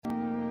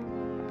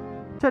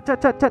Check.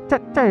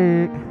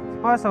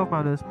 Myself,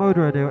 Manners, Moda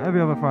Radio, every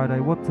other Friday,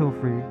 1 till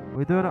 3.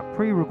 We're doing a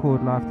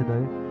pre-record live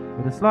today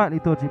with a slightly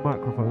dodgy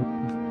microphone.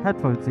 It's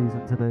headphone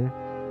season today.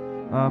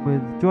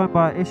 We're joined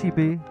by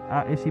Ishii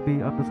at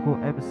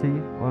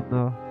Ishii_MC on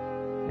the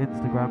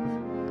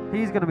Instagrams.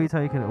 He's going to be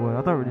taking it away.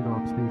 I don't really know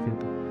I'm speaking.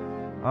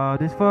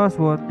 This first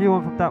one, new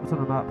one from Daps on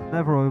the Map,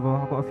 Never Over.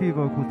 I've got a few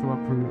vocals to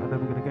run through, and then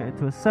we're going to get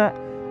into a set.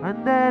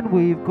 And then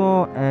we've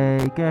got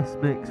a guest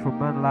mix from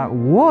man like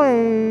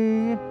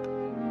Woy.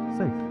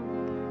 Safe.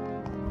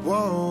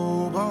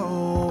 Whoa,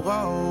 whoa,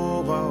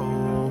 whoa,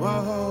 whoa,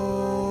 whoa.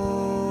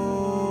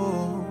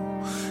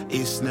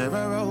 It's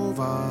never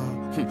over.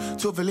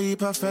 Took the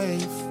leap of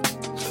faith,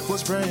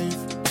 was brave.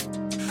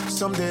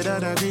 Some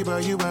didn't agree,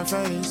 but you went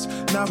face.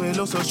 Now it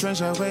looks so strange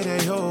the way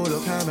they all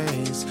look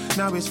amazed.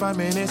 Now it's 5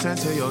 minutes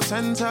until you're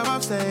center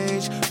of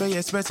stage. But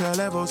it's better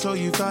level, so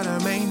you gotta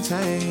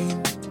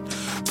maintain.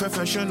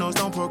 Professionals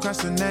don't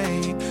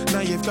procrastinate.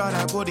 Now you've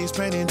gotta put this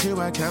plan into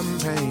a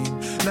campaign.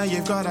 Now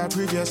you've gotta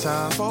prove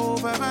yourself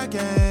over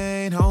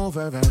again.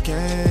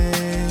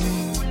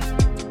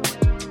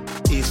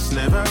 It's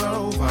never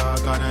over,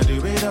 gotta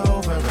do it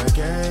over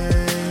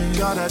again.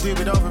 Gotta do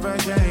it over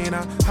again.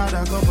 I had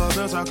a couple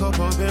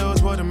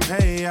bills wouldn't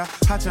pay. I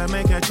had to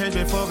make a change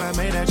before I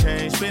made a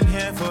change. Been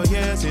here for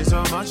years, it's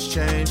so much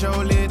change.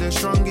 Only the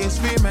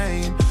strongest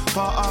remain,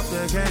 part of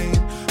the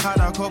game. Had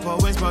a couple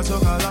wins but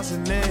took a loss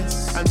in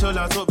this. Until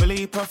I took the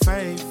leap of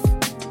faith,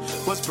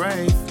 was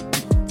brave.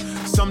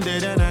 Some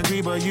didn't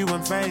agree but you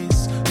went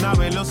face. Now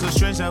it looks so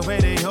strange the way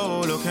they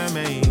all look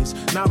amazed.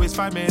 Now it's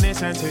 5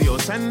 minutes until you're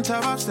center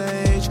of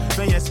stage.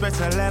 But it's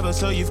better level,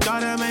 so you've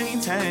gotta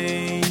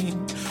maintain.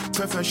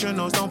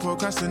 Professionals don't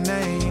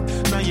procrastinate.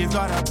 Now you've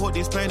gotta put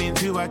this plan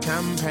into a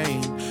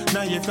campaign.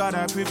 Now you've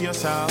gotta prove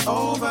yourself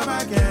over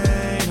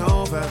again.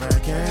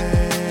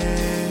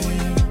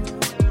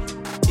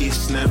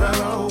 It's never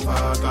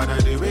over,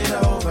 gotta do it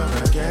over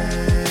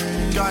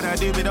again. Gotta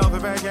do it over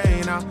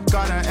again,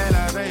 gotta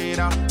elevate,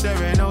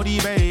 there ain't no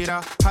debate.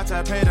 Had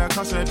to pay the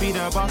cost to be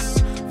the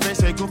boss. They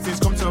say good things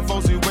come to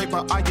those who wait,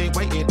 but I ain't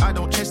waiting. I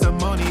don't chase the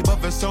money,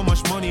 but there's so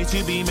much money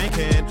to be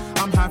making.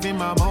 I'm having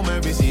my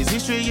moment, this is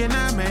history in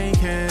the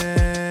making.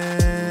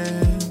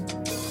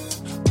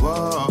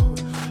 Whoa,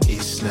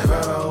 it's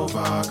never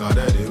over,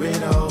 gotta do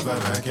it over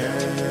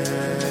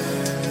again.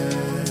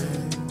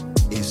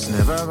 It's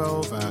never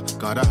over,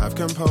 gotta have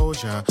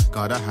composure.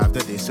 Gotta have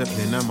the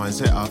discipline and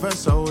mindset of a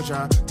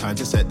soldier. Time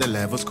to set the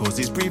levels, cause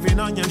it's breathing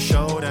on your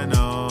shoulder,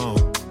 no.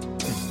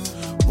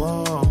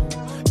 Whoa,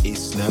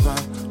 it's never,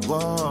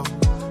 whoa.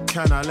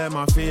 Can I let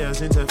my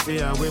fears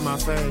interfere with my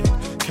faith?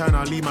 Can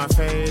I leave my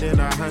fate in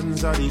the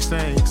hands of these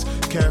snakes?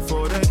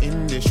 Careful, the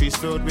industry's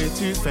filled with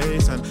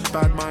two-faced and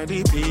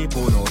bad-minded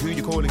people. Know who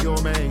you calling your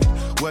mate.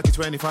 Working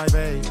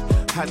 25/8.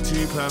 Had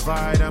to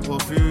provide and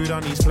put food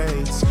on these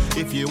plates.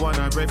 If you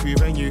wanna break through,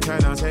 then you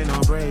cannot take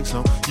no breaks.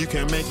 No, you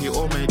can make it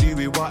or may do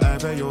with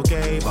whatever you're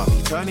gave. I'll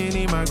be turning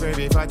in my grave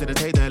if I didn't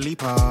take the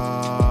leap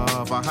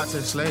off. I had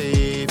to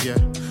slave, yeah.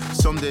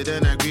 Some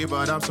didn't agree,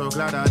 but I'm so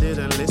glad I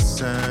didn't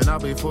listen. I'll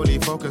be fully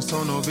focused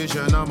on no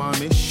vision on my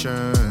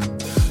mission.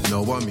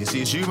 No one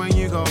misses you when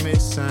you go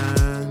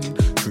missing.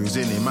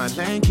 Cruising in my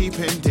lane,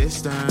 keeping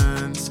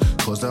distance.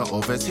 Cause they'll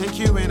overtake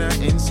you in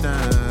an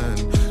instant.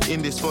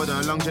 In this for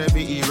the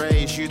longevity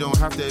race, you don't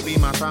have to be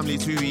my family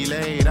to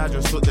relate. I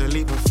just took the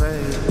leap of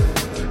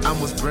faith and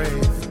was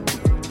brave.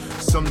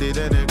 Some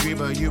didn't agree,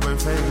 but you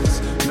went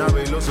face. Now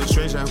it looks so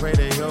strange that way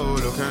they all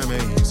look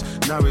amazed.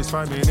 Now it's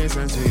 5 minutes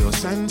until you're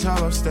center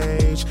of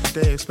stage.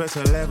 They expect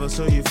a level,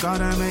 so you've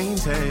gotta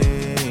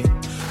maintain.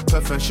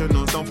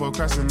 Professionals don't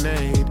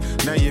procrastinate.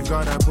 Now you've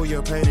gotta put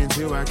your pain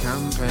into a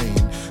campaign.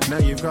 Now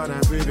you've gotta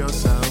prove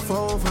yourself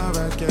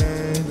over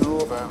again.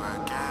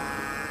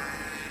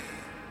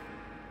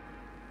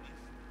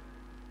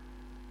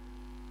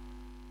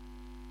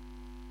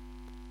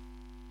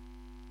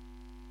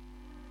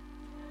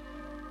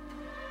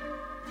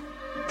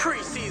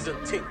 Pre-season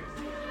team,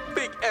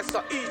 big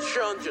SRE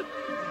 300,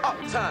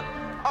 uptown,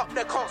 up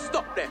there, can't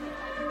stop there.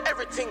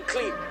 Everything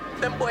clean,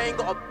 them boy ain't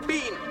got a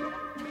bean.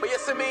 But you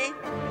see me?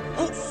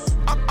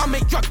 I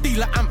make drug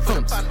dealer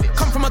anthems.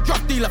 Come from a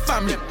drug dealer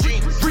family.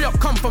 Re-up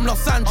come from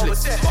Los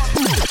Angeles.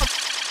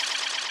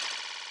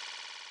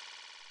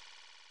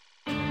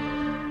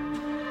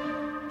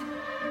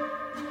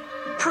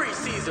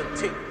 Pre-season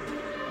team,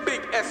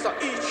 big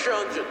SRE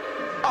 300,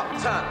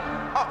 uptown,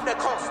 up there,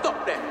 can't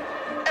stop there.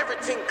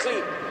 Everything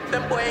clean,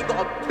 them boy ain't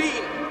got a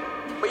bean.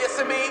 But you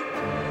see me?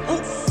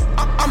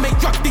 I make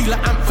drug dealer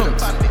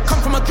anthems.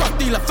 Come from a drug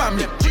dealer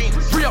family.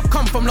 Re-up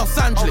come from Los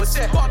Angeles.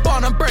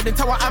 Born and bred in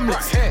Tower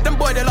Hamlets. Them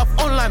boy they love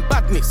online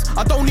badness.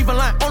 I don't even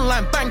like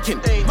online banking.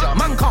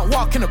 Man can't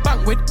walk in a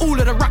bank with all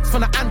of the racks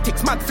from the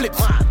antics, mad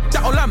flips.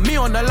 That'll land me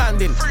on the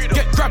landing.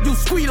 Get grabbed, you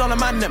squeal on a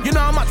man them. You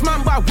know how much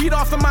man buy weed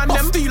off the man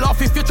them? Steal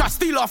off if you try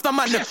steal off the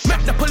man them.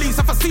 Make the police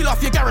have to steal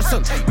off your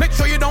garrison. Make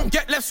sure you don't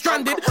get left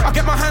stranded. I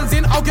get my hands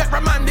in, I'll get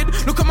remanded.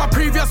 Look at my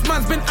previous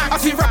man's been acting. I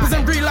see rappers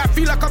in real life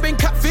feel like I've been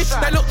catfish.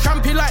 They look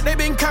trampy like they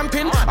been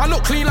camping. I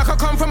look clean like I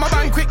come from a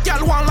banquet.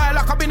 Y'all won't lie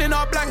like I've been in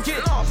a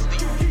blanket.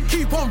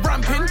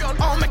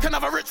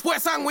 have a rich boy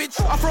sandwich.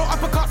 I throw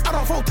uppercuts, I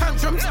don't throw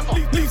tantrums.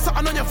 Leave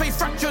something on your face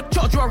fractured.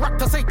 Charge you a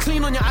raptor, say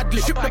clean on your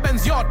ad-lib. Ship the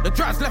Benz yard, the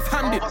drive's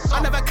left-handed.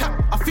 I never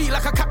cap, I feel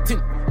like a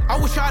captain. I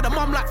wish I had a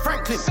mum like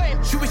Franklin.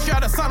 She wish she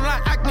had a son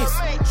like Agnes.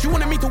 She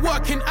wanted me to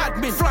work in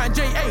admin. Flying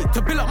JA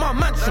to build up my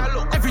mansion.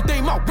 Every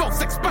day my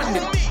wealth's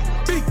expanding.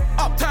 Big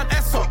uptown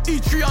SO,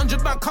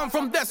 E300 man come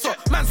from Deso.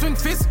 Man swing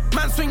fist,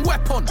 man swing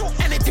weapon.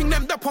 Anything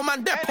them depon,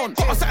 man depon.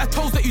 Got a set of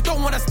toes that you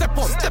don't wanna step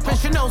on. Stepping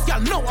Chanel's, yeah,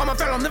 no, I'm a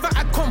felon. Never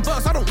had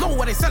Converse, I don't know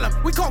what they sell them.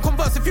 We can't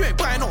converse if you ain't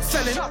buying or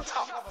selling.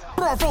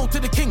 Bro, roll to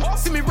the king.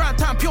 See me round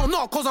town, pure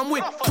narcos, I'm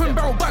with. Twin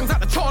barrel bangs like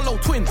the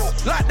Charlo twins.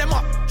 Light them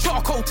up,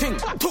 charcoal ting.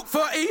 Took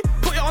 30,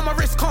 put it on my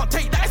wrist, can't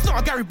take that. It's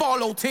not a Gary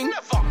Barlow ting.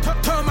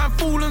 Turn man,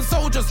 fooling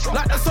soldiers.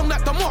 Like the song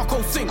that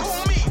DeMarco sings.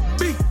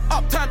 Big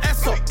uptown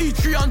SO,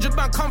 E300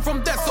 man come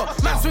from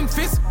Deso. Man swing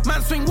fist,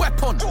 man swing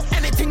weapon.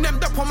 Anything them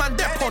depon, man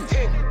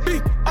depon.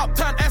 Big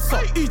uptown SO,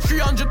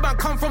 E300 man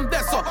come from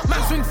Deso.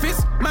 Man swing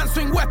fist, man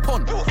swing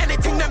weapon.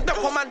 Anything them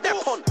depon, man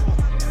depon.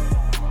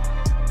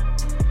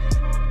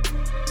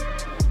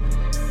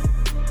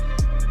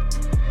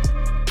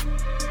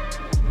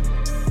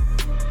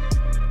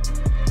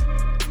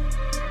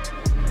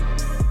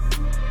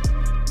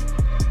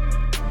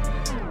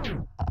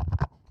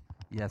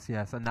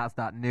 Yes, and that's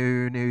that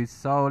new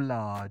So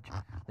Large.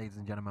 Ladies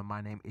and gentlemen,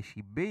 my name is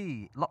Ishi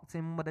B. Locked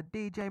in with a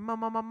DJ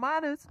Mama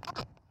Manners.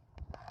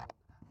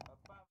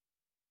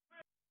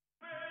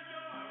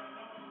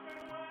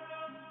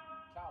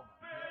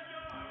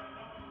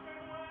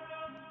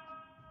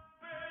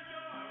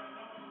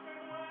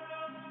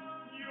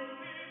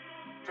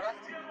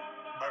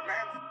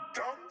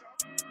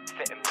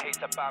 Sitting pace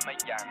about my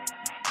yang.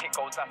 It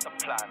goes as a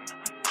plan.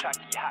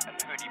 Tracky hat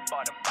and hoodie,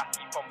 bud and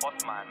backy from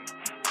Bossman.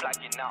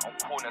 Flagging out on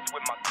corners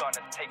with my gun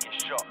and taking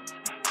shots.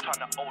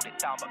 Trying to hold it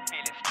down but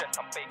feeling stressed,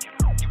 I'm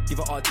baking. Give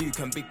it our Duke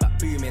and big back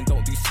booming.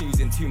 Don't do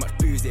snoozing, too much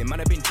boozing.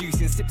 Man, I've been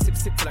juicing, sip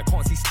till I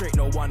can't see straight,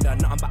 no wonder.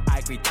 Nothing but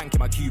ivory, danking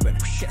my Cuban.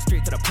 Get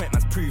straight to the point,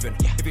 man's proven.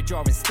 If you're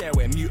jarring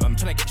stairway, mute 'em.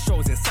 Trying to get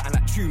shows in satin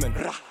like Truman.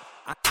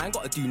 I ain't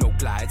gotta do no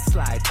glide,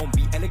 slide, on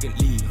beat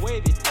elegantly.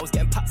 Wavy. I was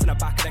getting pats in the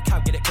back of the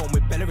cab, get it going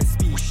with Bella and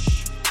speed.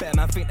 Better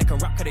man think they can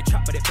rap, cause they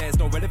trap, but it bears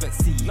no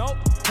relevancy. Nope.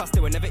 Plus they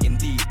were never in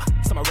deep.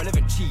 Some are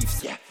relevant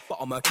chiefs. Yeah. But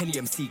I'm a Kenny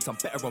MC, cause I'm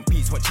better on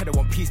beats. Want cheddar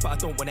on peace, but I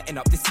don't wanna end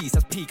up deceased.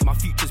 That's peak, and my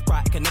future's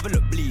bright, I can never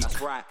look bleak.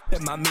 That's right.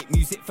 Then man make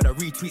music for the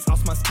retweets,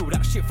 ask man spill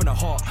that shit from the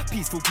heart.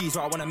 Peaceful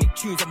geezer, I wanna make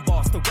tunes and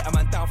bars, still get a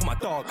man down for my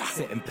dog.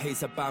 Sitting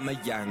pace about my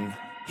yang.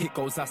 Hit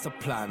goes, that's a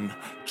plan.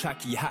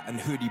 Tracky hat and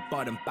hoodie,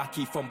 bud and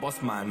backy from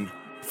Bossman.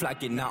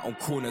 Flagging out on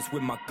corners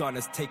with my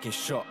gunners taking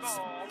shots.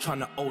 Trying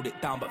to hold it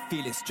down but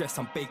feeling stressed,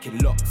 I'm baking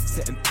locks.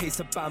 Setting pace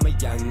about my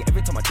yang.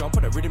 Every time I jump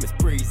on the rhythm it's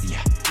brazy.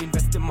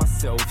 Invest in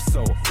myself, so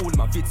all of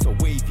my vids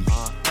are wavy.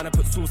 And I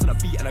put sauce on a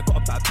beat and I got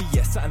a bad beat,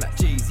 yeah, something like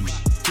Jay-Z.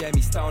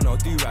 Jeremy style, no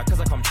do-rag, cause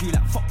I come true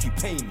like fuck you,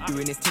 pain.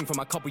 Doing this thing from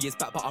a couple years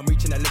back, but I'm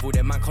reaching a level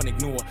that man can't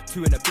ignore.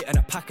 2 and a bit and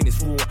a pack and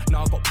it's raw.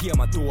 Now I got P on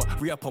my door,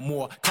 re-up or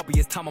more. Couple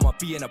years time I'ma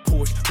be in a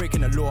Porsche,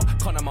 breaking the law.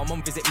 Can't have my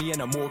mum visit me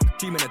in a morgue.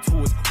 Dreaming of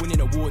tours, winning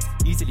awards,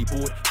 easily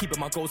bored. Keeping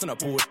my goals on a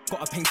board.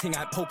 Got a painting,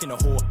 I ain't poking a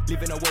whore.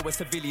 Living a world where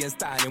civilians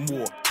dying in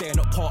war. They're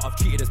not part of,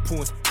 treated as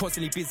pawns.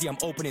 Constantly busy, I'm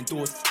opening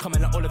doors.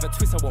 Coming like Oliver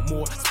Twist, I want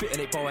more.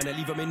 Spitting it, bow and I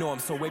leave them in know I'm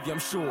so wavy, I'm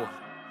sure.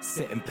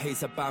 Setting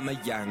pace about my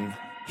yang.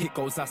 Hit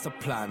goes, that's a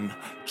plan.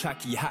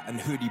 Tracky hat and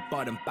hoodie,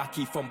 bud and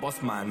backy from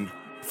Bossman.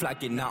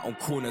 Flagging out on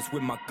corners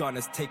with my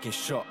gunners taking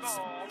shots.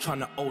 Trying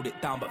to hold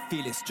it down but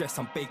feeling stressed,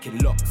 I'm baking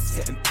locks.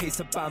 Setting pace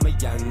about my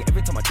yang.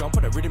 Every time I jump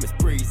on the rhythm it's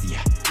brazy.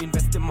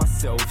 Invest in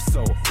myself, so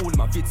all of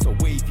my vids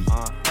are wavy.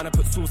 And I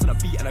put sauce on a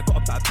beat and I got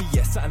a bad beat,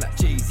 yeah, something like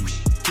Jay-Z.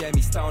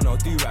 Jeremy style, no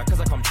do-rag, cause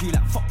I come true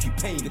like fuck you,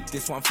 pain.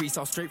 This one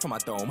freestyle straight from my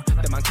dome.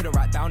 That man couldn't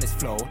write down his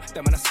flow.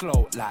 That man a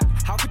slow, like,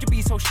 how could you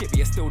be so shit but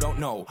you still don't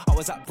know? I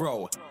was like,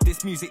 bro,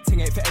 this music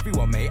thing ain't for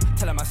everyone, mate.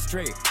 Tell him I'm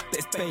straight, but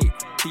it's bait.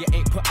 So you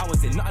ain't put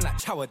hours in, nothing like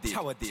Chower did.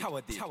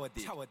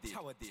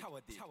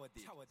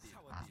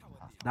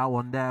 That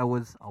one there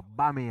was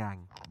Aubameyang.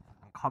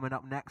 And coming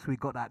up next, we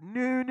got that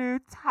new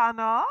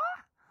Tanner.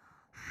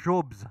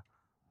 Shrubs.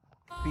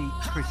 Feet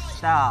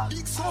Crystal.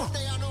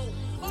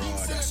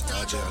 Oh, that's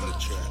RJ on the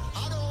track.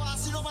 I don't want to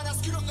see no man that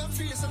skill up them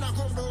face and I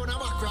come down and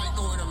back right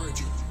now in a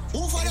virgin.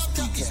 Who for them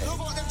tactics? No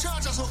about them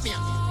chargers up here.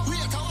 We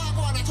are talking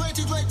about a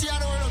 2020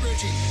 and in a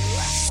virgin.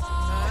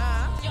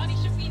 Yardy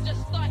should be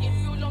just starting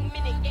real long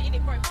minute, getting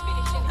it for him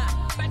finishing high.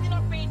 Man,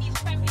 not Brady's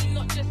family,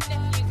 not just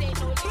nephews, ain't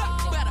no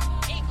better.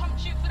 Ain't come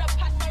shoot for the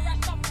pass, no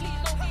rest up,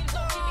 please, no games, no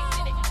gimmicks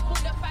in it. All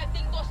the 5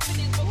 things, no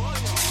spinnings,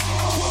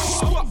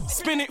 but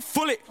spin it,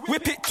 full it,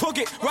 whip it, tug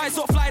it, rise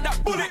up, fly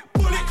that bullet.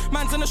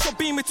 Man's in the shop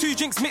beam with 2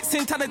 drinks,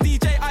 mixing, tell the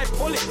DJ I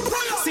pull it.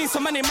 Seen so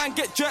many man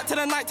get jerked to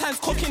the night times,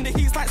 cooking the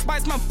heats like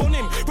Spice Man bun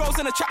him. Rose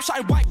in a trap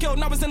shot, white girl,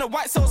 now it's in a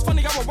white, so it's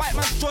funny how a white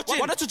man's judging.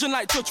 Why the judging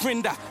like Judge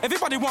Rinder?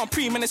 Everybody want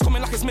pre, man, it's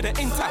coming like it's mid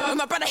in time. When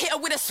my brother hit her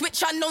with a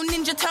switch, I know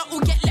Ninja Turtle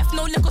get left,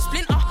 no liquor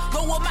splinter.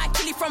 know what my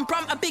killie from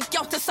Brum, a big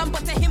girl to some,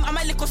 but to him I'm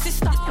a little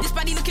sister. This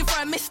baddie looking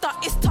for a mister,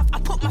 it's tough. I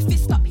put my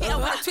fist up, hit her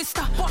with a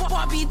twister.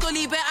 Barbie,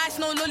 dolly, bare ice,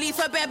 no lolly,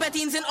 for bare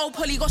beddings in old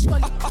poly, gosh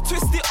golly. I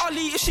twist it,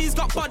 Ollie, if she's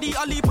got body,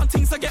 I leap on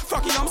things I get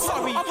froggy, I'm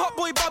sorry. I'm hot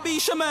boy Bobby,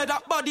 she murder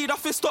that body, that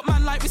fist up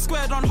man like we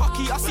squared on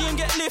hockey. I see him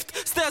get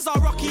lift, stairs are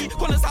rocky.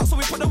 Gunners out so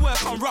we put the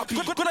work on Robbie.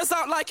 Gunners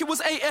out like it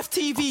was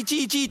AFTV,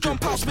 GG,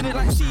 jump out, spin it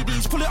like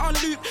CDs. Pull it on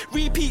loop,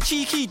 repeat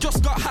cheeky,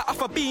 just got hat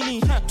off a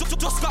beanie.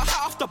 Just got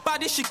hat off the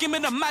baddest, she give me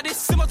the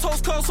maddest. See my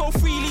toes curl so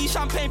freely,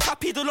 champagne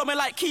pappy, they love me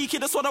like Kiki,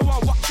 that's what I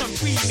want, watch them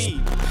free me.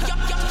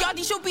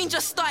 Yardy show been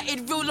just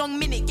started, real long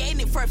minute,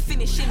 getting it for a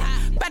finish,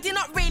 innit? Badding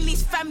up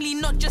Rayleigh's family,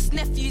 not just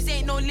nephews,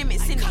 ain't no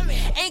limits,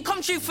 innit? Ain't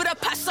come true for the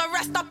past, so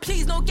rasta,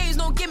 please, no games,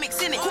 no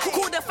gimmicks, innit?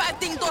 Call the 5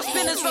 ding door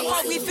spinners, but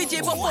can't we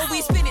fidget before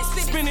we spin it,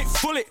 spin it,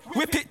 pull it,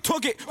 whip it,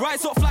 tug it,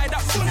 rise up, fly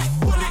that, pull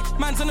it.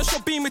 Man's in the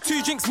shop beam with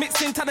 2 drinks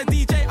mixed in, tell the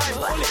DJ, I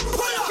pull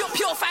it.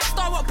 Pure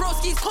 5-star, what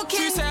broski's cooking.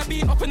 True say I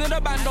been up into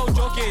the band, no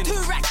joking. 2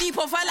 rack deep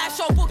of a live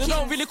show booking. They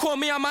don't really call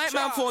me a mic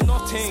man for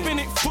nothing. Spin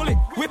it, pull it,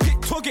 whip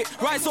it, tug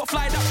it, rise up,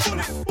 fly that,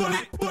 pull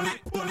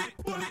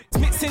it.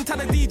 Mix in, tell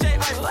the DJ,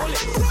 I pull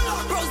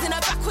it. Bros in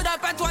the back with a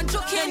bad one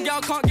joking.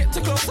 Girl can't get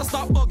too close, I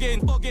start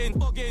bugging.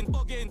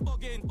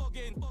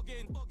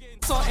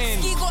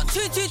 He got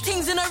two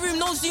things in a room,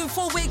 no Zoom,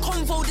 4-way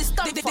convo, this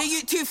stuff. The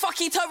you two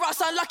fucky to us,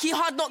 unlucky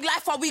hard knock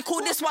life, how we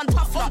call this one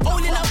tough luck. All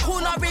in a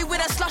corner, Ray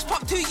with a slush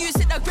pop, 2 use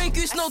it, the grey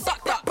goose, no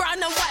duck duck.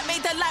 Brown and white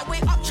made the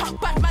lightweight up chuck,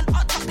 Batman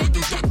up chuck, then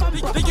you get gum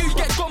buck. Then you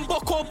get gum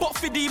buck or bot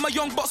fiddy, my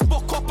young bots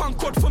buck up and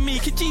cod for me.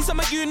 Kijis,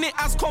 I'm a unit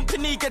as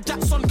company, get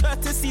Jackson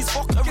courtesies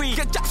fuckery.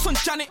 Get Jackson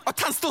Janet, or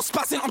Tan still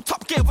spazzing, I'm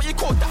top gear, what you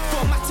call that?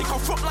 Formatic on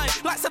front line,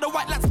 like said the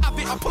white lads have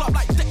it, I pull up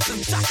like Dex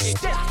and Jacket.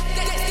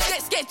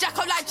 Let's get Jack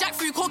up like Jack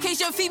through,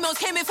 Caucasian females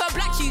came in for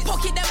black youth.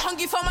 Pocket them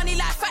hungry for money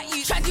like fat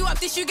you. Tried you up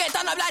this, you get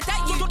done up like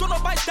that you. Don't know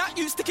by that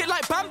you, stick it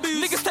like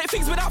bamboo. Niggas take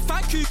things without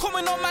thank you.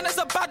 Coming on man, it's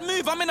a bad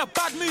move, I'm in a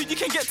bad mood. You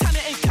can get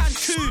tanning in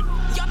Cancun.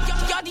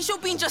 Yardy show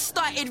been just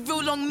started,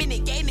 real long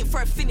minute, getting it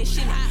for a finish,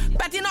 innit?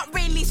 Badding up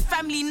Rayleigh's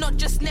family, not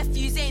just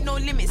nephews, ain't no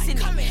limits,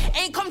 innit?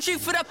 Ain't come true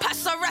for the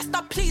past, so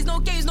rasta, please, no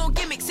games, no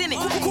gimmicks, innit?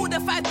 Call the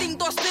 5 ding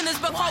door spinners,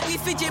 but can't we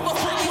fidget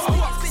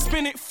before we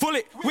spin it, full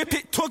it, whip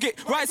it, tug it,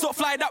 rise up,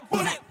 fly that,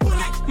 pull it.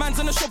 Man's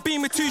in the shop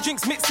beam with 2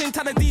 drinks mixed in,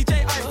 tell the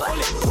DJ, I pull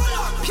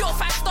it. Pure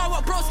 5-star,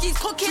 what broski's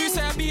cooking. True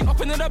say I been up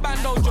into the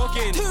band, no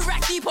joking. 2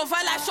 rack deep of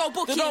a live show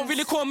booking. They don't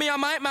really call me a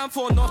mic man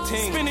for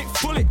nothing. Spin it,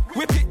 pull it,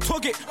 whip it,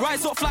 tug it,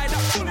 rise up, fly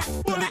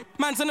that, pull it.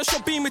 Man's in the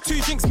shop beam with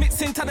 2 drinks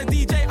mixed in, tell the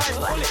DJ, I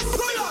pull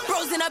it.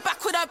 Bros in the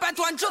back with a bad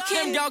one joking.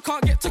 Them girl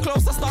can't get too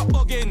close, I start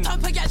bugging.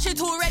 Top of get shit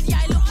already,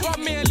 I look.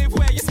 Run me and live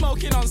where you're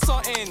smoking on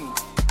something.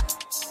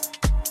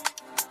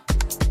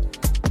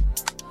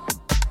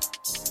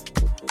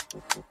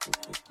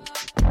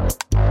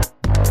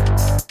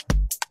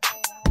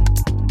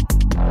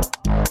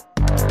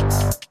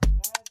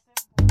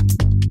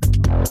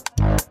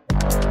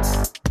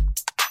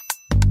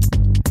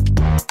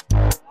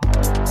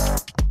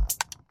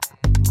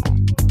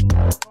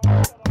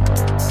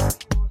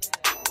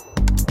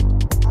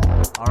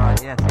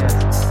 Alright, yes.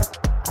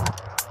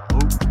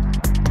 Ooh.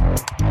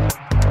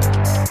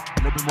 A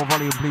little bit more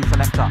volume, please,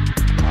 selector.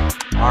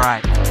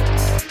 Alright.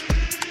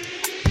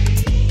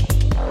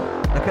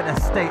 Look at the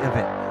state of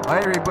it.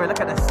 Alright, boy, look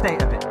at the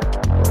state of it.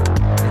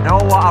 You know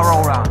what I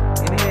roll round?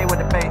 In here with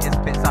the bait is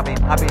bits, I've been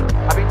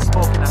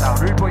smoking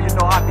aloud. Rude boy, you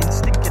know I've been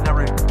stinking the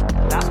room.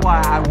 That's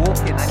why I walk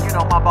in, and you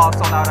know my bar's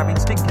so loud, I've been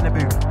stinking the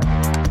booth.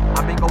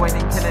 I've been going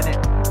in killing it.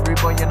 Rude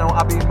boy, you know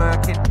I've been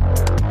murking.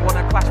 You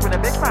wanna clash with a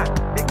big man?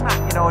 Big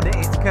man, you know that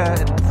it's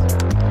curtains.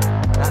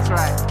 That's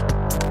right.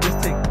 This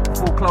thing,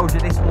 full closure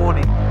this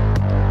morning.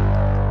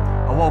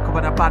 I woke up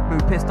in a bad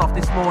mood, pissed off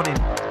this morning.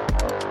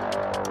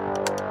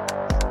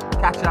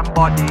 Catch that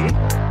body.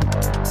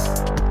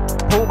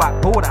 Pull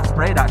back, pull that,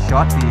 spray that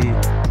shotty.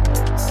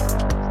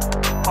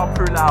 Come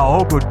through like,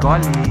 oh good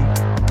golly.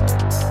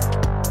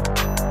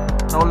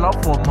 No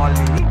love for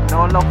Molly,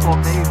 no love for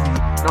Maisie.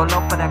 No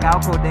love for the gal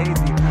called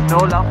Daisy. No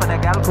love for the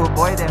gal called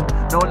boy them.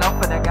 No love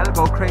for the gal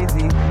go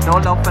crazy. No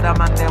love for the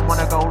man them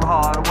wanna go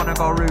hard, wanna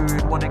go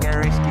rude, wanna get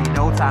risky.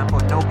 No time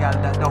for no gal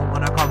that don't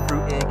wanna come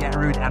through here, get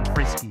rude and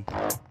frisky.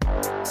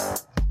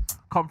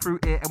 Come through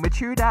here and we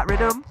chew that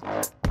rhythm.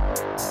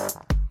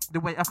 The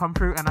way I come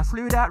through and I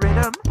slew that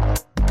rhythm.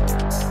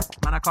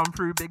 Man, I come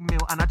through big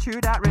meal and I chew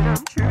that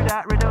rhythm.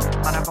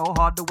 Man, I go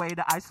hard the way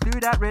that I slew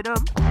that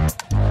rhythm.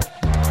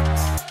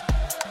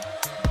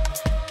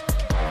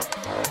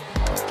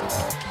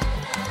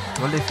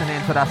 You're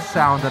listening to the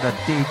sound of the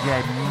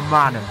DJ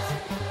Manners,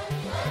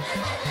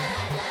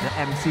 the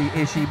MC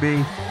Ishi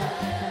B.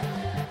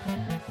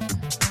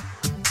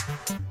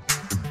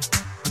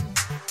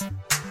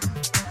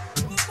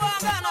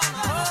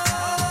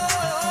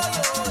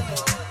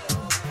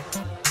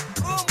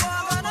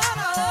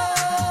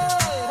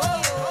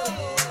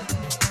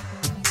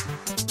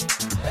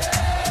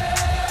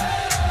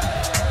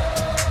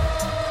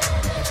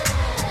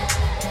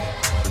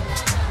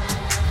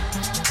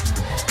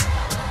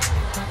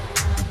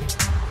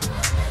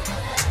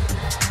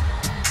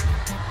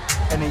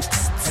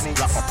 Penny.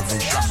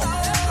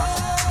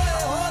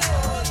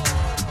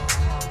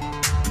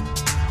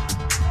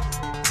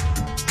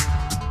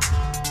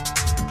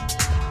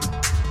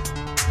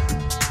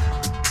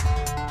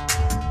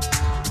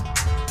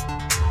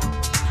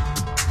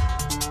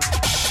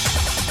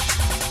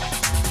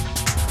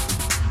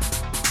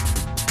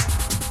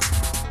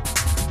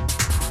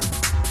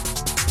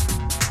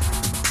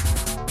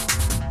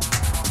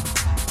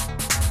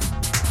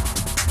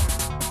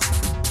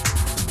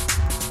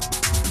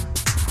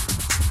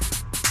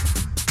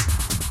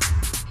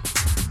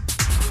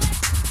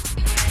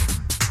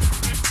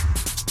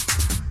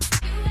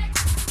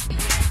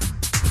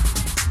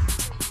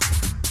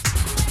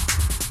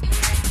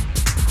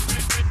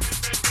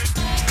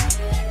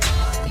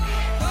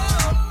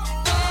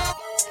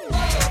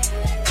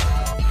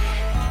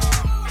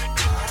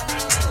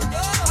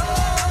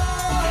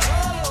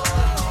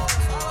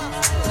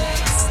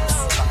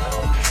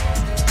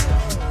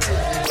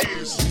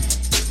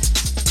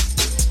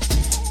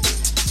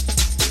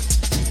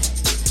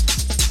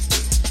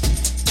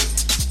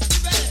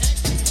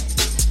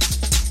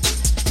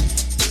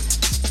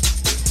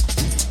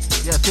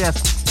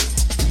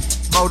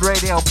 Mode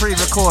Radio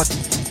pre-record.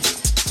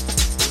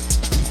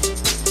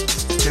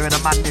 Doing a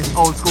madness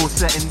old school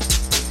settings.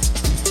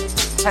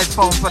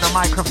 Headphones for the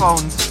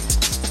microphones.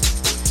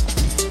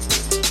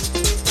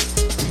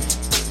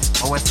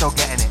 Oh, we're still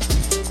getting it.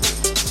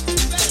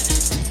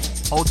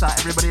 Hold tight,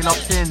 everybody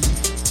locked in.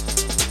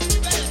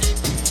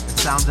 The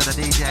sounds of the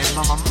DJ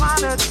Mama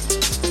Manad.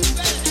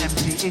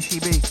 MC Ishi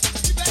B.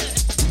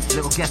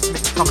 Little guest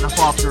mix coming up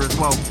after as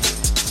well.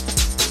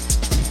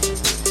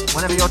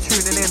 Whenever you're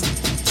tuning in,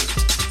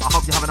 I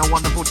hope you're having a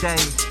wonderful day,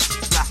 /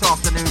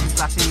 afternoon,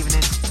 /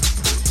 evening,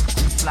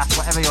 /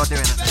 whatever you're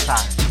doing at the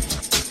time.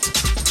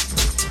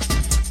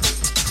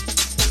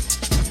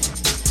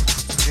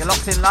 If you're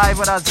locked in live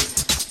with us,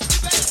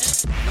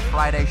 the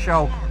Friday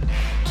show,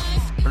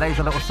 blaze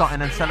a little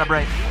something and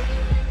celebrate.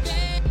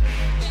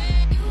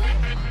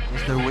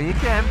 It's the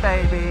weekend,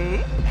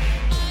 baby.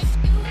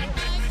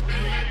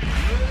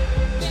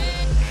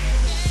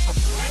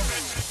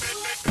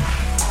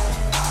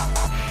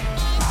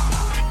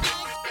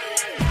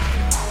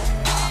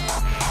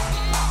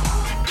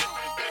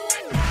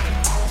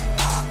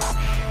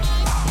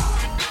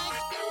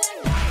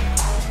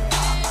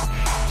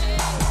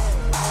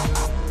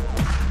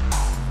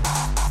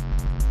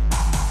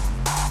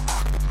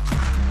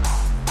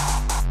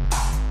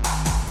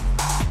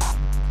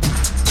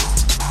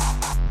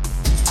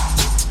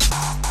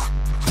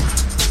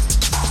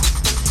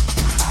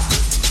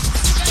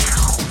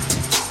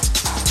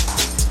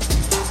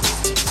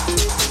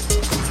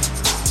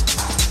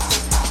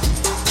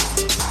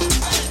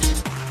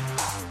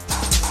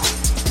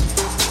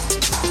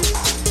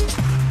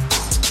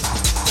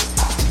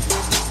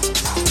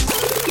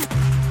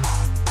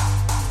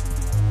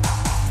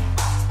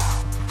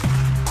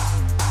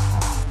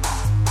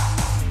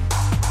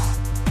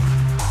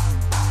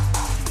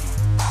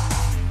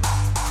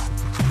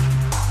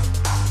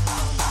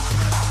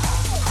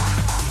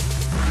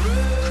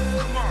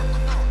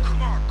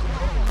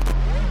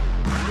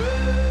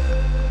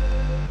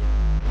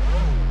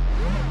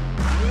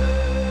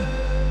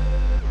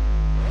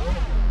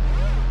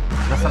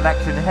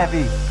 Selection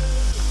heavy,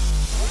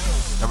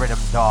 the rhythm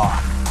dark.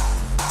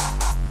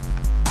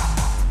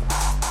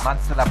 Man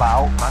still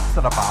about, man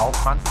still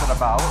about, man still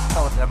about.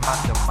 So the man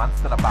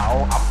still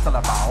about, I'm still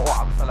about,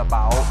 I'm still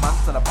about, man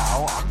still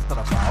about, I'm still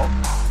about.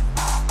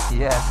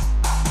 Yes.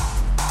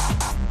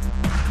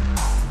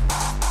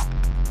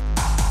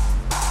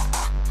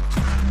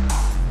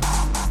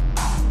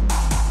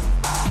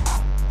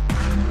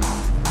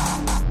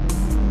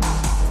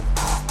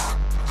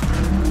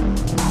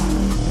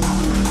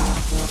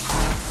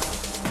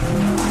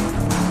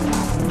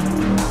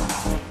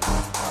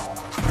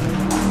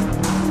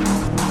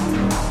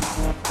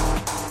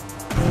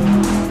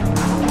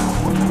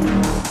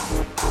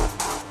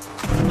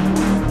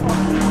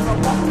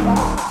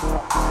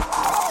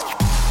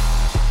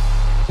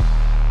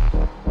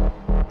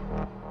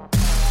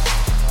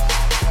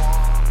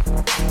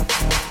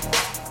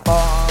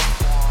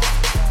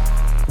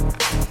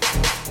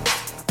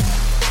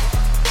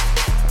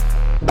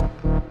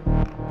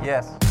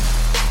 Yes.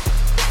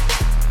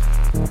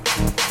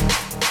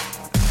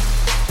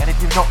 And if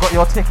you've not got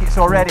your tickets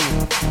already,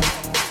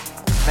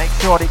 make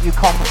sure that you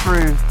come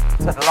through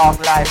to the Long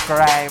Life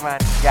Grime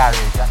and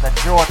Garage at the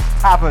George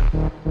Tavern,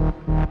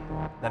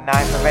 the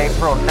 9th of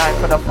April,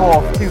 9th of the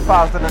 4th,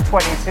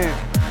 2022.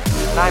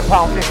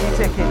 £9.50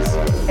 tickets,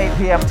 8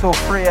 p.m. till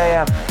 3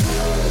 a.m.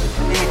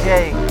 The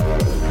DJ,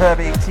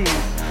 Kirby T,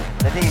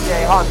 the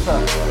DJ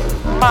Hunter,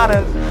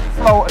 Manners,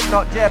 Float and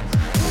Not Jebs,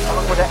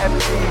 along with the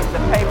MC, the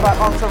Paper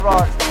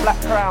Entourage, the Black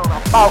Crown,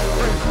 About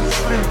Fruit,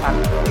 Sloop, and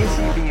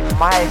Ishi B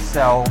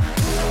myself.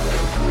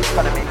 It's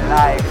gonna be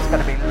live, it's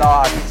gonna be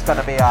large, it's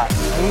gonna be a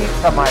heat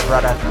to my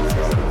brothers and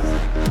sisters.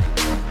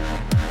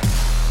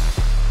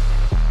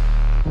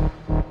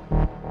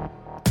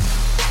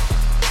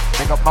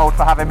 Big up Mode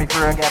for having me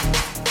through again.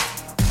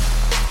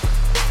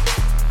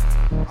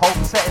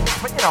 home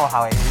settings, but you know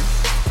how it is.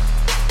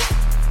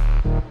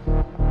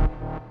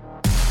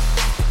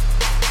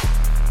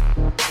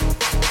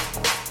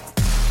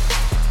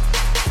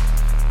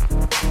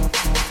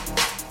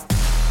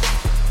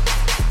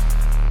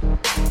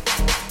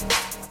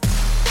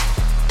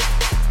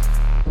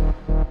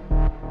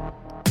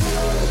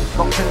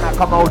 Like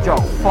a mojo,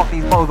 fuck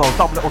these bozos,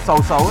 dumb little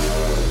so-sos.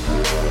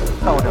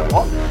 Tell them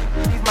what?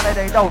 These man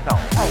they don't know.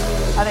 Hey,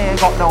 and they ain't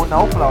got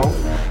no flow.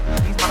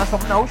 These man are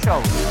some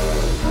no-shows.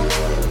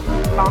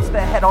 Bounce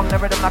their head on the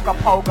rhythm like a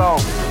pogo.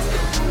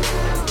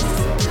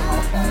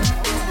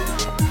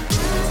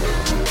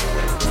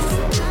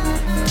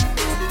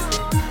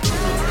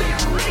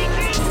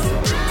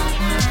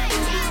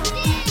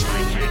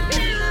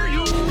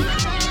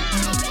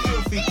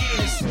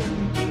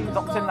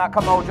 Like a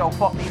mojo,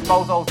 fuck these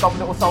bozos, dumb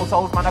little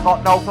so-sos, man I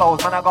got no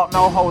flows, man I got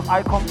no hoes,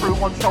 I come through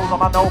on shows on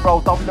my no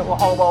bros, dumb little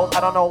hobos,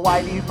 I don't know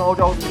why these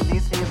mojos,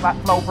 these things like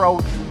flow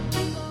bros.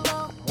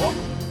 What?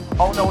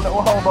 Oh no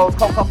little hobos,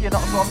 coke off your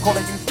nuts so I'm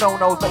calling you snow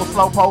nose, little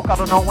slow poke, I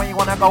don't know where you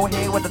wanna go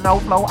here with the no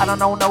flow, I don't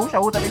know no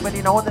shows,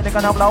 everybody knows that they're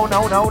gonna blow,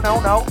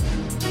 no.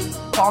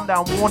 Calm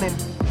down, warning.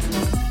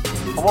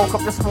 I woke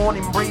up this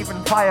morning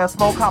breathing fire,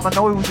 smoke out my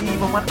nose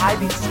even when I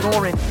be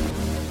snoring.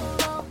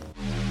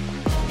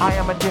 I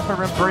am a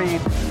different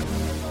breed.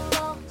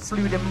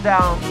 Slew them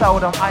down, tell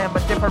them I am a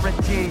different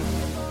G.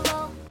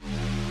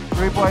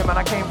 Rude boy, man,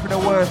 I came from the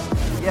worst.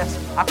 Yes,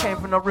 I came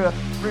from the real.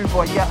 Rude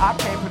boy, yeah, I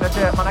came from the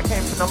dirt, man, I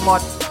came from the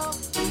mud.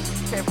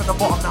 Came from the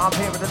bottom, now I'm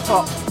here at the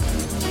top.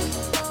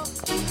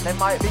 They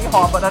might be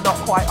hard, but they're not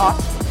quite us.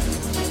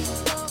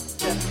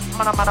 Yeah.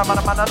 Man, are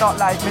not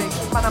like me.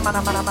 Man,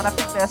 I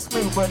think they're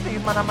smooth, but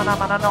these man,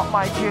 are not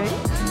my G.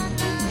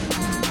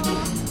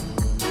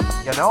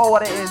 You know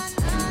what it is.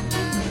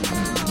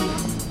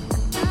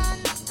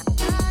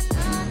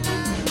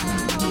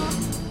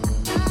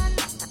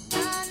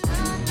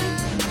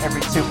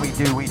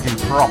 Everything we do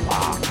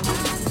proper.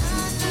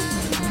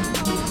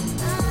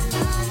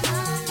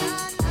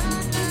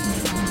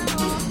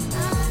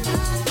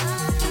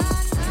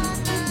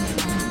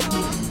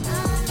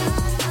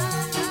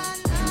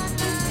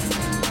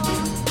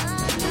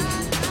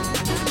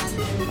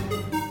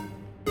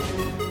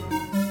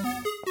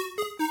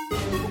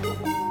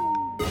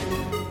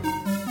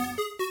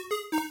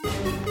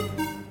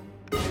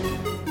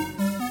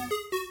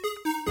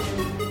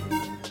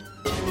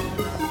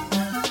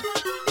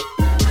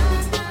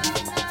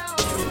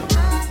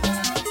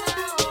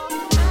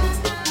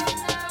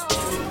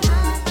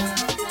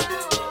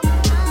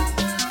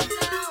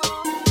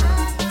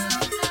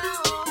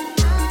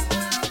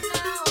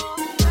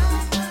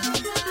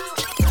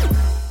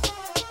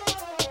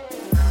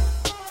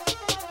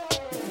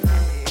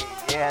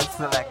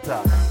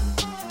 Selector.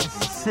 This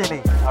is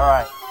silly.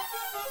 Alright.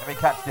 Let me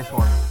catch this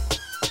one.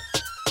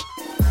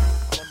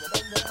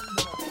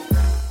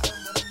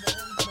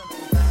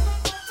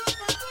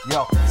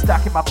 Yo,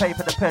 stacking my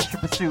paper, the pension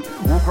pursuit.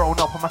 All grown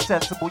up, I'm a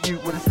sensible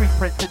youth with a sweet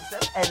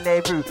princess and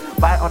levu.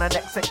 Bite on the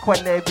next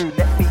levu.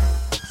 Let me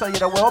show you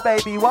the world,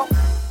 baby. Well,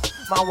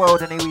 my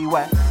world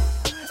anywhere.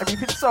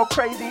 Everything's so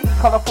crazy,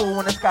 colourful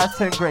when the skies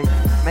turn grey.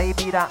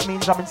 Maybe that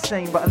means I'm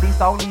insane, but at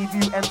least I'll leave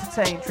you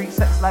entertained. Treat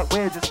sex like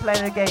we're just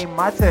playing a game.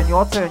 My turn,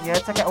 your turn, yeah,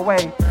 take it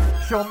away.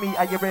 Show me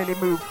how you really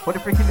move, what the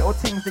freaking little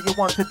things that you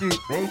want to do.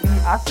 Baby,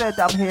 I said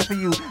I'm here for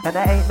you, and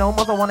there ain't no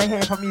more I wanna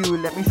hear from you.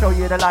 Let me show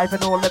you the life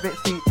and all of its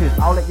features.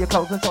 I'll let you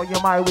close and show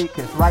you my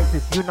weakness.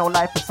 Righteous, you know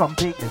life is some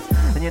bigness,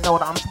 and you know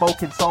that I'm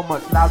smoking so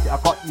much loud that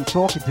I got you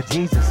talking to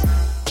Jesus.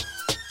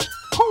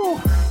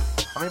 Whew.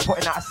 I've been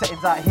putting out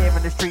settings out here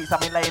in the streets,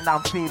 I've been laying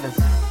down feelers.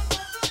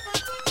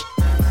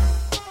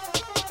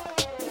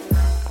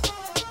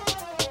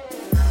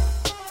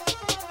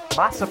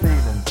 Mass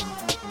appealers.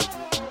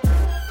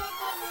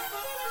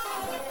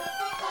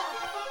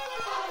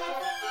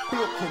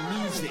 Broken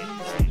music.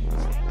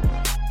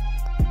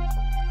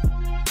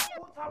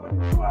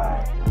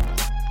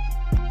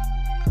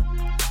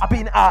 I've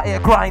been out here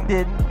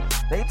grinding.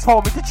 They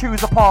told me to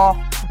choose a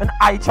path, and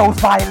I chose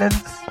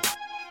violence.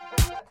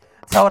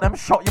 Tell them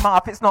shut your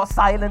mouth, it's not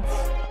silence.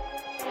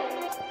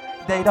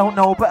 They don't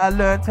know, but I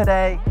learned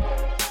today.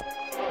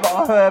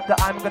 Lot of herb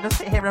that I'm gonna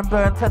sit here and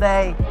burn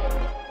today.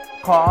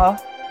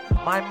 Cause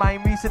my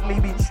mind recently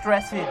been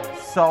stressing,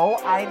 so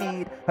I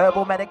need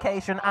herbal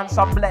medication and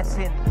some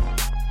blessings.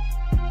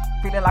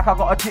 Feeling like I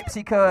got a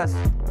gypsy curse.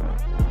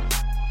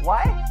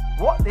 Why?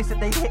 What? They said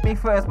they hit me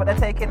first, but they're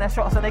taking their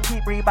shots and they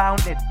keep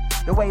rebounding.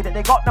 The way that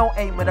they got no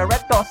aim with a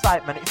red dot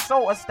sight, man, it's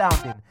so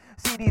astounding.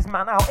 See these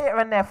man out here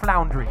and they're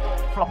floundering,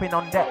 flopping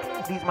on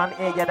deck. These man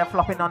here, yeah, they're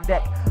flopping on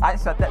deck. I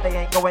said that they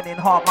ain't going in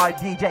hard. My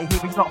DJ here,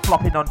 he's not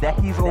flopping on deck.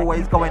 He's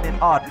always going in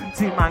hard.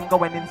 2 man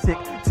going in sick,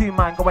 2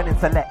 man going in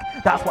select.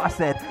 That's what I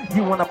said.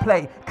 You wanna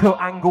play? Kill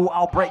angle,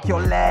 I'll break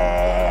your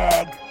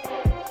leg.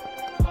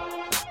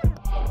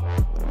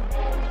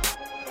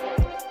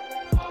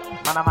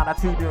 Man, a man,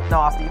 too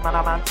nasty. Man,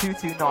 a man, too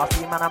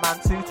nasty. Man, a man,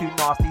 too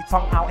nasty.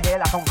 Tongue out here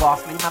like I'm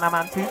ghastly. Man, a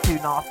man, too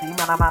nasty.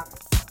 Man, a man.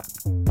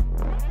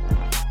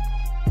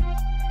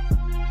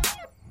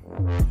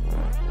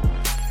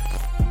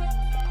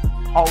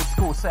 Old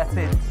school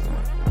settings.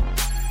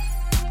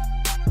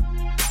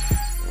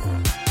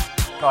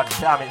 God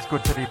damn, it's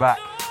good to be back.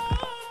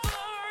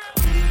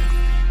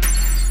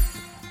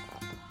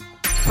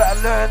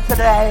 Better learn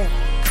today.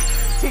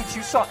 Teach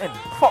you something.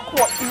 Fuck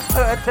what you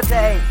heard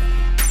today.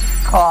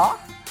 Car.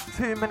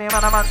 Too many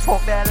man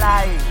talk their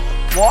lies.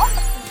 What?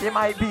 They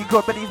might be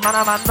good, but these man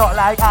not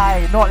like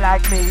I, not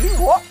like me.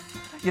 What?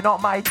 You're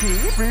not my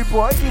G, rude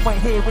boy. You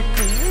ain't here with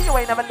me. You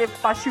ain't never lived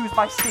my shoes,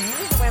 my steam.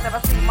 You ain't never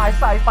seen my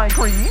size, my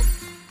cream.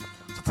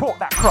 So talk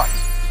that crud.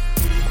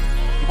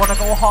 You wanna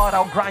go hard?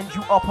 I'll grind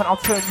you up and I'll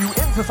turn you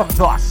into some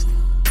dust.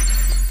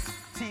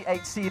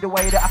 THC, the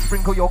way that I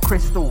sprinkle your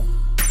crystal.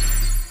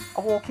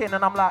 I walk in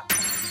and I'm like,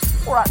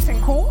 alright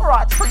tinkle,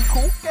 alright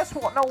trinkle. Guess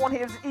what? No one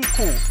here is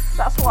equal.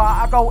 That's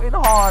why I go in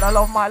hard. I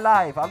love my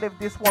life. I live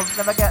this once,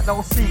 never get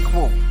no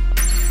sequel.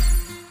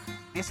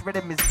 This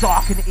rhythm is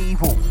dark and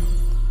evil.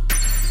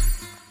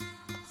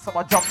 So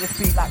I jump this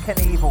beat like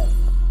an evil.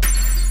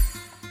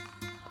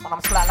 And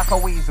I'm slack like a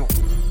weasel.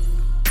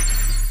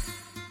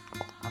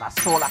 And I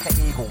soar like an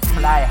eagle,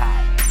 fly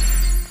high.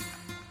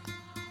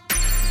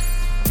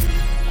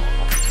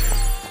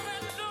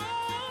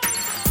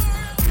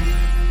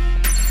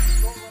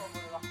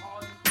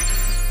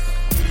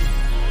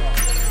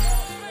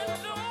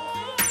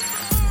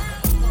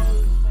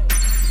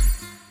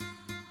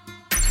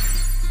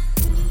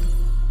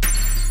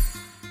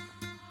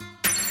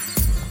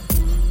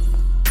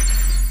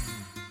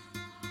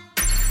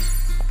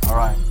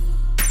 Alright.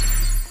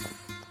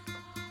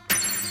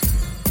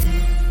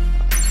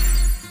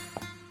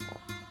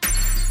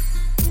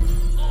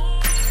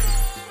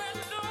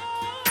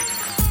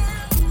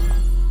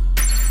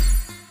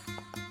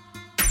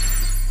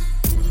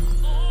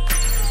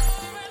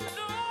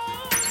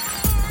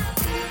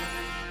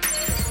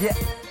 Yeah,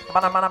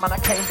 man, I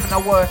came from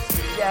the worst.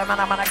 Yeah, man,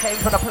 I came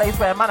from the place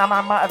where man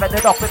might have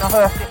ended up in a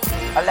hearse.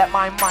 I let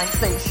my mind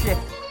state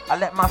shift. I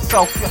let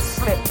myself just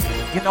slip.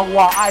 You know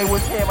what? I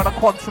was here on a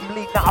quantum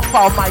leap. Now I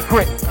found my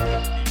grip.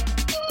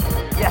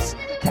 Yes,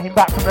 came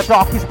back from the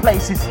darkest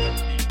places.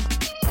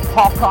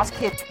 Half-caste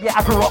kid. Yeah,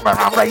 I grew up where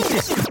I'm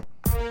racist.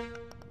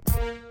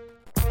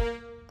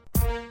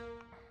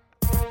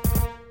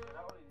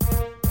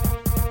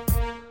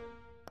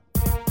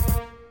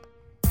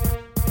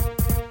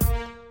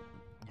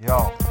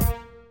 Yo,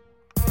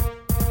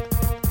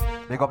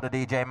 big up the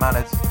DJ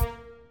Manners.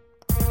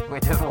 We're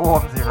just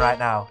warms it right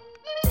now.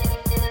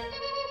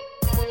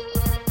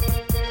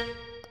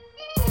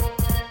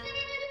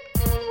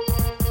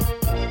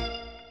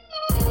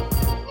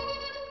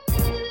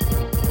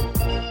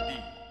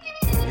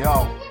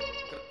 Yo,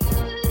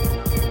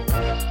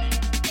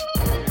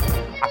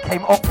 I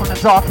came up from the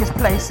darkest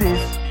places.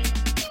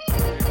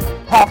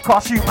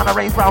 Half-caste youth, man, I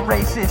raised round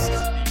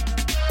racists.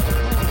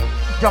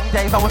 Young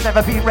days, I was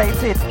never being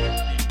rated.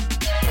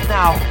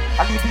 Now,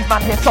 I leave these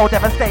man here so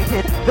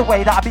devastated. The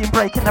way that I've been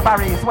breaking the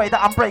barriers, the way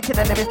that I'm breaking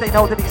the limits, they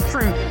know that it's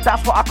true.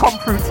 That's what I come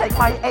through. Take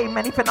my aim,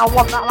 anything I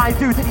want, that I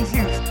do to these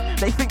youths.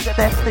 They think that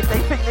they're slick, they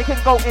think they can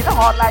go in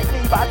hard like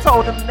me, but I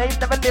told them they've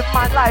never lived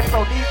my life.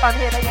 So these man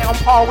here, they ain't on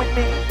par with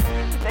me.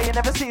 They ain't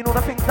never seen all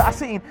the things that I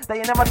seen. They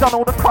ain't never done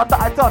all the crud that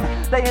I done.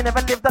 They ain't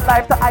never lived the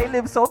life that I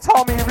live. So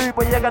tell me, rude,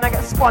 but you're gonna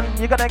get spun,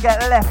 you're gonna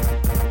get left.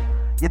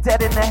 You're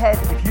dead in the head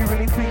if you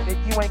really think that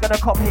you ain't gonna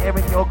come here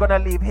and you're gonna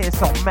leave here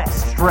so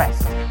mess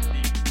stressed.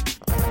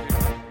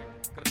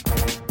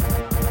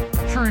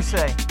 True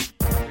say.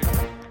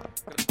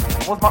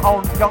 I was my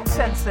own young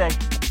sensei.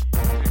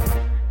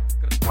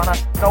 Man, I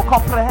no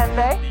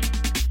comprehende.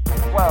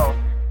 Well,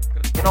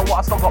 you know what,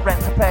 I still got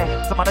rent to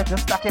pay. So man, I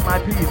just stacking my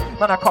peas.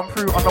 Man, I come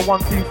through on the 1,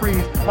 2,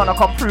 3s. Man, I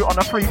come through on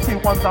the 3, 2,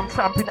 1s. I'm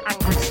tramping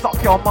angry,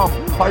 suck your mum.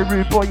 Hi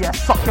rude boy, yeah,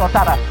 suck your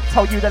dada.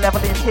 Tell you the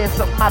level in here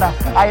doesn't matter.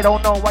 I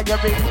don't know why you're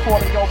really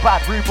falling, you're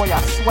bad. Rude boy,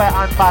 I swear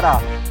I'm badder.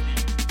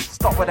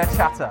 Stop with the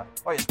chatter.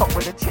 Oh, yeah, stop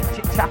with the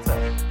chit chatter.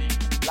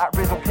 Like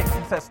Rizzle kicks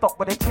and says, stop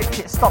with the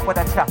chit, stop with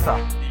the chatter.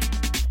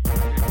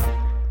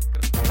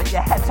 Make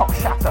your head top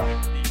shatter.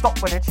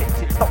 Stop with the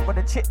chit, stop with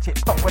the chit,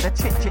 stop with the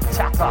chit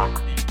chatter.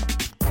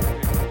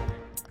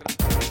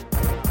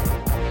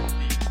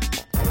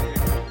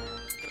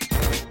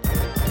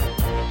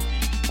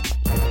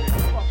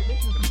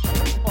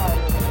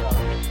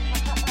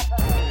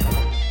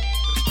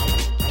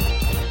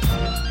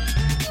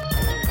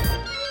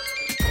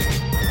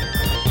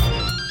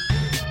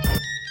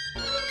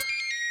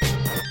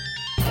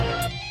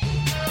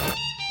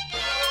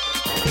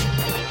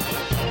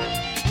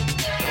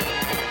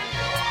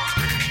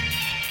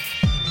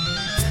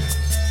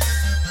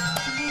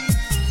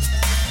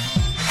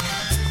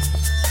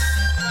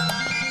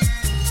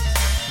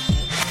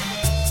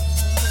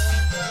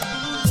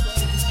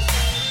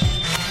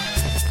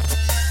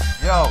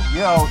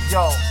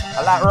 Yo,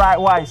 I like right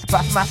wise,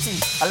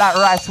 basmati. I like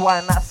rice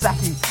wine, that's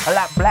sake. I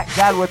like black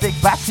gal with big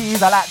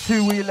batties. I like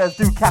two-wheelers,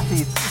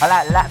 Ducatis. I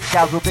like lats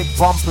gals with big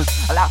bumpers.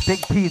 I like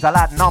big P's, I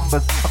like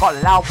numbers. I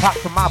got loud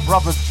packs with my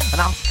brothers. And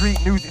I'm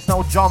street news, it's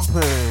no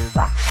jumpers.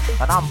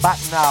 And I'm back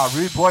now,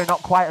 rude boy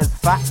not quite as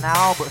fat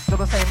now, but still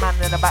the same man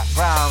in the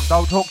background.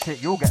 Don't talk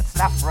shit, you'll get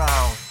slapped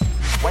round.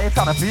 Why you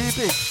trying to be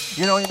big?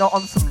 You know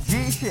on some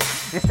G shit.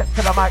 You step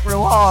to the mic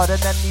real hard and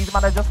then these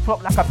man just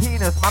flop like a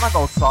penis. Man, I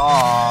go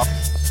soft.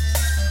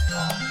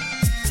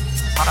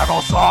 Man, I go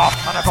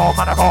soft. Man, I go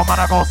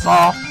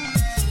soft.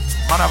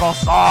 Man, I go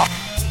soft.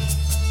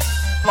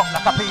 Flop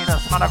like a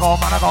penis. Man, I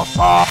go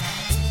soft.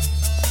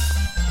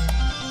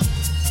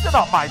 You're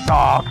not my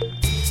dog.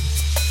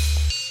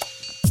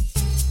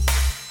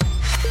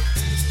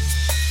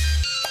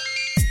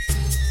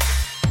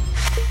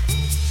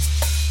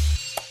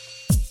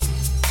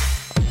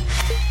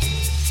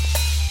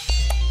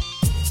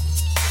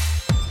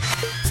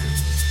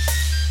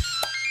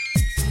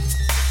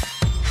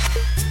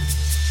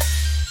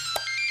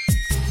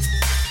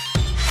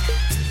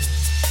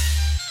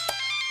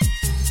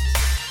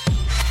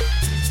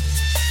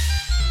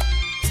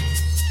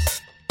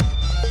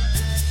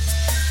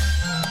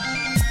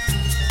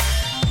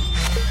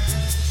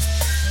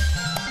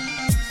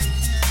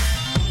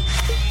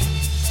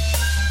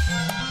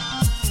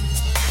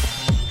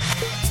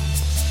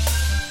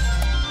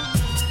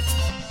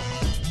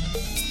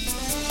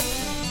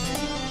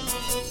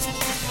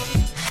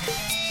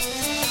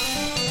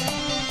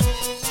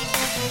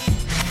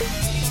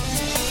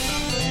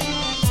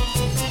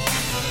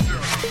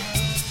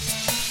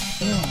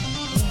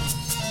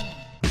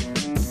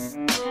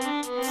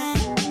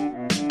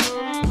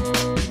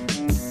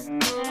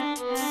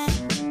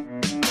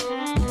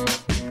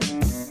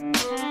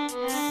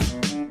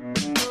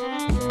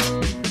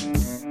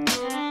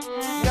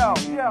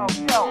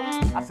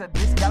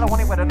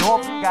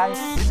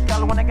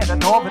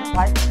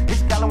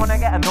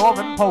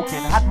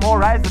 Poking, had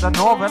more eyes than a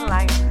northern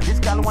line. This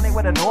gal want it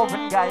with a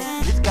northern guy.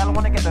 This gal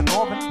wanna get a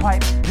northern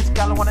pipe. This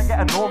gal wanna get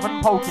a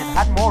northern poking,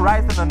 had more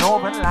eyes than a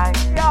northern line.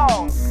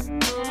 Yo!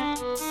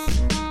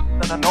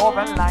 Than a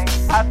northern line.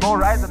 Had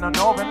more eyes than a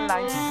northern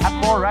line. Had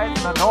more eyes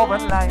than a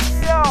northern line.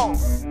 Yo!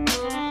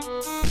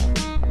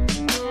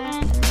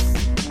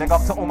 Big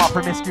up to all my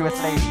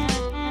promiscuous ladies.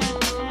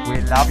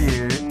 We love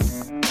you.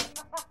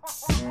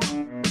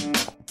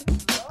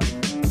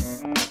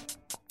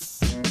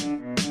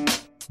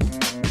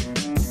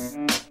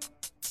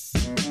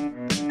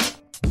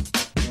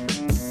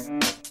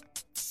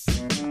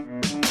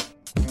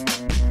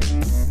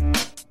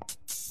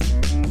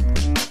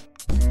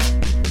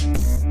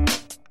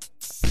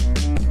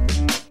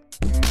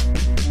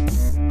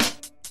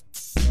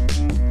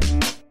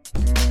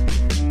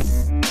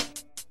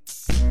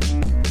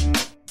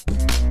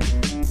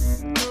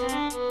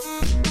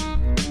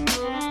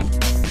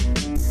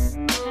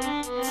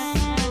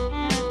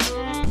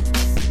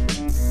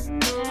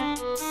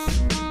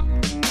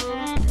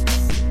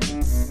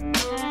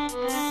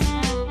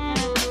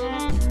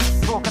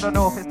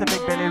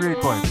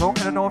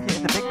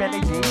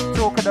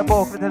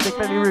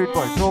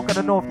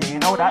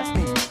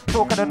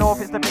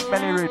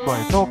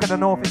 Talk of the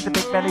North, it's the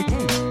big belly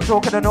G.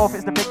 Talk of the North,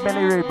 it's the big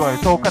belly rude boy.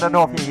 Talk of the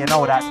North, yeah, you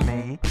know that's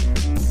me.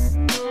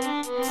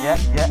 Yeah,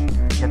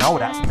 you know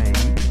that's me.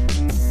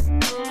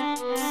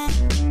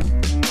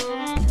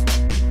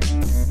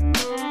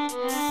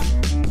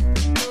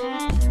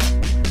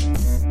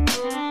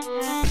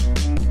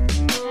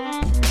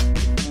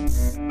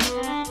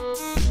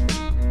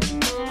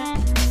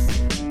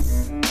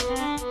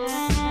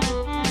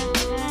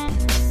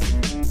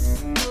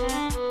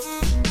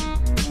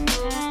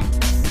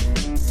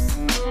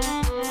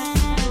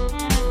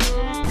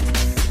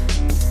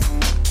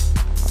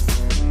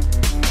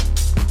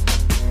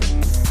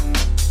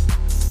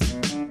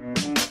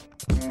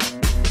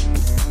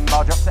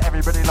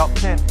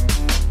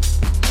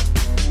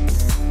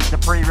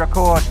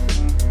 Pre-record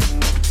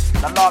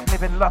the Lark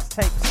Living Lust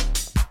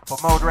tapes for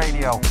Mode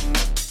Radio.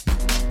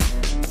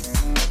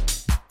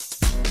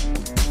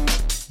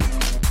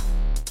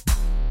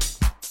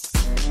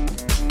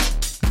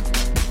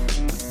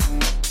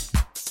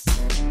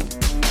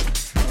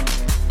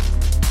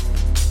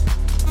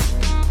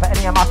 For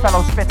any of my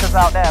fellow spitters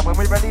out there, when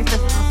we release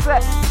this as a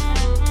set,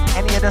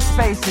 any of the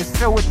spaces,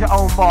 fill with your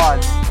own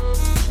bars.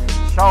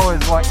 Show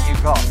us what you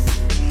got.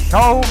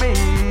 Show me.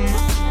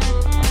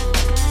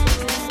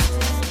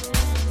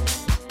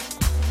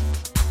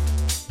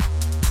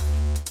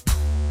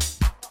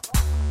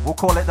 We'll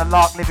call it the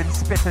Lark Living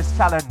Spitters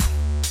Challenge.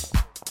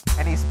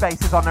 Any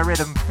spaces on the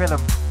rhythm, fill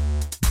them.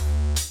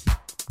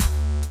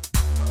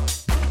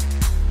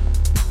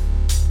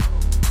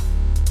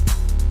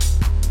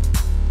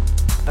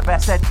 The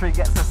best entry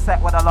gets a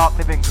set with a Lark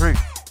Living crew.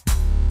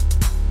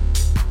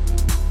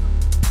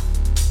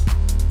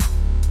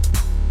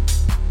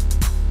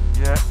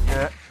 Yeah.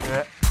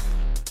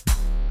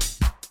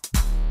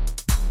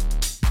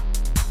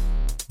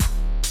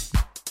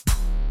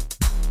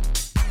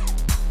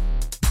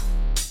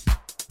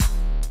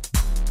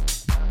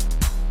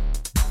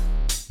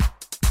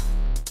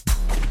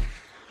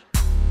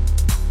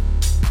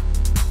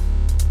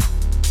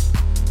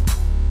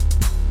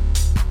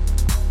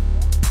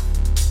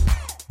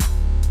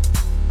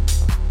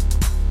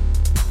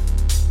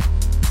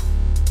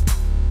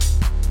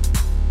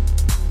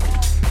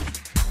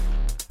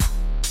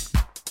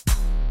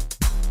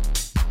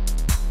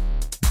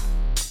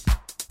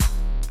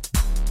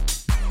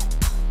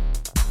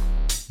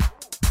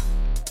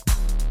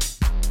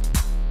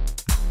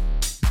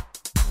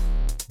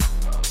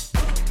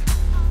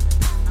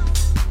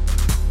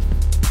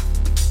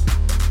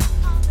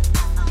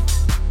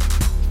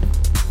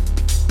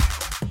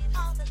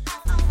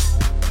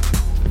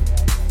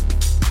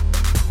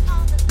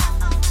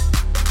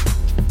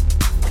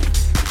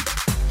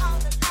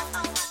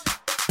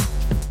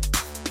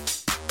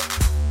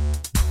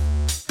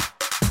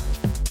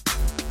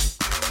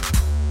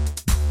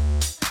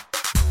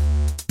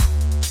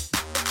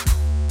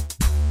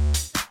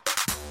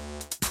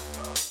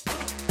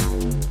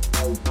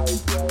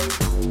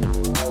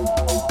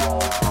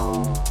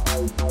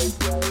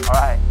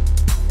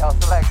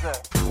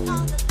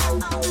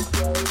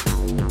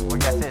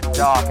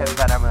 dark and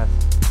venomous.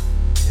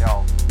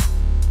 Yo.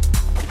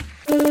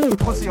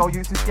 Pussy old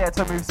used to scared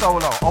to move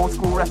solo. Old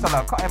school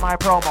wrestler, cutting my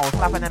promo.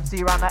 Slapping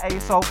MC round the A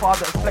so far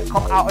that the split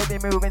come out with me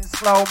moving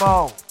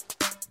slow-mo.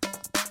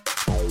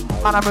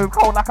 Man, I move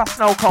cold like a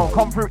snow cone.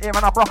 Come through here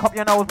and I broke up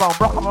your nose bone.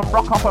 Broke up and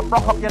broke up and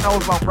broke up your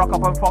nose bone. Broke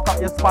up and fuck up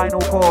your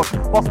spinal cord.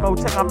 Boss mode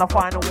ting, I'm the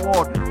final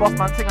ward. Boss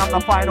man ting, I'm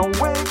the final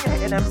wing.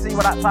 Hitting MC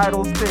with that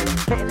tidal spin.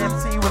 Hitting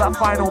MC with that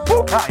final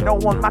Bukai. No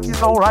one matches,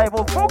 no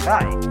rivals,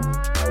 Bukai.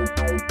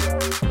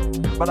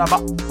 But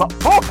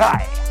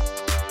Bukai.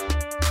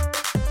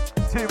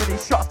 Too many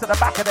shots to the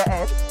back of the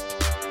head.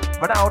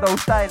 Ronaldo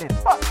styling.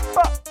 But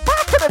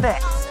back of the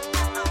net.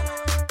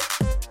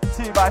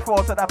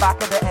 2x4 to the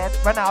back of the head.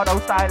 Ronaldo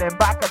styling.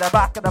 Back of the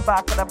back of the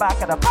back of the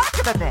back of the back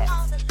of the net.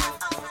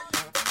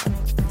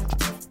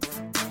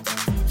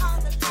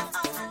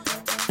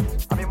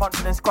 I mean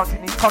munching and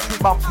scrunching these country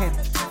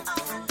bumpkins.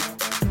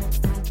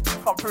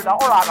 Come through the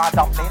alright my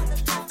dumpling.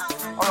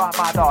 Alright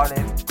my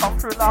darling. Come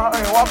through the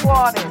hey, what's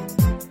warning.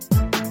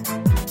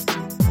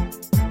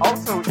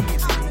 Also easy.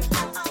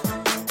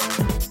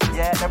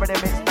 Yeah, the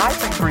rhythm is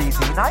nice and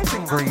greasy, nice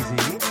and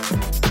greasy.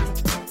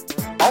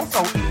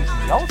 Also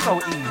easy, also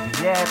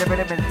easy. Yeah, the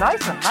rhythm is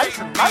nice and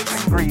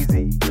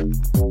greasy.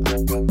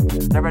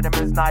 The rhythm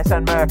is nice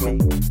and murky.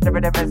 The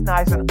rhythm is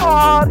nice and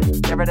odd.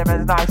 The rhythm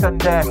is nice and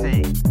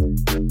dirty.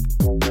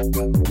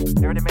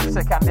 The rhythm is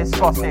sick and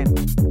disgusting.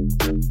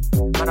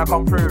 Man, I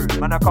come through,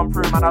 man,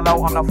 I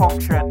low on the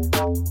function.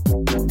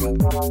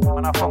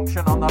 Man, I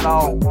function on the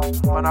low.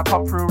 Man, I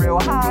come through real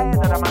high,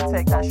 then I man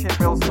take that shit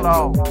real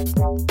slow.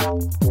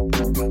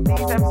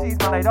 These MCs,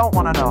 man, they don't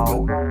wanna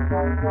know.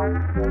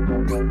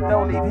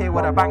 They'll leave here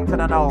with a bang to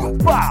the nose.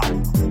 Wow!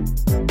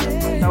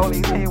 They'll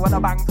leave here with a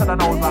bang to the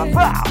nose, man.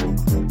 Wow!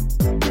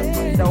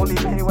 They'll leave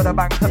here with a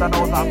bang to the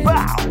nose, man.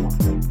 Wow!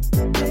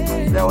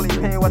 They'll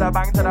leave here with a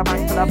bang to the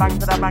bang to the bang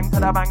to the bang to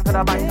the bang to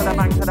the bang to the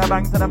bang to the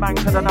bang to the bang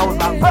to the nose,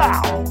 man.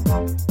 Wow!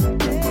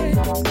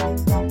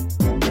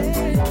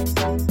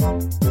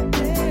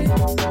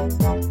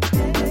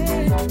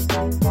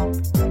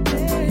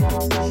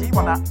 She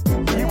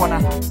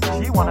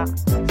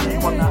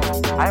wanna,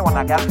 I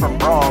wanna get from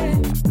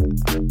Rome.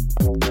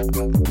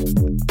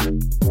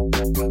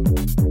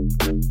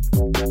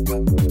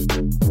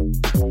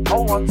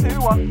 Oh, 1, 2,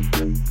 1.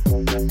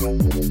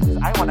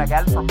 I wanna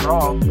get from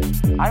Rome.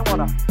 I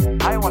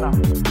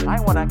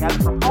wanna get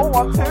from. Oh,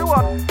 1, 2,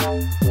 1.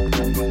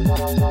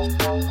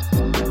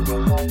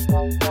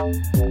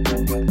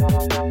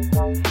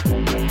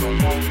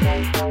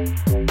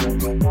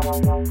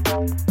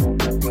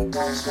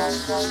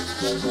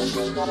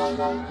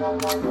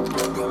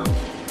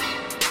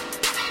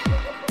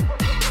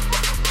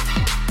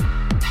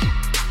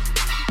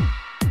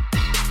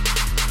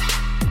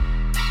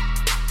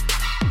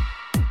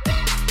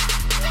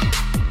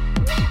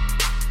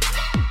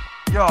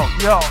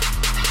 Yo.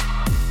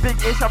 Big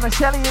ish, I'm the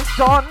shelliest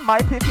Don. My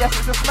piff, yes,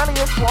 is the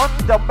smelliest one.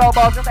 Dumbbell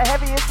bars is the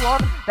heaviest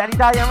one. Danny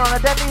Dyer on the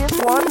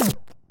deadliest one.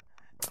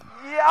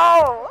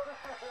 Yo.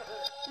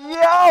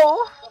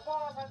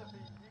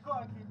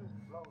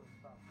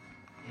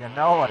 You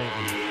know what it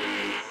is.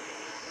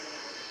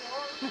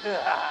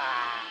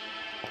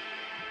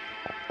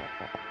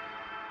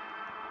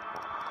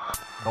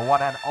 The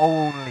one and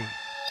only.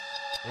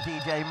 The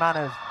DJ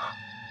Manners.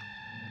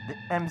 The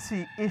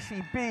MC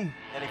Ishi B.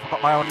 Nearly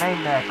forgot my own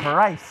name there.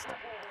 Christ.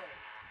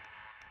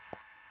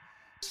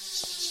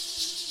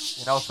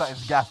 You know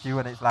something's gassed you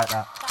when it's like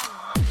that.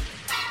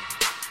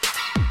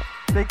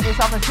 Big ish,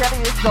 I'm the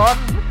shelliest Don.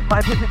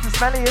 My piff is the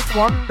smelliest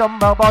one.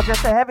 Dumbbell bar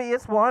just the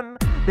heaviest one.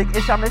 Big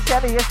ish, I'm the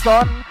shelliest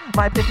Don.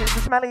 My piff is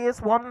the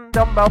smelliest one.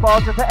 Dumbbell bar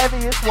just the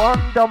heaviest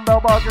one. Dumbbell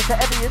bar just the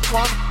heaviest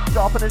one.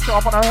 Sharp and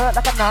sharp and I hurt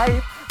like a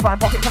knife. Find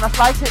pockets and I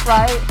slice it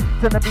right.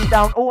 Turn the beat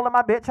down all of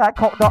my bitch. I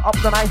cock that up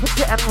then I hit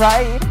it and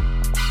ride.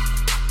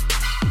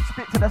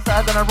 Spit to the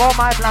side and I roll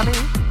my blammy.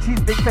 She's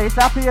big face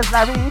happy as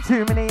Larry.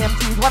 Too many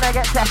MCs when I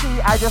get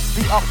sassy. I just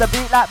beat up the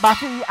beat like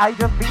Batty.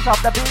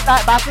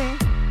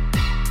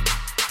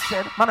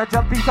 Said, man, I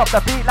just beat up the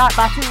beat like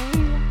Batty.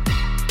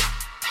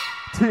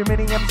 Too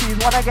many MCs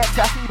when I get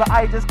sassy, but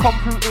I just come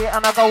through here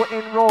and I go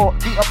in raw.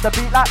 Beat up the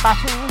beat like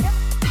Batty.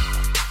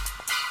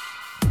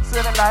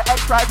 Serving like egg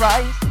fried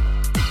rice.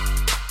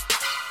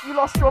 You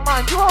lost your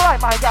mind, you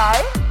alright, my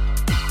guy?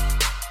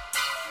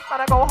 Man,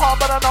 I go hard,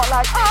 but I'm not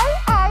like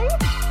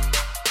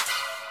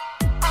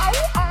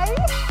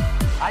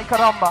I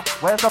caramba,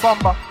 where's the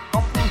bomber?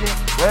 Come through here,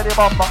 where's the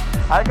bomber?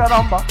 I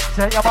caramba,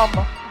 say your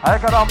bomber, I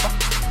caramba.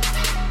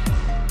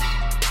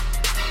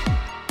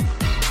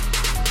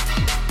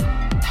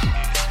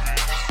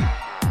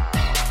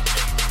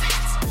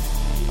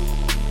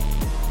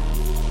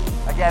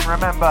 Again,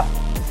 remember,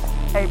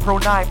 April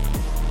 9th,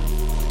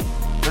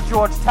 the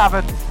George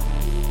Tavern.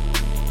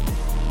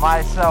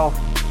 Myself,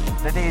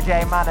 the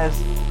DJ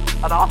Manners,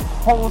 and a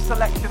whole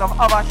selection of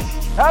other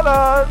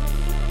shellers.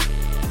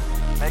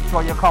 Make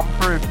sure you come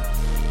through.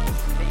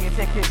 Get your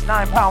tickets,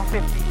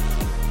 £9.50.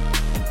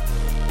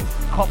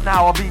 Come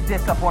now or be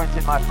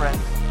disappointed, my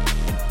friends.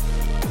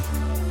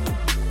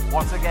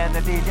 Once again,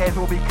 the DJs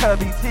will be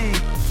Kirby T,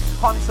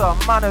 Hunter,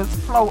 Manners,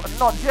 Float, and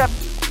Not Jeb.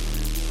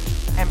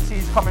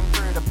 MCs coming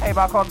through, the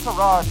Payback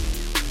Entourage,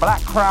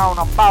 Black Crown,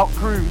 About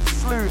Crew,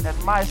 Sloot,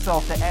 and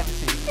myself, the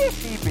MC.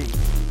 ECB.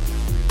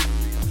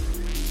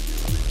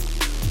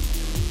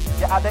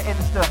 You're at the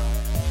Insta,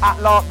 at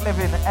Lark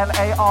Living,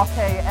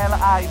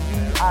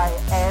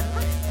 LARKLIVIN.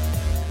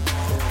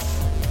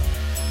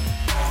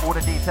 All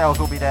the details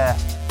will be there.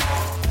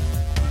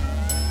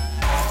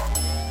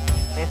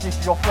 If this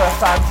is your first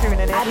time tuning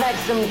in, I'd like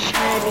some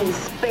Chinese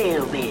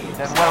spare ribs.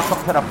 then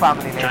welcome to the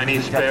family, ladies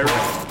Chinese and gentlemen. spare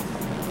ribs.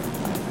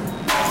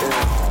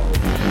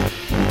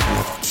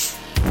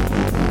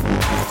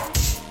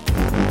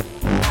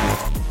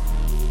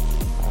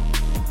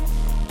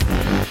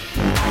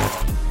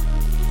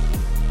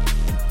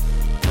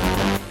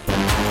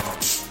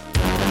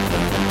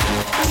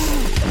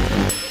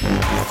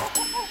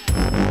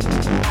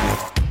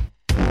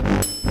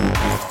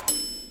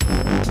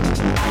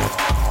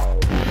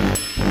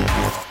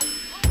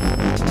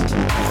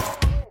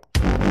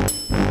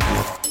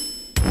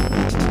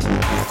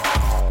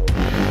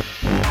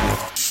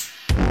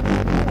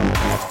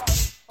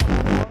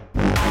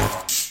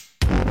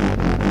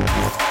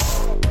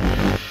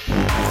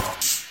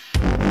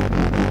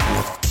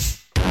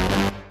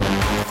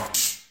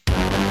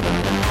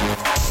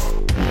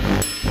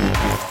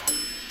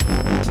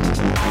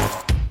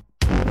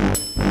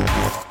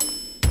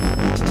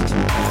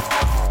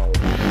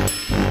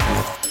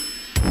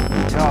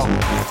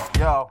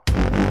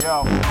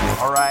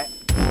 Alright.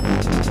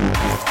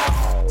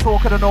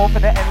 Talk of the north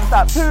and the ends,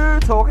 that's who.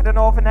 Talk of the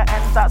north and the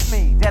ends, that's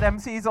me. Dead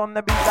MCs on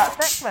the beat, that's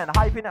next man.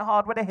 Hyping it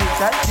hard with a hit,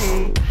 that's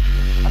G.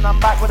 And I'm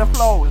back with the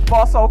flows.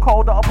 Bar so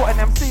cold that I put an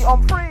MC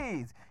on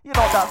freeze. You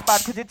know that's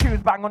bad cause your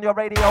tunes bang on your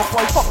radio,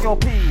 boy, fuck your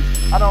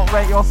peas. I don't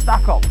rate your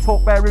stack up,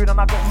 talk bare rude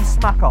and I get you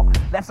smack up.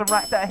 Left and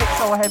right that hit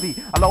so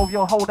heavy, I love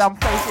your whole damn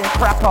face, yeah,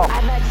 crack up.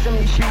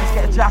 These beats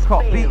get jack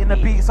up, beating the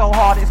beat so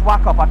hard it's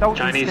whack up. I don't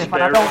do sniff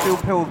and I don't do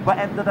pills, but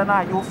end of the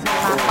night you'll see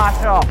man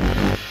mash up.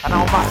 And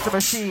I'll match the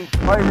machine,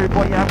 hey rude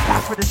boy, yeah, I'm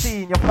cash for the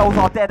scene. Your flows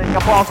are dead and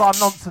your bars are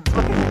nonsense.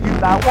 Looking at you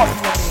like, what do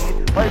you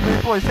mean? Hey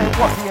rude boy, say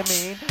what do you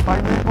mean?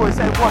 Hey rude boy,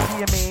 say what do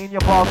you mean?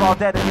 Your bars are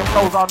dead and your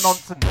flows are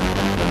nonsense.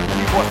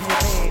 What do you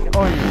mean?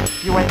 Oi,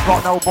 you ain't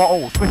got no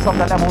bottle. Switch up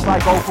the levels, I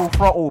go full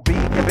throttle.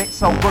 Beating your bitch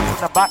so good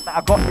from the back that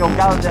I got your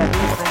gal there,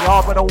 leaving the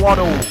yard with a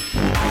waddle.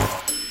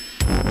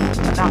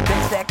 And that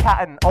bitch they're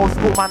catting. Old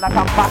school man like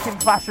I'm back in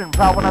fashion.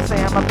 Proud when I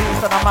say I'm a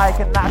beast on a mic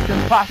and that's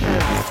just passion.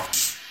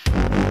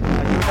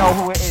 And you know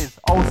who it is.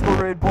 Old school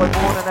rude boy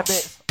born in a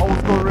bit. Old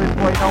school rude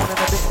boy known in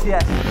a bit,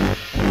 yes.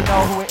 And you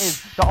know who it is.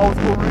 The old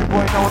school rude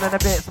boy known in a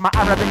bit. My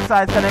Arabic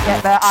side's gonna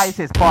get their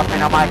ISIS. Pass me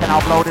the mic and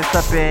I'll blow this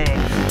to bits.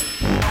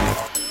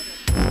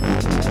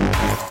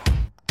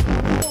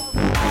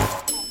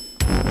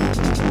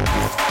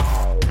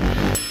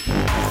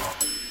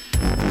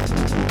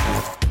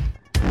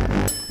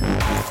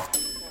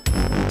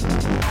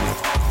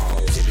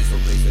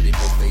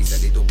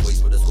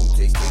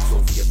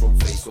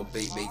 Some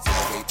bait mates in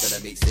the rape, tell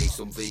them make safe,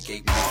 some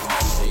vacate, we come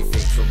through, they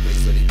fake, some place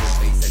where they don't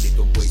face, and they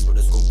don't waste, but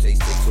the skunk taste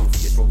takes over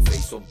your front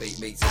face, some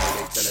bait mates in the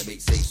rape, tell them make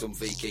safe, some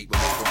vacate,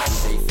 when they come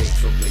through, they fake,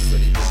 some place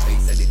where they don't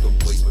face, and they don't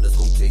waste, but the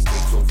skunk taste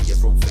takes over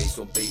your front face,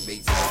 some bait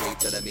mates in the rape,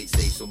 tell them make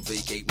safe, some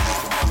vacate, when they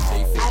come through,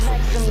 they fake, some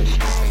place where they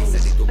don't face,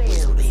 and they don't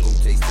waste, but the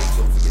skunk taste takes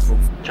over your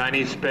front face.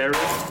 Chinese spare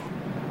ribs.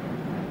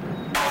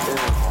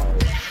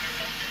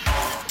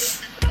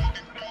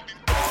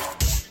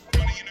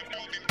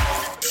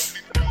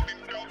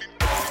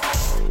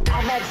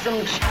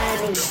 Some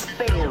Chinese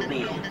spare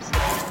ribs.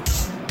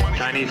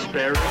 Chinese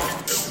spare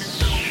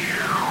ribs.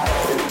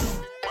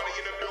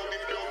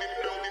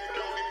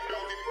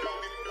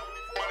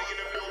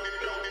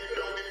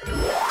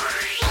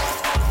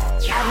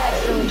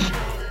 Chinese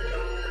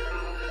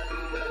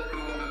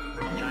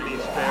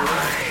spare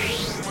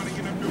ribs.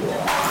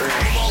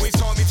 Always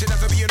taught me to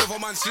never be another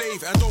man's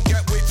slave, and don't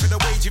get whipped for the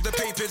wage. If the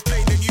paper's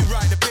plain, then you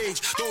write the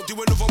page. Don't do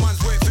another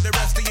man's work for the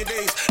rest of your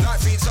days.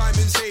 Life ain't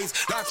Simon Says.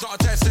 Life's not a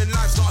test and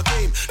life's not a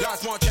game.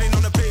 Life's marching in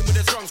on the plane with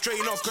a strong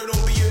strain off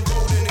Colombian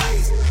golden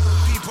haze.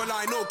 People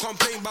I know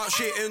complain about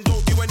shit and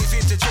don't do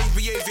anything to change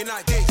behaving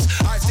like dicks.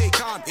 I stay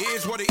calm, it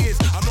is what it is.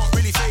 I'm not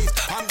really phased.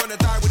 I'm gonna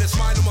die with a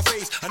smile on my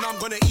face, and I'm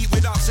gonna eat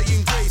without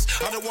saying grace.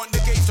 I don't want the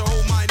gates to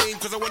hold my name,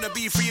 cause I wanna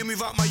be free and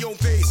move at my own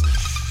pace.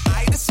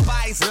 I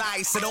despise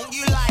lies, so don't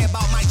you lie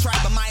about my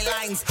tribe and my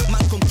lines.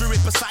 Man come through it,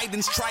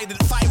 Poseidon's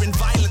trident, firing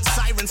violence,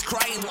 sirens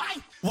crying.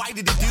 Why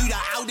did he do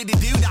that? How did he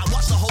do that?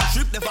 Watch the whole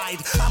troop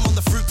divide. I'm on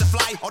the fruit to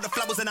fly, all the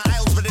flowers in the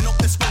aisles, reading up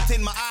the squint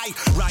in my eye.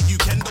 Right,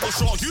 you can, double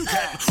sure you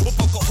can. Up,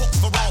 I've got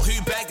hooks for all who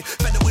beg.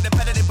 Better with the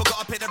peddling, but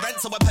gotta pay the rent,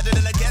 so I'm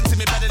peddling again. See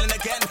me peddling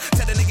again.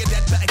 Tell the nigga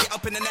dead, better get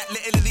up in the net.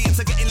 Little idiots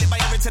are getting lit by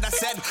everything I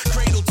said.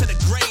 Cradle to the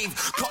grave,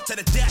 cut to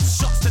the death,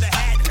 shots to the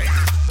head.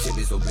 Tip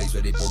is some place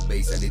where they pump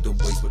bass and they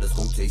don't waste, but the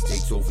skunk taste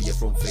takes over your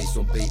front face.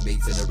 Some bait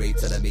mates in a rape,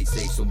 tell them make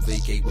safe, some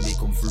vacate when they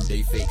come through,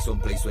 they fake. Some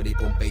place where they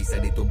pump bass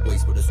and they don't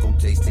waste, but the skunk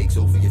taste takes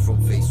over your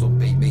front face. Some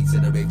bait mates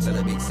in a rape, tell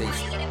them make safe.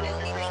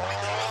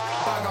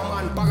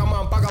 Bagaman,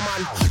 Bagaman,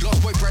 Bagaman.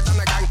 Lost boy bread and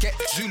a ganket.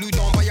 Zulu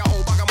down by your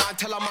old Bagaman,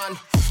 tell a man.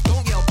 Don't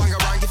hang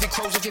around. If he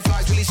crows, if he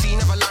flies, will he see?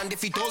 Never land.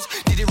 If he does,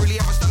 did he really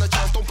ever stand a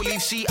chance? Don't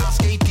believe C,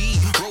 ask AD.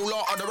 Roll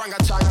out of the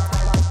orangutan.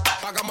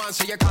 Bag a man,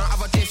 so you can't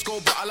have a disco,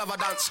 but I love a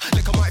dance.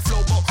 Liquor might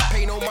flow, but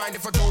pay no mind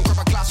if I don't grab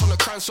a glass on the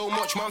crown. So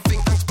much man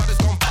think thanks, but it's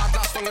gone bad.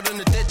 Last longer than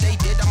the dead they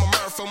did. I'm a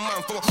marathon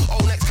man for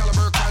all next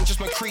caliber clan. Just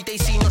my creed, they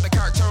see not the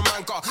character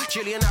man. Got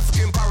Chilean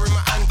African power in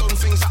my hand. Done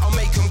things that'll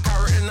make them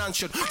carrot and ant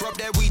should. Rub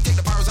their weed, take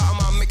the powers out of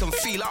man, make them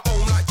feel at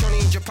home like Johnny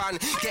in Japan.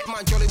 Get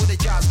man jolly with the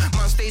jazz,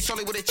 man stay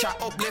solid with the chat.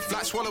 Uplift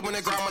like swallowing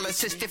the ground. I'll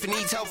assist if he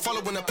needs help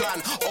following the plan.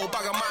 Oh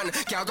bag a man,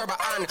 girl grab a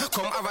hand,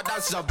 come have a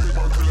dance. A blue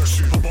man killer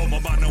shit. About my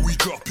man and we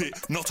drop it.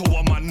 Not a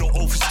one man, not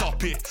over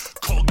stop it.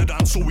 Cock the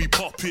dance so we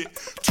pop it.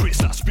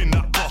 Twist that, spin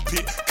that, pop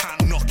it.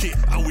 Can't knock it,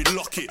 and we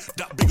lock it.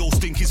 That big old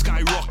stinky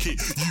skyrocket.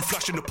 You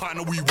flash in the pan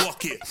and we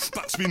walk it.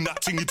 Backspin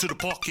that thing into the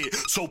pocket.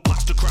 So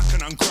pass the crack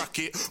and uncrack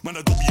it. Man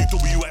a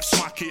WWF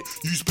smack it.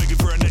 You's begging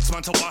for a next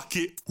man to whack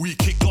it. We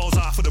kick goals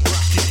out of the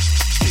bracket.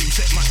 Game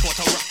set match what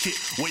a racket.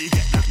 Where you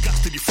get that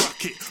gas till you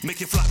frack it.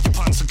 Make it flap your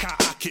pants and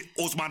can't hack it.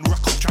 Osman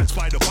rock up,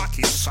 transpire the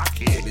packet.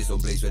 Sack it. Take me some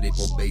place where they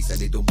pump bass and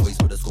they dumb boys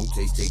with a skunk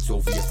taste. Takes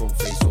over your front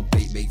face. Some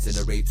bait mates in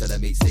a rave till I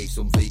make safe.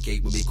 Some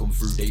vacate when we come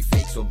through they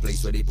fake. Some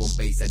place where they pump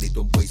bass and they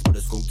dumb boys with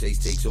a skunk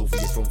taste. Takes over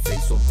your front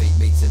face. Some bait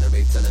mates in a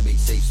rave till I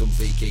make safe. Some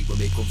vacate when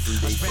they come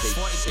through they fake. I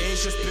spent 40 days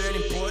just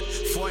burning board.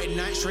 40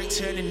 nights straight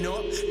turning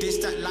up.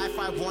 This that life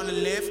I wanna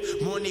live.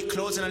 More neat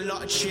clothes and a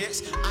lot of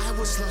chicks. I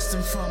was lost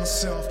and found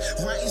myself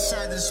right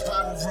inside the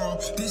spiral room.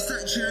 This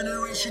that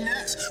generation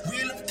X.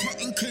 We love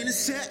cutting clean and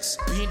sex.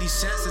 Being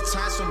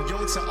desensitized from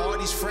young to all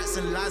these threats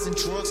and lies and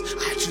drugs.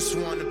 I just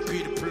wanna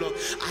be the plug.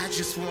 I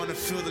just wanna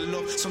feel the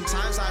love.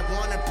 Sometimes I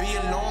wanna be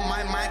alone.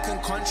 My mind can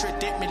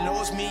contradict me.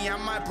 Lows me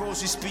and my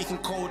bros we speaking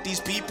cold. These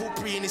people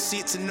bring the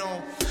seat to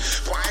know.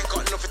 But I ain't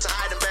got nothing to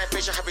hide and bad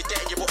picture. Have it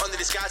dead. You put under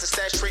this guise and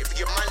stare straight for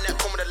your man that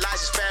come with the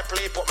lies. It's fair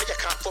play. But me I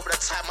can't fuck with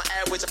the time. My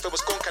airways if it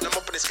was skunk and I'm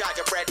up in the sky.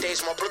 Get red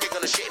days. My brother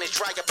gonna shit in his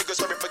dry. I figure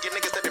sorry for your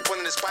niggas that be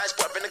pulling the spice.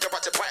 But vinegar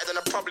about to bite it, then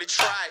I'll probably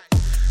try.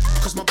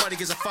 Cause my body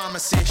is a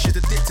pharmacy. Shit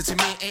addicted to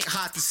me ain't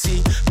hard to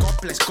see. God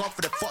bless God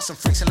for the thoughts and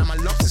freaks. And let my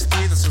lungs is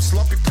feed and some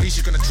sloppy please.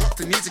 You're gonna drop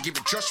the knees and give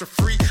it just for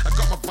free. I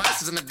got my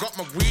vices and I got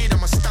my weed.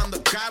 I'm a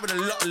stand-up guy with a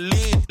lot of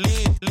lean.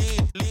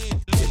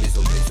 Take me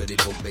some place where they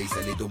pump bass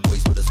and they dumb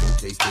boys with a skunk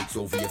taste. Takes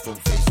over your front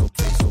face. Some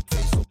place, some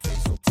place, some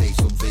place, some take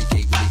some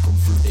vacate when they come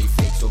through they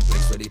fake. Some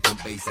place where they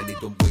pump bass and they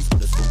dumb boys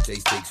with a skunk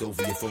taste. Takes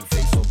over your front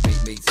face. Some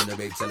fake mates in a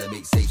rave till I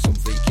make safe. Some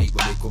vacate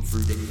when they come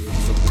through they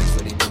fake. Some place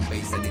where they pump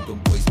bass and they dumb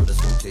boys with a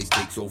skunk taste.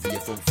 Takes over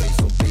your front face.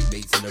 Some fake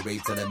mates in a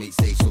rave till I make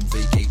safe. Some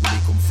vacate when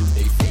they come through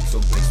they fake.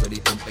 Some place where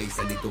they pump bass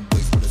and they dumb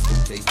boys with a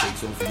skunk taste.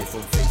 Takes over your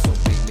front face. Some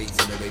fake mates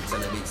in a rave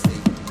till I make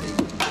safe.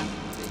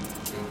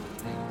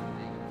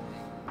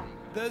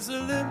 There's a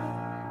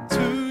limit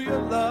to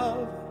your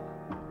love.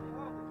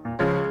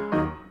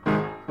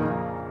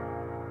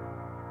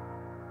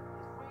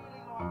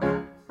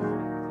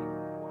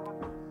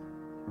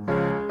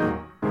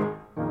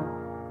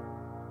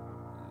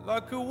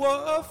 Like a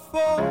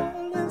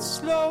waterfall in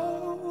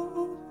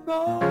slow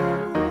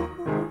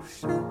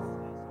motion.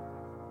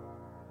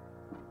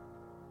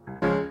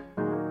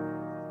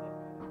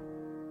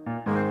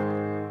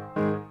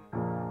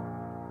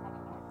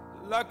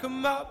 Like a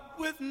map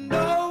with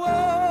no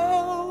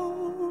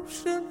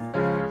ocean.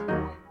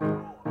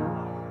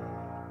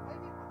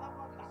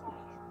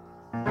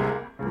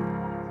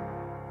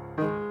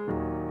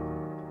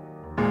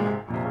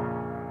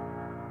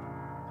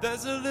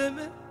 There's a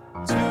limit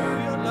to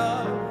your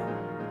love.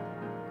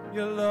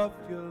 Your love,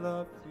 your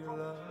love, your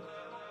love.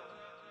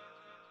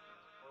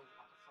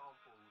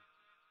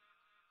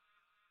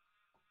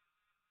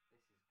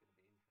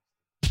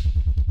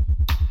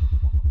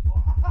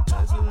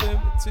 There's a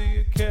limit to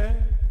your care.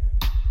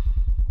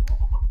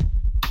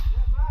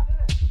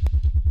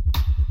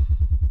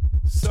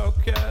 So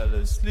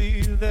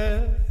carelessly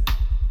there.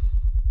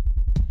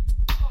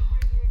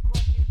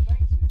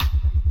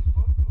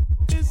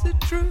 Is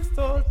it truth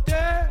or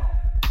dare?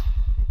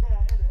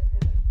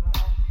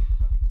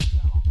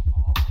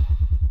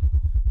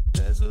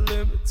 There's a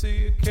limit to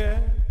your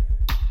care.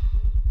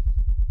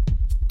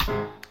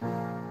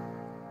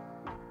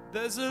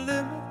 There's a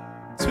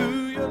limit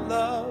to your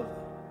love.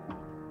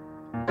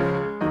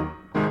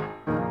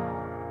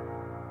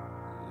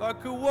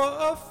 Like a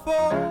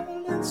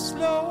waterfall in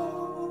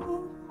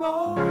slow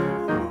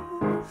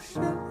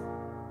motion.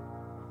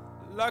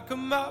 Like a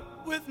map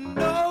with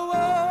no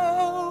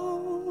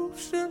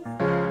ocean.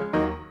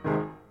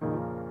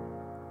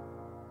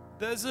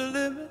 There's a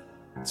limit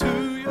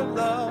to your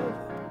love.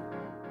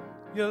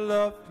 Your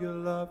love, your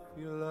love,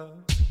 your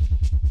love.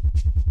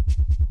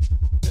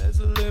 There's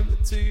a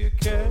limit to your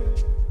care.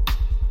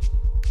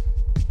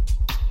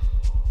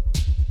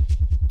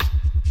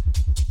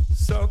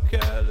 So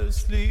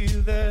carelessly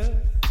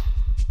there.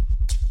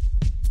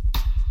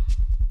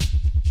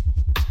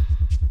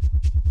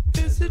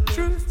 Is it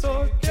truth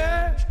or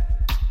dare?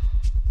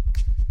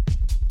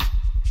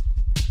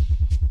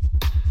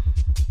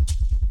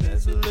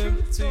 There's a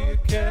limit to your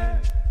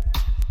care.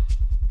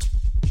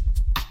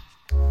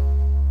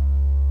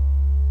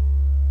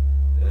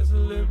 There's a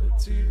limit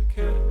to your care.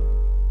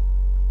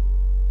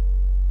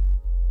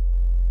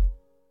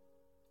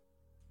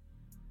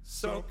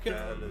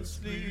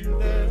 just leave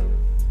them.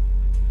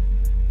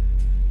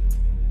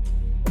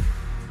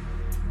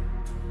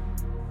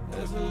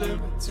 There's a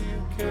limit to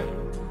your care.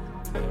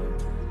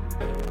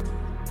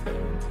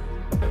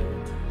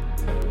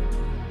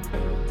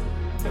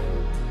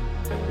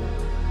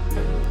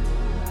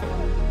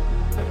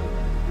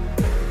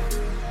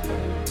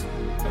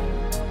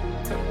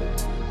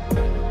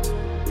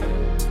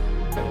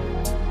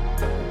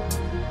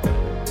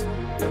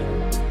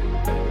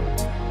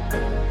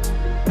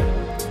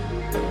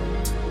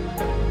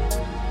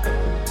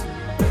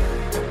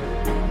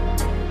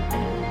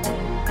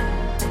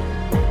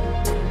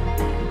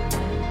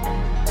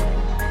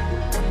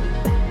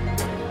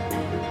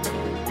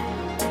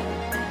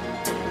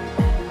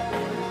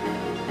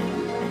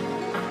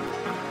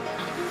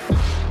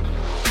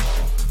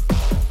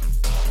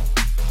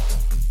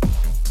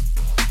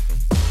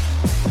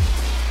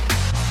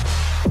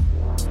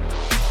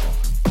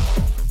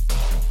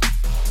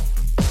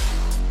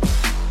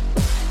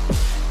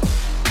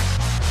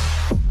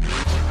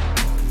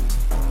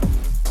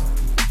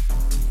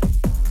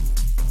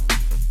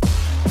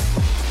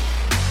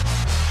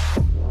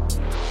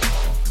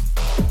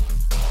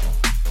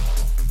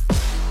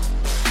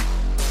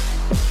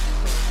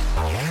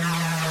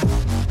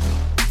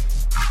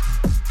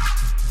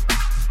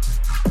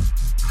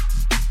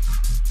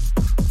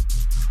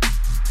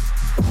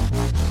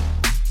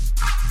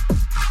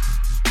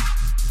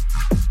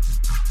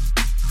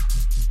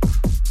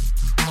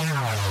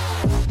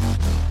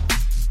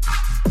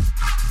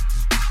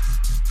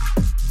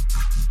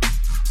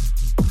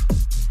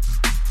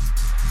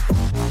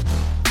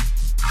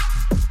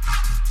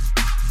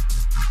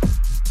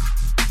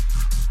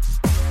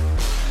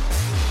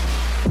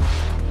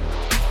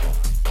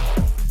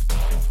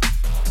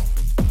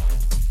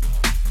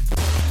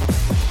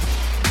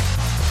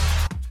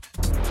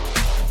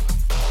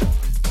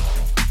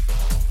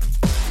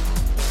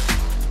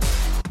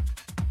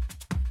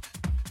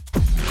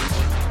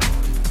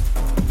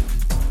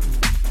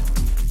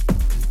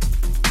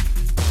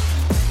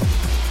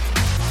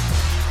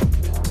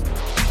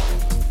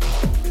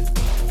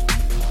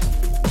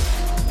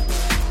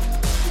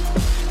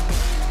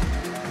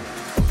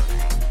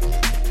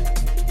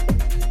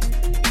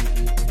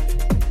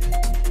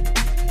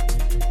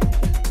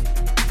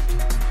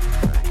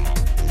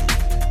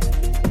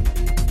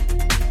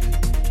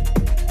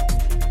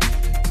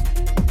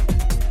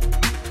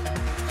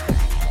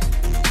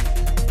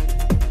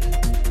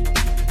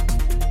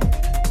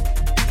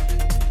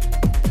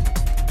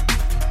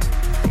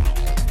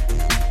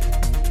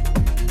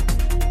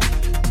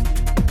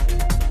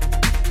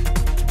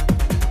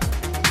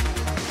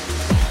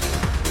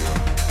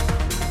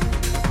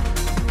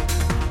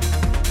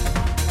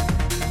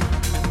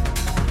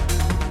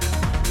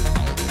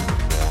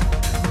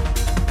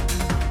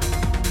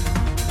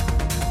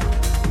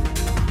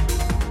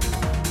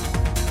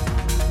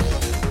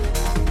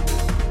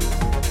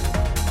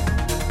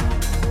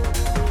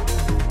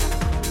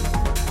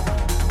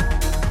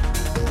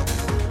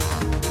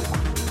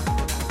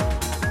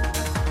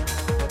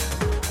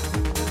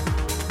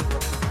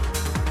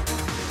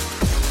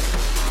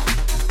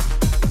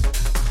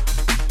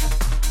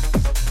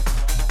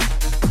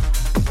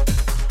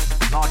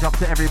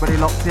 Everybody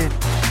locked in.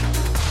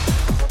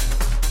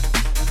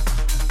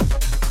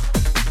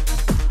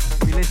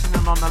 If you're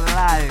listening on the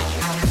live,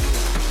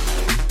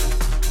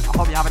 I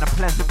hope you're having a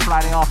pleasant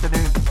Friday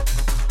afternoon.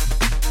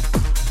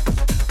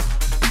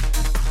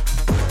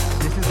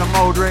 This is the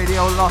Mode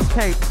Radio Lost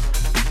Tapes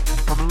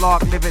from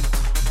Lark Living,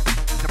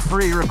 the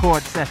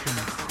pre-record session.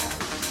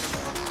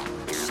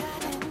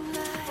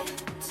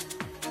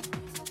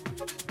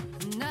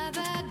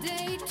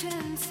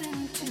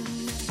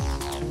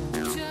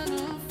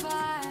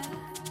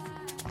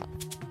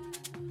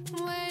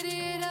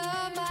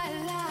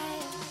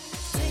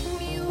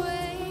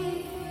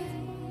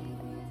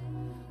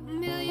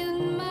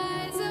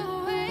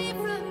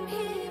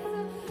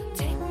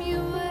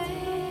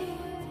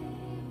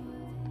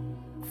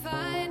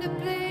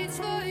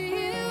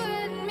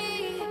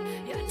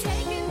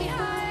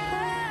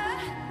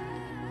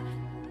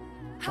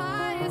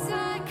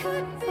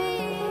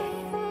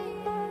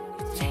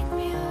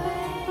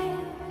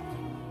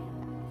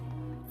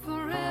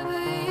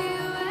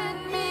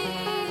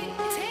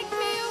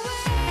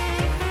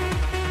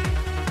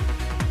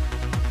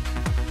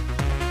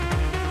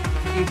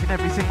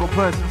 Every single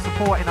person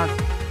supporting us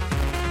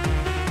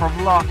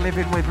from Lark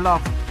Living with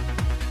Love.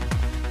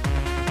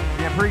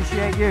 We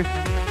appreciate you.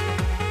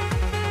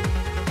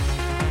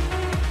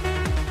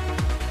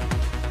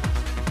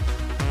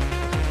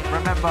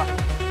 Remember,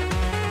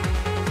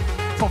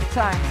 tough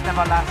times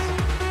never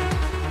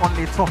last,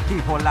 only tough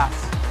people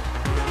last.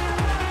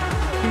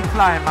 Keep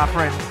flying, my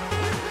friends.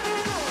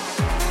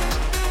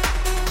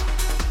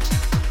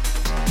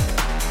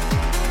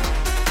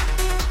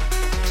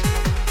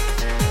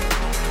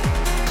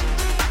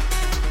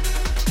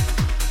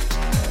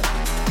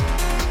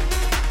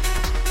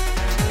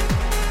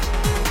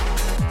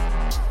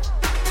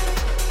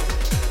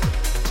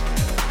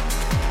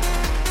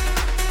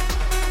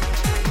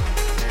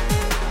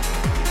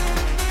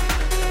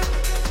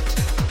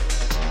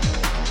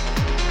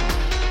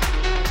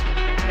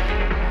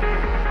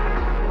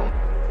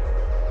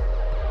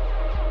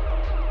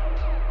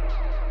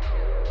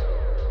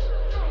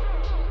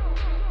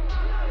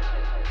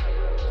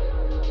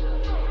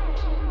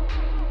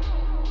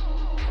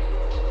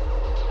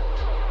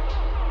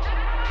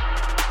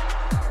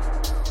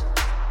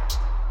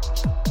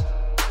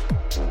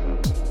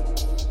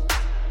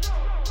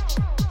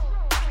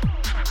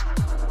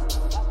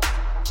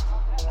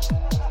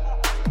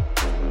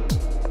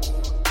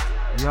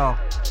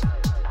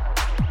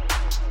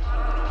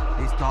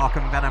 dark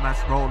and venomous.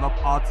 Roll up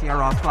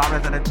RTR, squad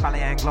residents,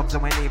 Bally and gloves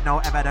and we leave no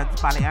evidence.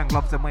 Bally and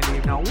gloves and we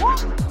leave no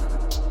what?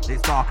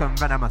 It's dark and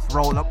venomous.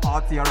 Roll up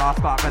RTR,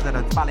 squad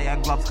residents, Bally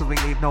and gloves cause we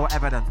leave no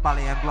evidence.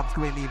 Bally and gloves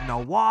cause we leave no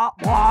what?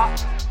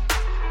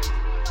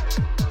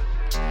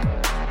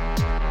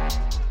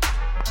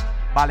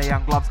 Bally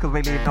and gloves cause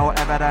we leave no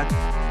evidence.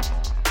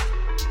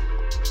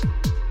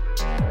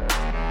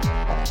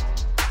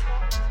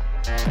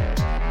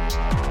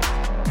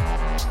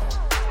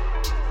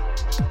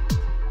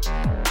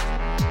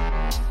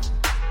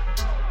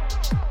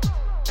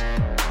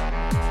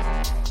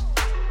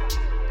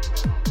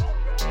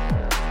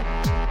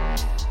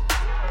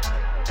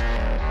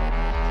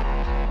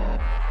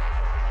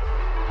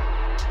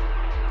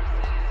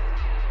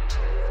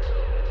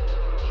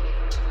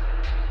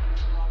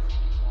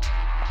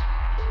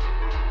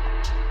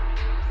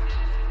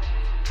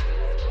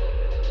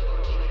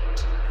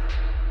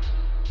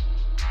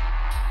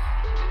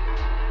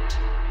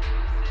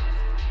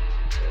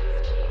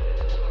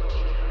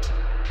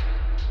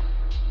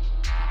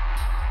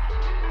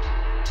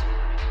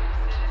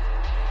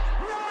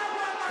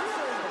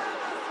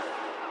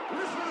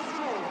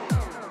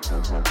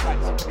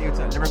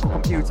 Lyrical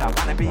computer,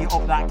 wanna beat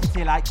up that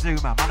kitty like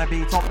Zuma. Wanna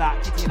beat up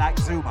that kitty like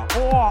Zuma.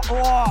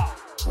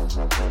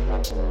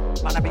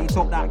 Wanna beat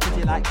up that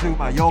kitty like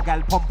Zuma. Your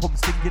gal pum pum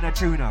singing a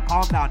tuna.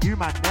 Calm down, you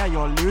man, there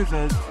you're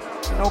losers.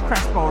 No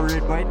Crespo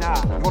rude boy,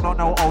 nah. You don't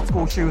know old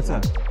school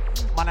shooter.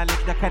 Man, I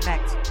link the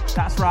connect.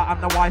 That's right,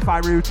 I'm the Wi-Fi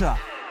router.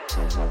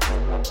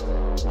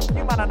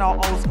 You man are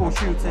not old school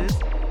shooters,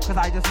 cause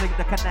I just link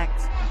the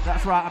connect.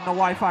 That's right, I'm the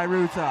Wi-Fi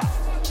router.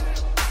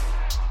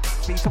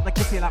 Beat up the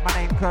kitty like my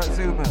name Kurt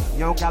Zuma.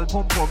 Yo gal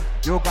pum pum,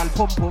 yo gal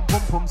pum pum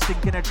pum pum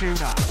stinking a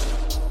tuna.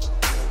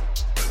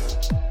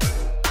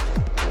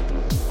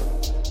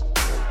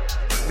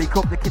 Beat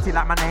up the kitty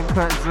like my name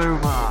Kurt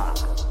Zuma.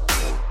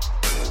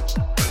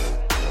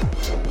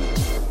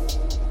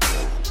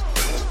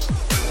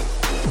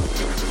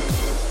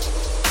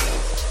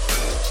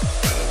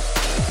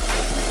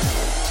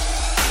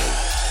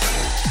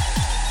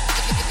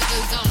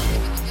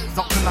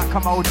 Doctor like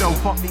Komodo,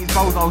 fuck these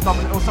bozos, dumb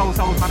little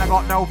so-sos, man I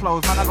got no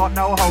flows, man I got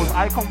no hoes,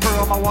 I come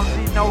through on my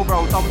onesie, no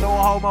bro, dumb little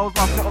homos,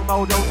 dumb little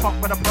mojos,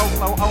 fuck with a pro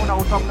flow, oh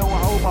no, dumb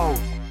little hobo.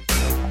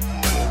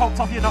 Poked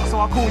off your nut so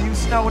I call you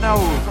snow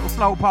nose, little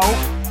slow poke.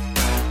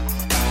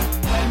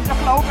 Where's your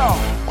flow go?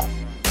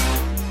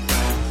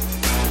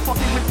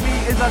 Fucking with me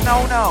is a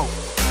no-no.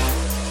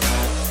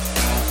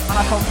 Man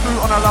I come through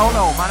on a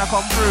low-low, man I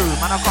come through,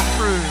 man I come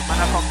through,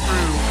 man I come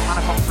through, man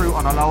I come through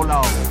on a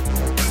low-low.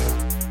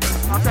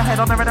 Knock your head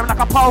on the rhythm like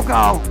a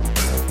pogo.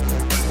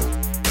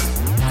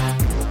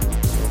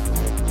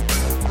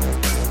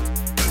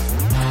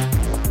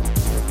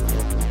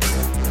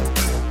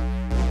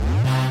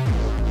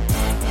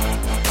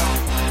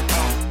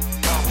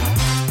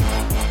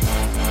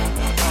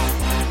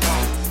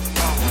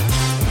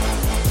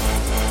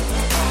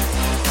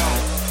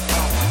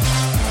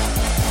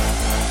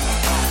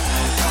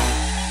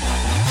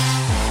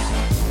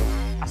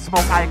 I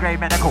smoke high-grade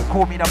medical,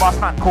 call me the boss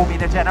man, call me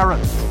the general.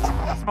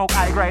 I smoke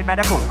high-grade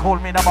medical, call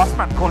me the boss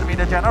man, call me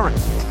the general.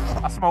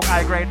 I smoke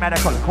high-grade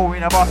medical, call me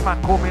the boss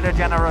man, call me the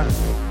general.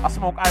 I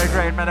smoke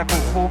high-grade medical,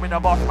 call me the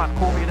boss man,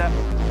 call me the...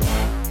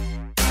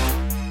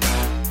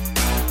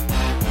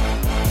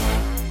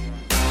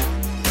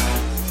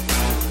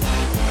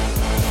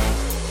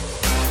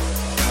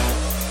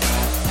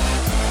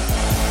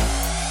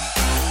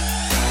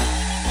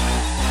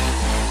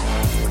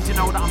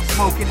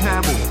 Smoking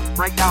herbal,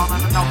 break down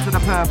on the knobs of the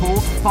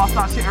purple. Pass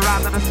that shit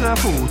around in a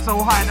circle.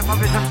 So high that my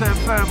vision turns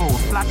thermal.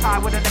 Splash high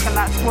with a nickel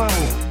like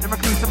squirrel. Then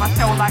recluse to my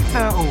shell like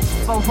turtle.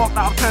 So fucked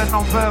that I've turned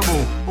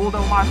non-verbal,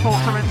 although my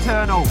thoughts are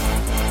internal.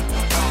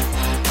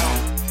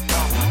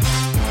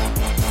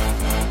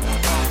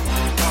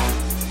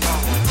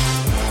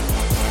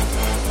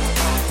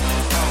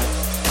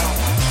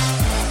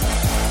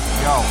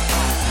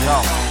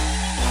 Yo.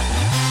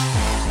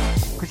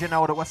 Cause you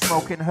know that we're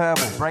smoking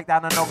herbal. Break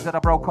down the knobs that I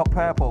broke up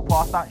purple.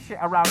 Pass that shit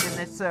around in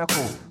this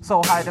circle.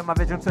 So high that my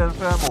vision turns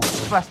thermal.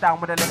 Splash down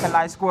with a liquor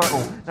like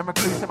squirtle. Then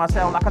recluse to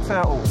myself like a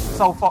turtle.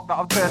 So fucked that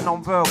I've turned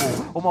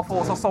non-verbal. All my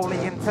thoughts are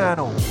solely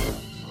internal.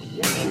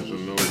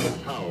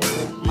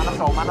 Man are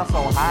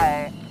so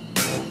high.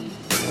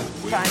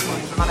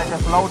 Chinese, man I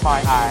just load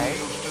my eye.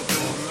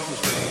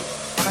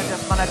 Man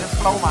I just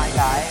flow my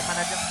guy.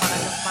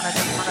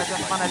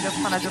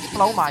 Man I just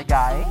flow my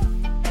guy.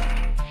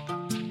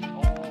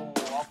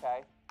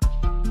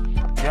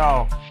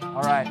 Yo,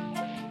 alright.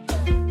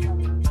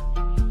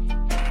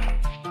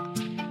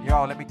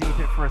 Yo, let me deep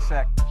it for a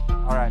sec.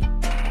 Alright.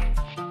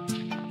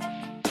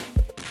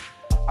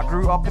 I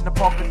grew up in the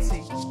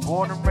poverty,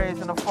 born and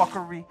raised in the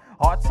fuckery.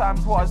 Hard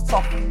times was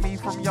tough me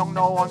from young,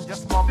 no one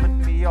just mum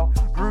and me. Yo,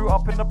 grew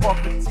up in the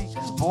poverty,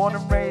 born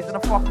and raised in the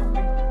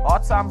fuckery.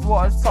 Hard times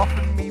what has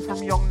softened me.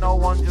 From young no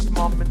one just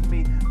mum and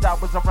me. Dad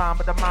was around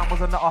but the man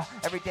was a nutter.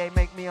 Every day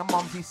make me and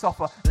mumsy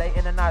suffer. Late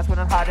in the nights when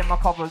I'm hiding my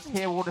covers.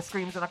 Hear all the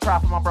screams and I cry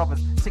for my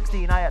brothers.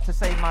 16 I had to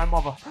save my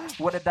mother.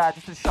 Would've died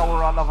just to show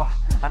her I love her.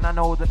 And I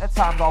know that the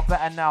times are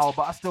better now,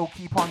 but I still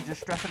keep on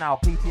just stressing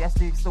out.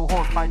 PTSD still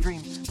haunts my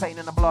dreams. Pain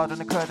in the blood and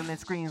the curdling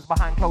screams.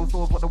 Behind closed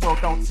doors what the world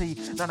don't see.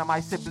 None of my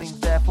siblings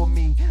there for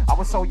me. I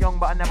was so young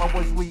but I never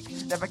was weak.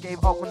 Never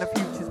gave up when the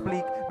future's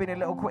bleak. Been a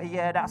little quitter,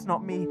 yeah, that's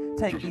not me.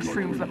 Take these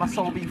shrooms, let my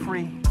soul be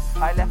free.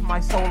 I left my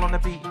soul on the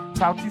beat.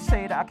 Proud to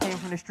say that I came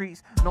from the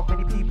streets. Not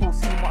many people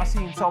seen what I've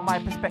seen, so my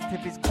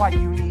perspective is quite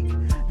unique.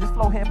 This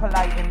flow here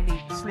polite and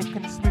neat. Slick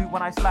and smooth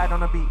when I slide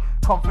on a beat.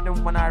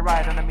 Confident when I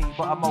ride on a beat.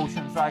 But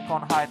emotions I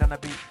can't hide on a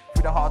beat.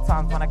 Through the hard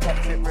times when I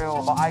kept it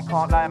real. But I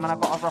can't lie, man, I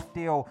got a rough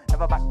deal.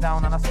 Never back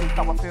down and I speak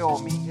how I feel.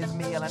 Me is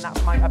me and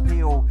that's my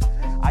appeal.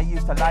 I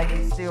used to like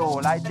it still.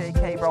 Like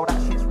JK, bro,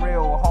 that shit's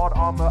real. Hard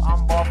armor,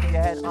 I'm bar for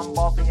your head. I'm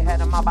bar for your head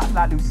and my back's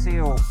like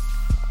Lucille.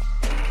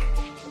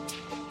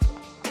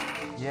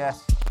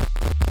 Yes.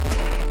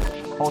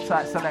 Hold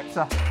tight,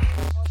 selector.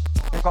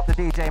 Pick up the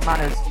DJ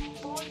manners.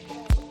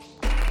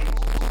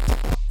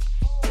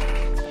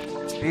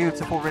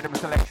 Beautiful rhythm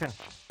selection.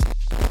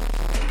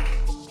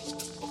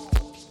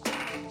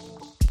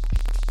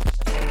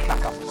 It's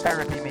like a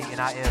therapy meeting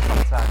out here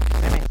sometimes,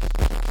 you see me?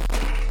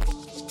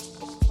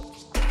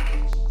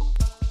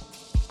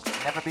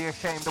 Never be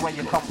ashamed of where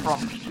you come from.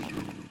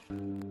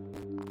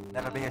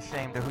 Never be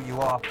ashamed of who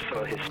you are.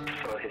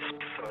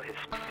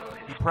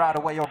 Be proud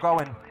of where you're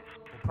going.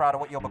 Be proud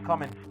of what you're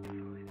becoming.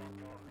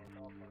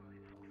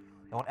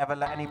 Don't ever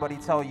let anybody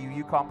tell you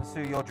you can't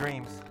pursue your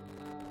dreams.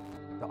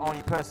 The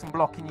only person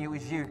blocking you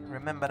is you.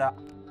 Remember that.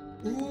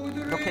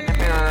 Look in the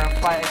mirror and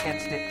fight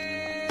against it.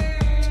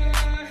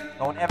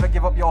 Don't ever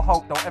give up your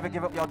hope. Don't ever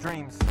give up your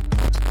dreams.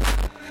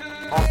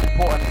 Most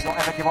important, don't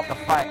ever give up the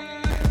fight.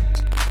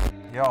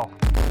 Yo.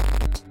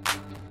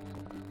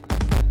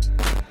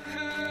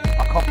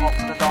 I come up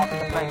from the dark of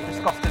the place,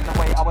 disgusting the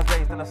way I was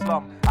raised in a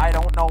slum. I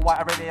don't know why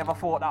I really ever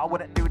thought that I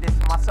wouldn't do this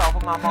for myself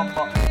and my mum,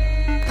 but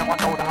now I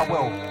know that I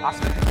will. I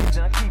speak the things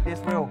and I keep this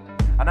real.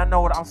 And I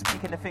know that I'm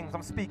speaking the things that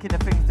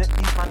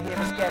these man here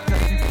are scared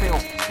just to feel.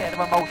 Scared of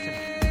emotion.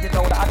 You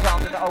know that I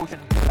drowned in the ocean.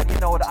 And you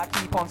know that I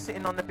keep on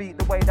sitting on the beat.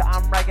 The way that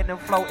I'm ragging and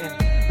floating.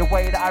 The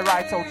way that I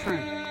ride so true.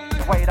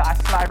 The way that I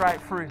slide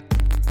right through.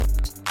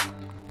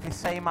 You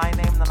say my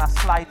name, then I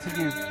slide to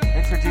you.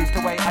 Introduce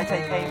the way I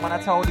take aim when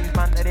I told these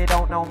man that they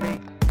don't know me.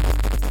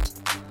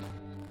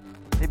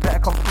 They better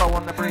come flow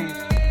on the breeze.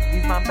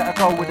 These man better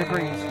go with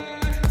degrees.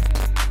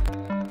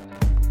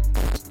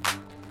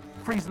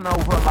 Freezing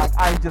over like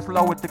I just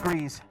lowered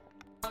degrees.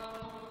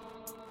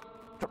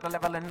 Drop the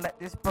level and let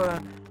this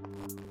burn.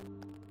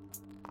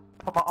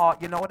 For my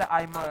art, you know that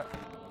I murk.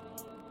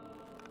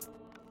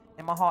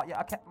 In my heart, yeah,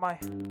 I kept my...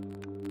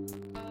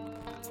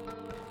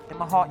 In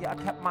my heart, yeah, I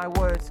kept my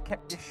words.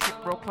 Kept this shit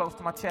real close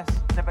to my chest.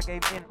 Never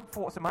gave in,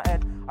 thoughts in my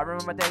head. I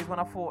remember days when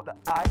I thought that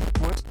I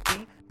would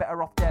be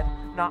better off dead.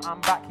 Now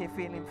I'm back here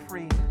feeling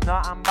free.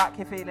 Now I'm back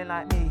here feeling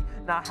like me.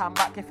 Now I'm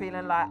back here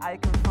feeling like I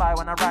can fly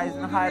when I rise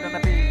and hide on the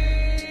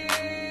beat.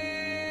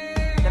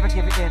 Never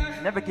give it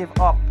in, never give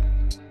up.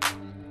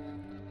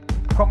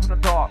 Come from the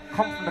dark,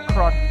 come from the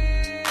crud.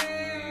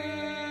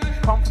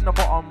 Come from the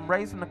bottom,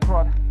 raise from the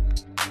crud.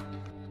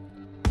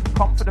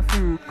 Come for the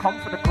food, come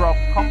for the grub.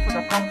 Come for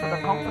the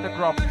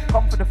grub.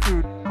 Come for the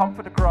food, come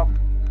for the grub.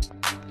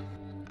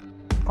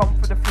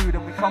 Come for the food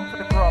and we come for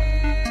the grub.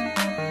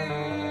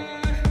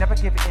 Never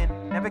give it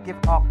in, never give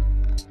up.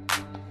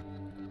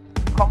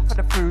 Come for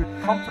the food,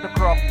 come for the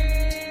grub.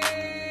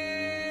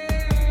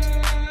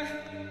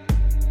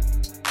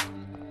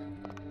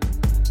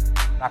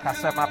 Like I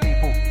said, my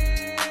people,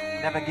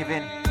 never give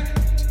in.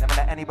 Never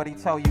let anybody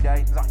tell you there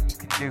ain't nothing you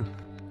can do.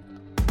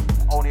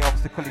 The only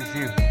obstacle is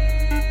you.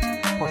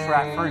 Push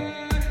right through.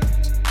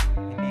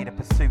 You need a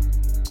pursuit.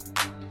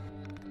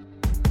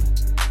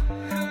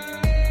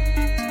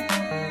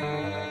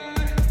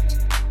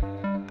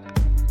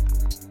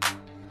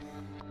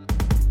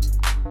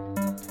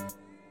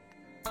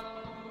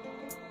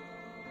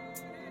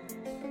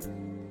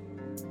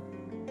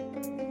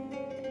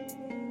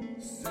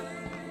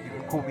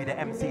 Call me the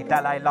MC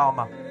Dalai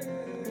Lama.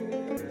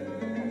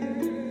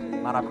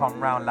 Man, I come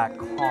round like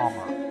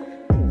karma.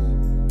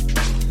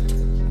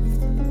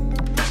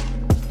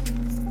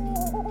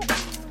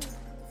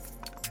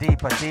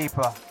 Deeper,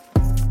 deeper.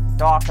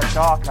 Darker,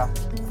 darker.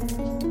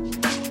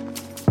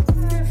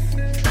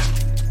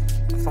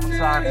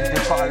 Sometimes you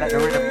just gotta let the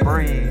rhythm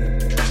breathe.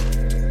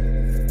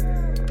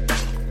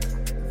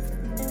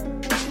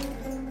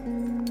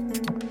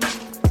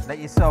 Let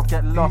yourself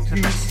get lost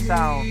in the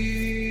sound.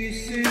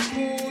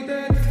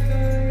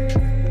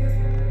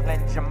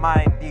 Cleanse your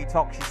mind,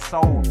 detox your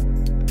soul.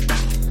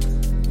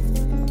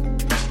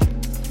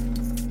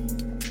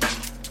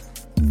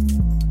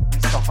 We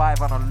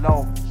survive on a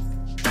low.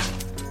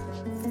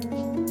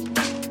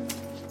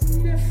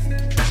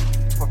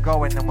 If we're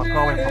going, then we're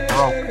going for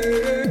broke.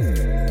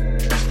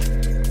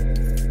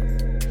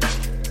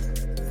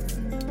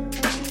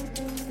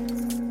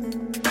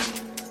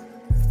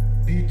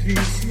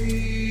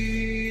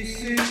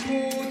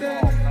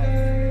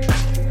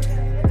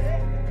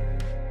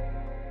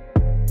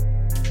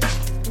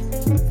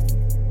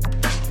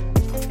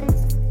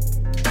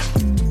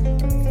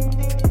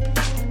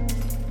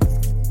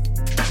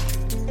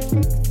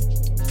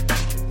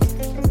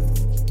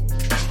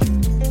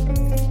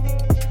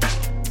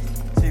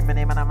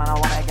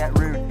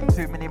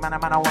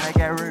 man, I wanna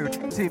get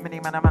rude. Too many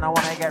man, I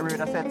wanna get rude.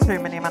 I said too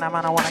many man,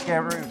 I wanna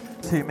get rude.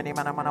 Too many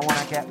man, I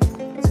wanna get.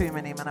 Too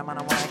many man, I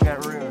wanna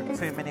get rude.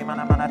 Too many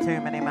man,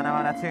 too many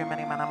man, too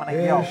many man, I wanna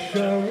yo.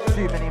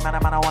 Too many man,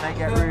 I wanna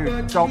get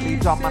rude. Don't be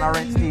dumb, man, I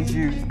rinse these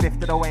youths.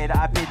 Biffed the way that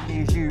I bin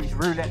these youths.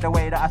 Roulette the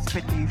way that I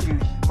spin these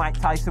youths. Mike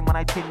Tyson when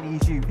I tin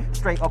these youths.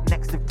 Straight up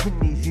next to pin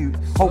these youths.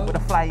 Hope with a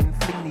flying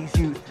fling these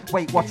youths.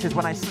 Weight Watchers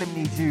when I slim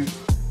these youths.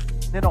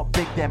 They're not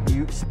big, them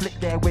youths. Split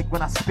their wig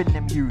when I spin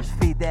them youths.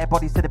 Feed their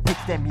bodies to the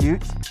pigs, them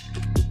youths.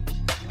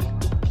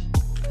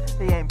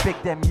 They ain't big,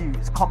 them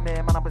youths. Come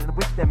here, man, I'm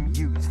with them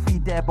youths.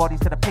 Feed their bodies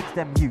to the pigs,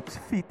 them youths.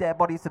 Feed their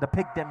bodies to the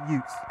pig, them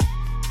youths.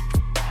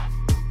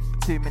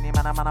 Too many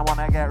man, I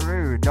wanna get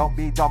rude. Don't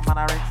be dumb, man,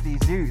 I rinse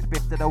these youths.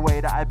 Biff to the way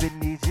that I bin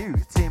these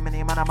youths. Too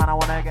many man, I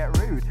wanna get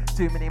rude.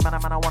 Too many man,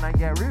 I wanna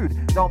get rude.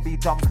 Don't be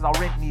dumb, cause I'll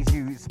rent these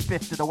youths.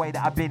 Biff to the way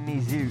that I bin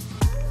these youths.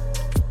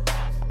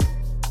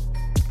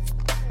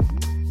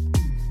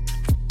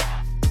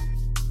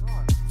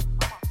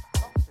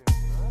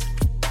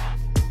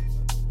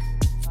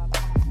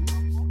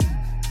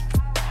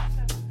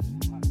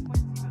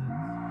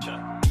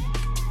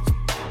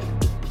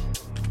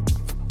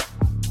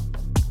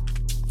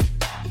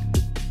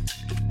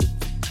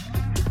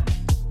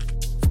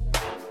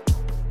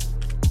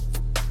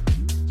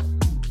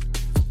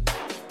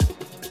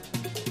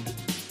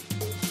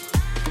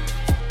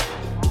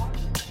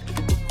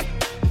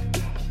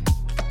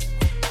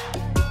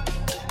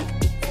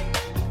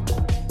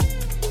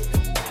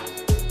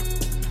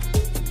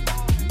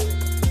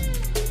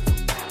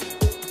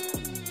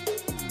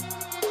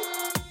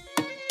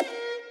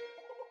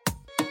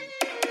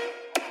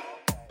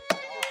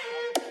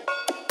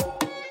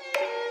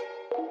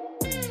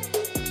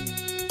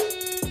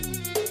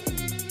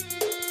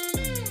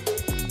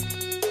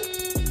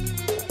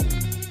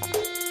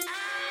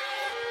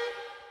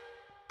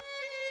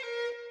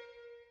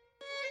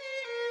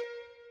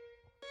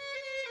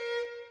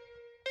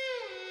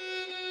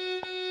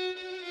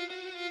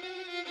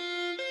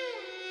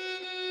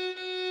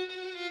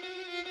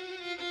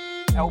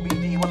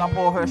 LBD when I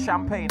pour her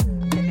champagne.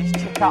 Get this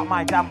chick out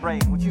my damn brain.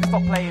 Would you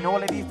stop playing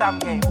all of these damn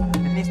games?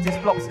 And this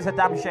flops, it's a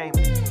damn shame.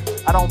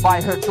 I don't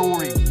buy her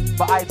jewelry,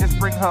 but I just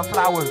bring her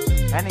flowers.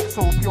 And it's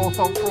all pure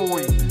Tom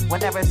Frory.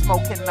 Whenever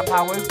smoking the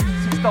powers,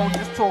 she's still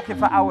just talking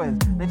for hours.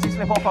 Then she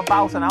slip off her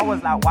bounce and I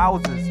was like,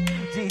 wowzers.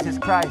 Jesus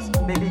Christ,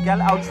 baby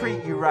girl, I'll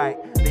treat you right.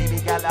 Baby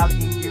girl, I'll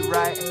eat you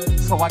right.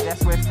 So I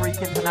guess we're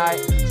freaking tonight.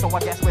 So I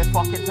guess we're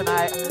fucking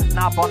tonight.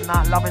 Now Bon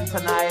not loving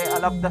tonight. I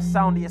love the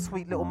sound of your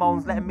sweet little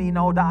moans, letting me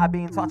know that I've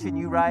been touching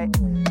you right.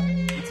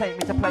 You take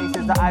me to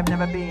places that I've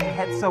never been.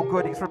 Head so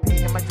good, it's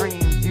repeating my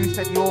dreams. You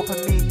said you're for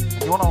me,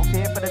 and you're not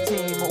here for the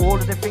team. All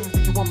of the things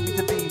that you want me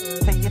to be.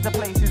 Take you to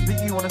places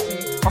that you wanna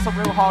see. Hustle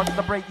real hard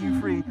to break you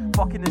free.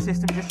 Fucking the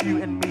system, just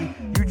you and me.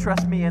 You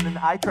trust me and then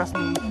I trust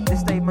me.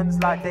 This statement's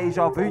like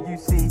deja vu, you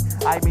see.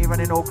 I me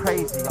running all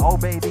crazy. Oh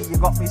baby, you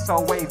got me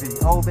so wavy.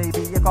 Oh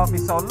baby, you got me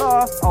so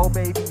lost. Oh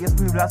baby, you're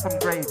smooth like some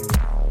gravy.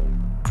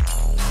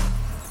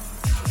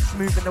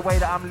 Smooth in the way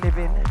that I'm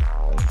living.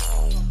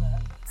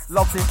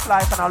 Love this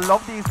life and I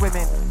love these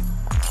women.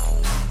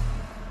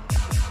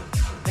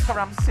 Liquor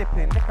I'm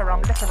sipping. Liquor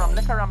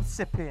I'm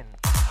sipping.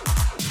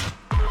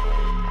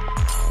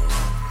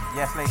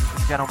 Yes, ladies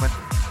and gentlemen.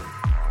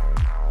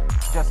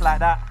 Just like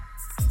that,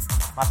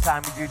 my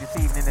time with you this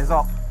evening is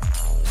up.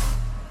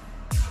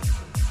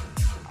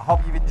 I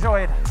hope you've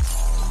enjoyed.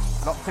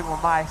 Locked in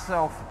with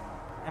myself,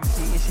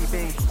 MC Ishi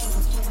B.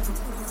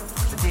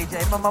 The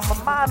DJ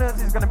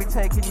Manners is going to be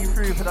taking you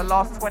through for the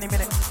last 20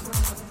 minutes.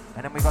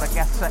 And then we got a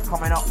guest set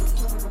coming up.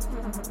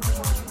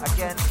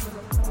 Again,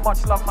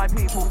 much love my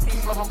people.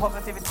 Peace, love and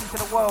positivity to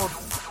the world.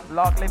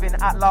 Lark Living,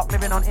 at Lark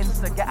Living on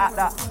Insta. Get at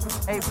that.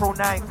 April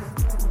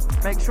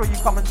 9th. Make sure you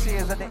come and see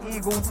us at the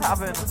Eagle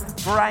Tavern.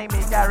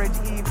 Grimy Garage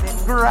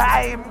Evening.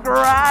 Grime.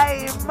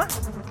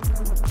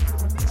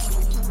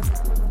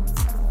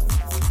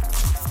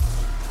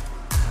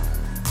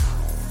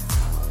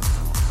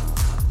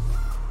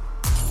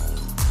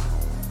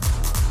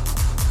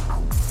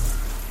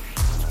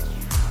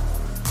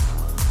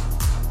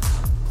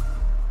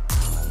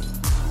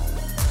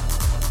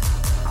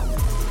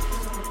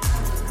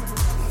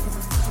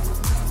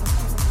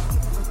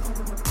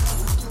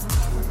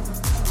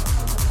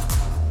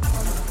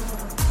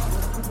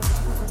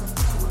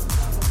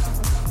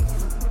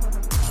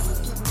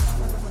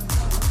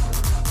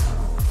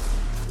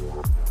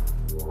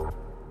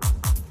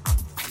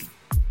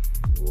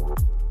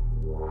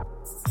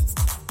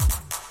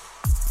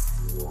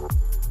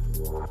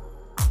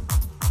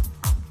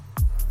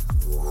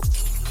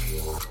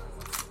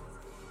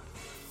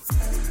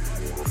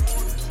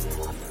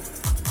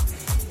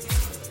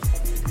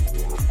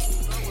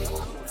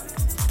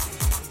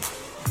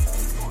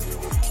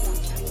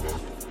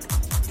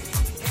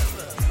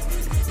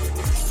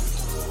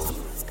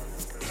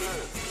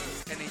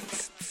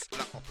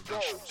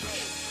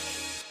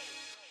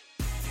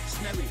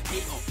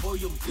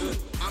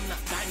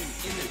 grinding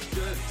in the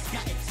dirt.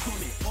 Scattered,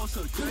 swimming,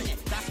 also dirty.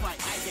 That's why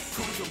I get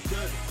cold on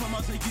dirt. From I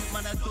was a youth,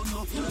 man, I don't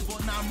know first,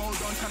 but now I'm old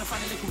on trying to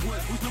find a little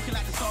work. Was looking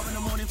like the star in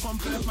the morning from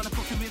birth, man, I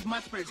fucking with my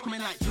spirits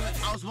coming like dirt.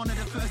 I was one of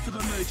the first to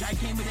emerge. I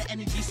came with the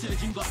energy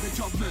surge and got the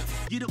job murked.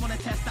 You don't wanna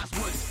test, that's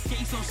worse. Get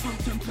yourself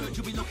slumped and purged,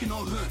 you'll be looking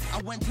all hurt.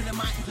 I went to the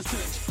mountain for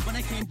search. When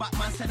I came back,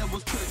 man said I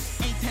was cursed.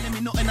 Ain't telling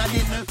me nothing I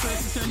didn't know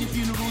first. It's only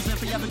funerals if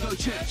you ever go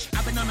church.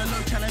 I've been on a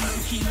low channel, low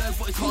key nerve,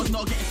 but it's hard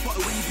not getting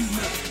spotted when you do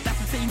nerve. That's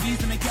the same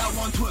reason a girl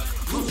wants work.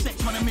 Rough sex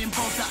when I'm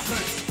involved, that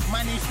hurts.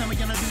 My name's Sammy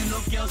and I do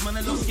love girls, man,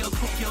 I love skills,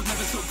 fuck girls,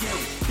 never suck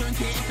girls. Don't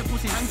care if the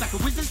pussy hangs like a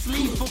wizard's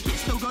sleeve, fuck it,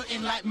 still go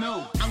in like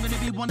Mill. I'm gonna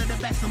be one of the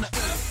best on the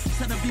earth.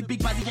 Said I'd be big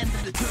by the end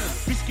of the term.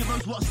 Risky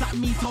Rose WhatsApp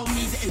me, told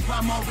me that his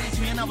grandma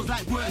raised me and I was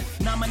like, word.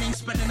 Now my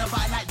name's spreading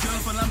about like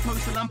germs, when I'm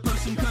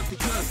posting curve to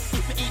curve.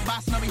 If it ain't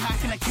Bass, now we how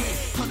can I care?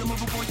 Tell them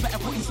other boys better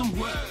put in some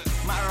work.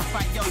 Matter of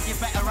fact, yo, you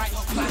better write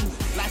up plans.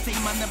 Like say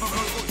man never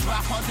wrote up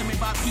draft. Can't tell me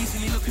about peace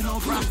when you looking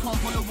over. I can't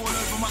pull a wall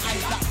over my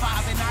eyes like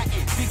 5 and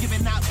 9. Big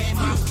giving out, getting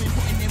loose. Been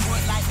putting in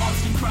work like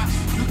arts and crafts.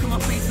 Look at my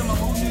face, I'm a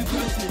whole new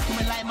person.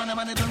 Coming like man,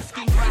 I done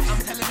skin crash.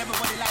 I'm telling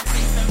everybody like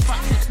face them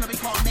fat tips. No, we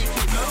can't make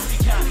it, no, we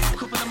can.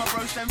 Couple of my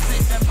bros, them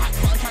flips, them packs,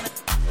 but I'm trying to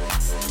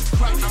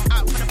crack. I'm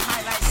out for the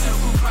pie like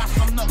circle grass.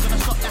 I'm not gonna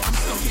stop like I'm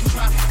stuck in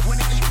trap. When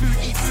I eat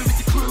food with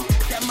the crew.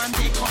 Them man,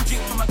 they can't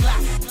drink from a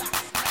glass.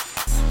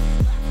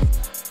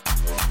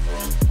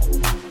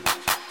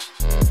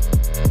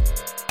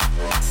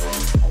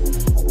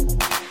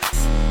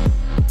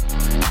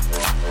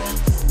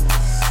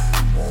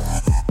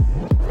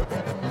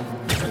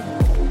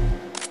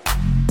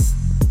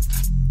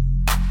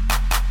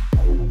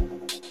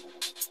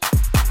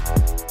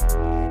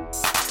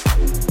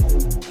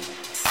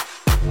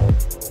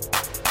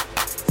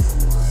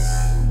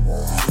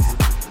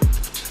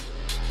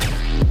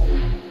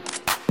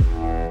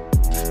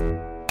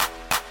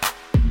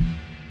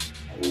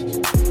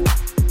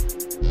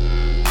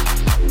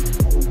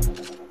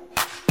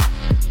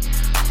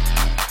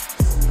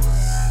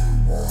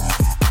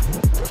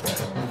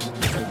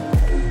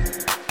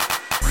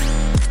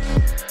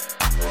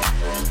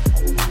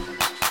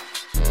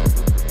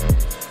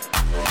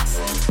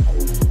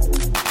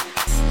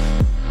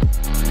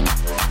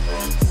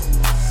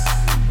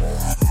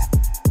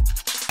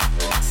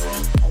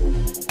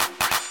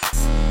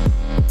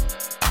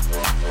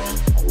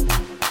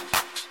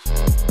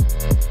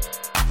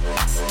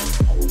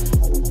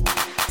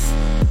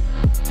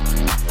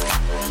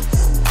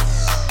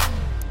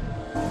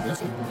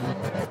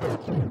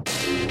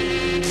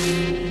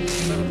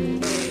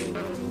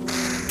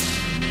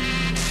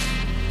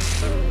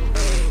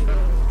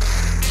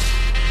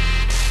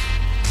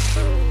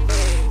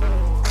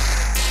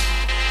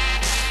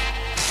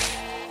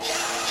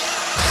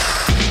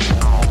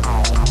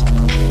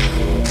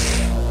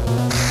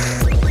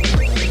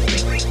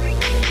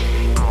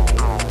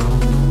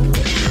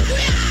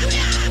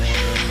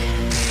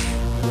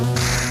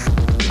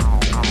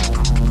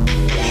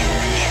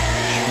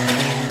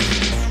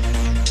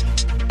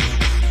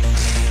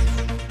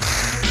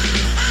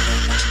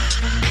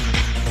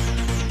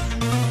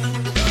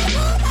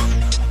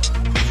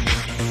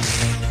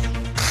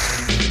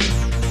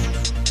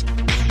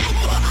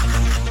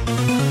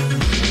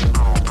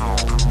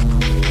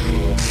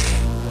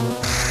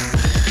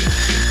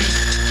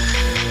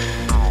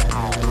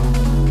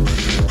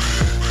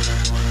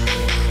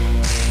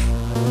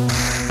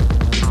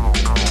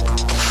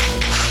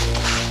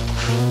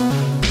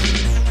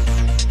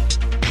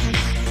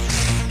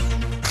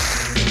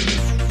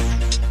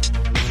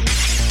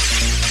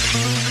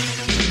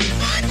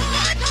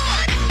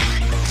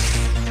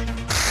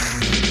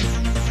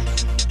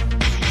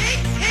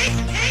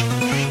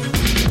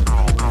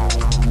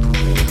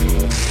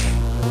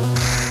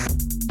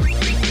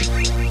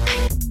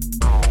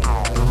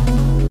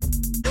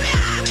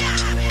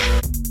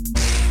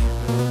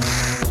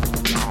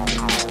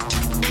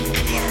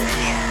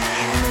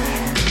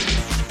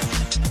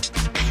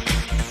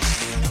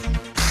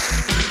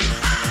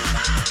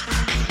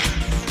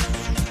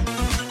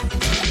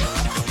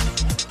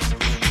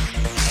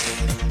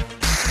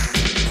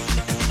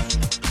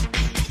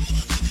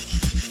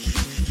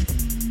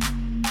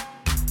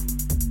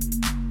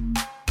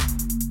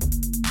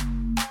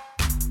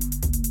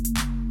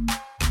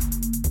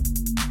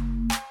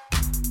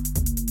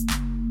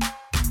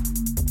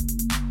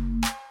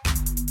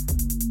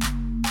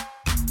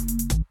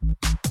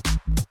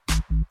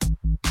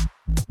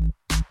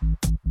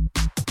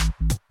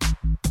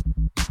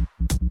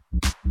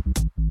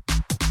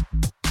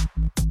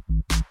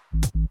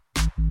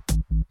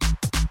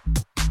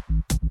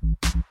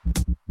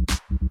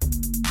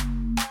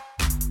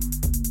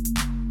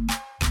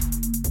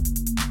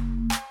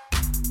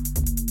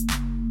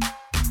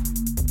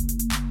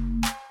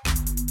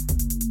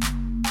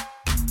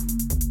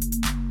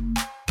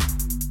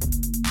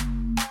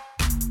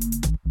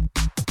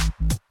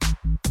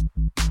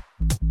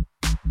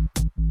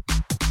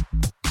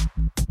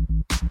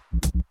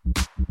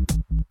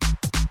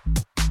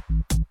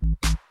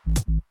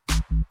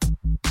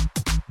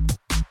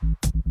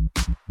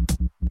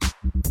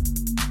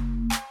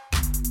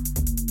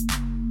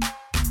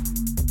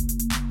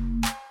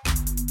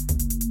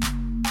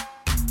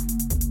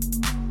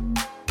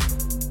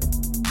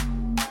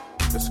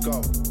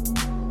 go.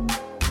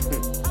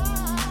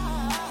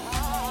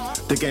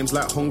 The game's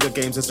like Hunger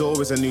Games, there's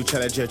always a new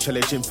challenger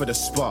challenging for the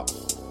spot.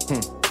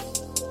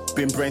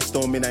 Been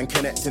brainstorming and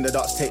connecting the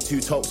dots, take 2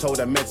 tokes, hold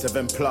the meds, and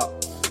then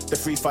plot. The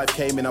 3-5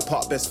 came in a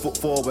pot, best foot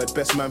forward,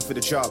 best man for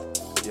the job.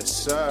 Yes,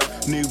 sir.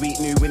 New week,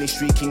 new winning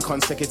streak in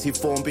consecutive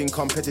form, being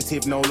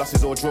competitive, no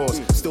losses or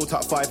draws. Still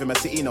top 5 in my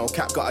city, no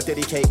cap. Got a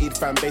dedicated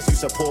fan base who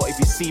support. If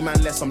you see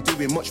man less, I'm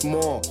doing much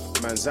more.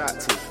 Man's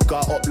active.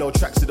 Got to upload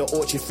tracks to the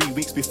Orchard 3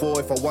 weeks before.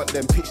 If I want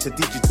them, pitch to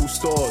digital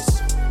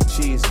stores.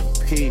 Cheese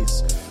and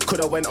peas.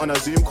 Coulda went on a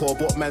Zoom call,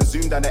 but man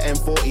zoomed down the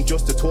M40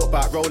 just to talk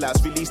about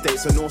rollouts, release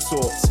dates and all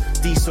sorts.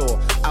 D-Saw,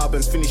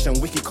 albums finished and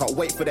Wiki can't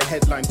wait for the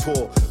headline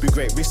tour. With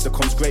great risk there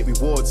comes great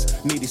rewards.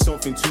 Needed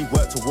something to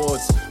work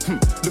towards.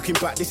 Looking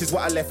back, this is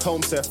what I left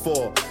home surf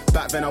for.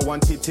 Back then I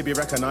wanted to be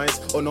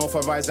recognised.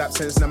 Unauthorised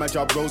absence, now my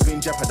job roles been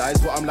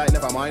jeopardised. But I'm like,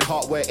 never mind,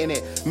 hardware in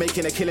it.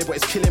 Making a killing, but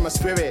it's killing my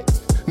spirit.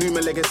 Knew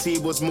my legacy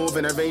was more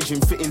than arranging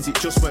fittings, it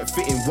just weren't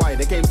fitting. Why?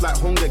 The game's like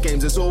Hunger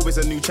Games, there's always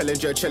a new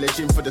challenger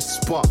challenging for the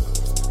spot.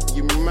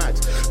 You mad?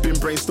 Been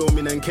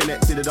brainstorming and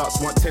connected the dots.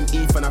 Want 10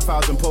 ETH and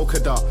 1,000 polka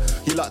dot.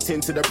 You locked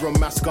into the Brum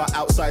mascot.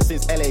 Outside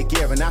since LA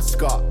Gear and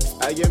Ascot.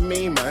 How you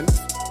mean, man?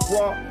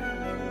 What?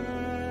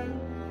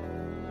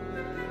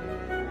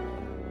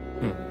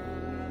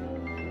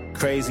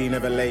 Crazy,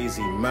 never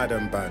lazy, mad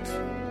and bad.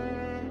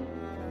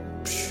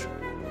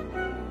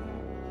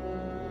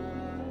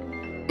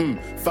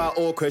 Far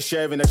awkward,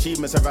 sharing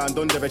achievements around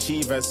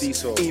underachievers.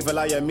 Evil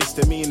eye and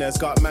misdemeanors.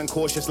 Got man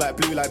cautious like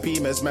blue like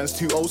beamers. Man's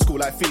too old school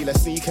like feeler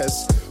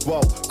sneakers.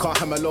 Whoa, can't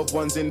have my loved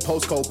ones in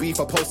postcode beef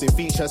for posting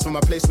features from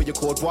a place where you're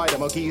called wide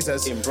and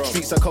geezers.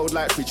 Streets are cold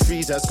like fridge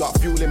freezers.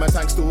 Got fuel in my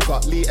tank, still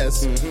got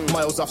litres.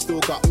 Miles off, still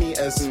got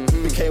meters.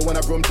 Became one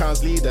of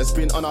Brumtown's leaders.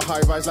 Been on a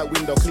high rise like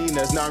window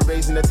cleaners. Now I'm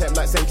raising the temp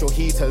like central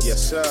heaters.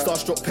 Yes, sir.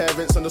 Starstruck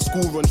parents on the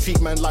school run. Treat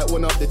man like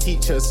one of the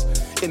teachers.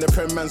 In the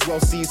Prem man's well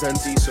seasoned.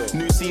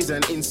 New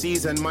season, in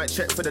season. Might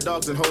check for the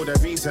dogs and hold a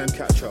reason.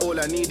 Catch up. All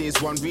I need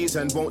is one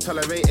reason. Won't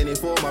tolerate any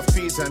form of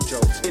treason.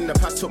 In the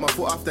past, took my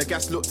foot off the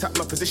gas. Looked at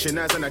my position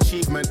as an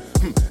achievement.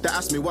 They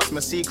asked me what's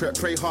my secret.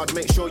 Pray hard,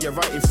 make sure you're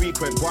right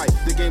infrequent. Why?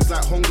 The game's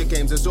like Hunger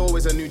Games. There's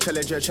always a new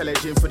challenger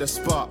challenging for the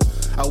spot.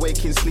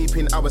 Awaking,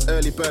 sleeping, I was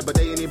early bird, but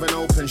they ain't even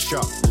open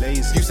shop.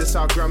 Lazy. Used to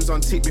sell grams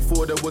on tick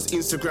before there was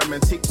Instagram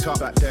and TikTok.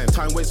 Back then,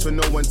 time waits for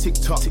no one.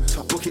 TikTok.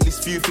 Bucket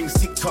list, few things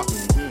TikTok.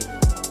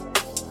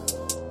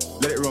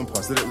 Let it run,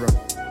 pass. Let it run.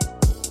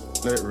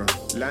 Let it run.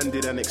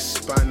 Landed and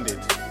expanded.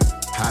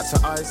 Had to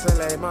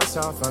isolate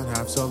myself and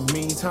have some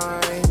me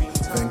time.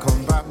 Then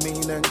come back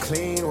mean and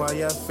clean what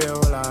you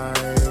feel like.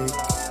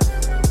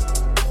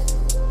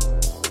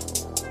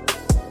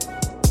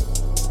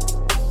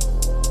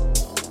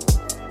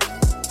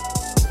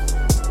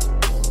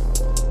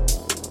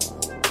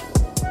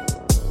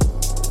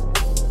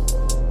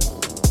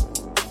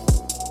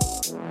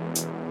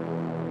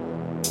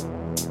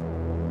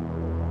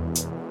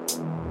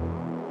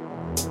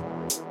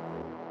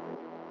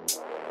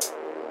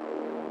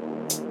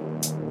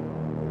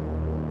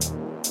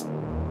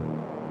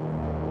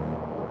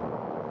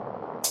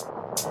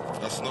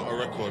 That's not a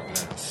record,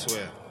 man. I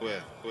swear.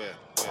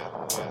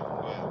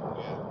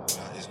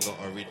 That is not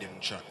a rhythm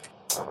track.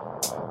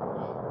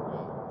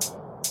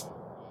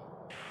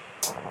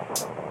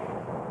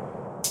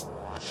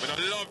 But I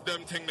love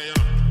them thing they are.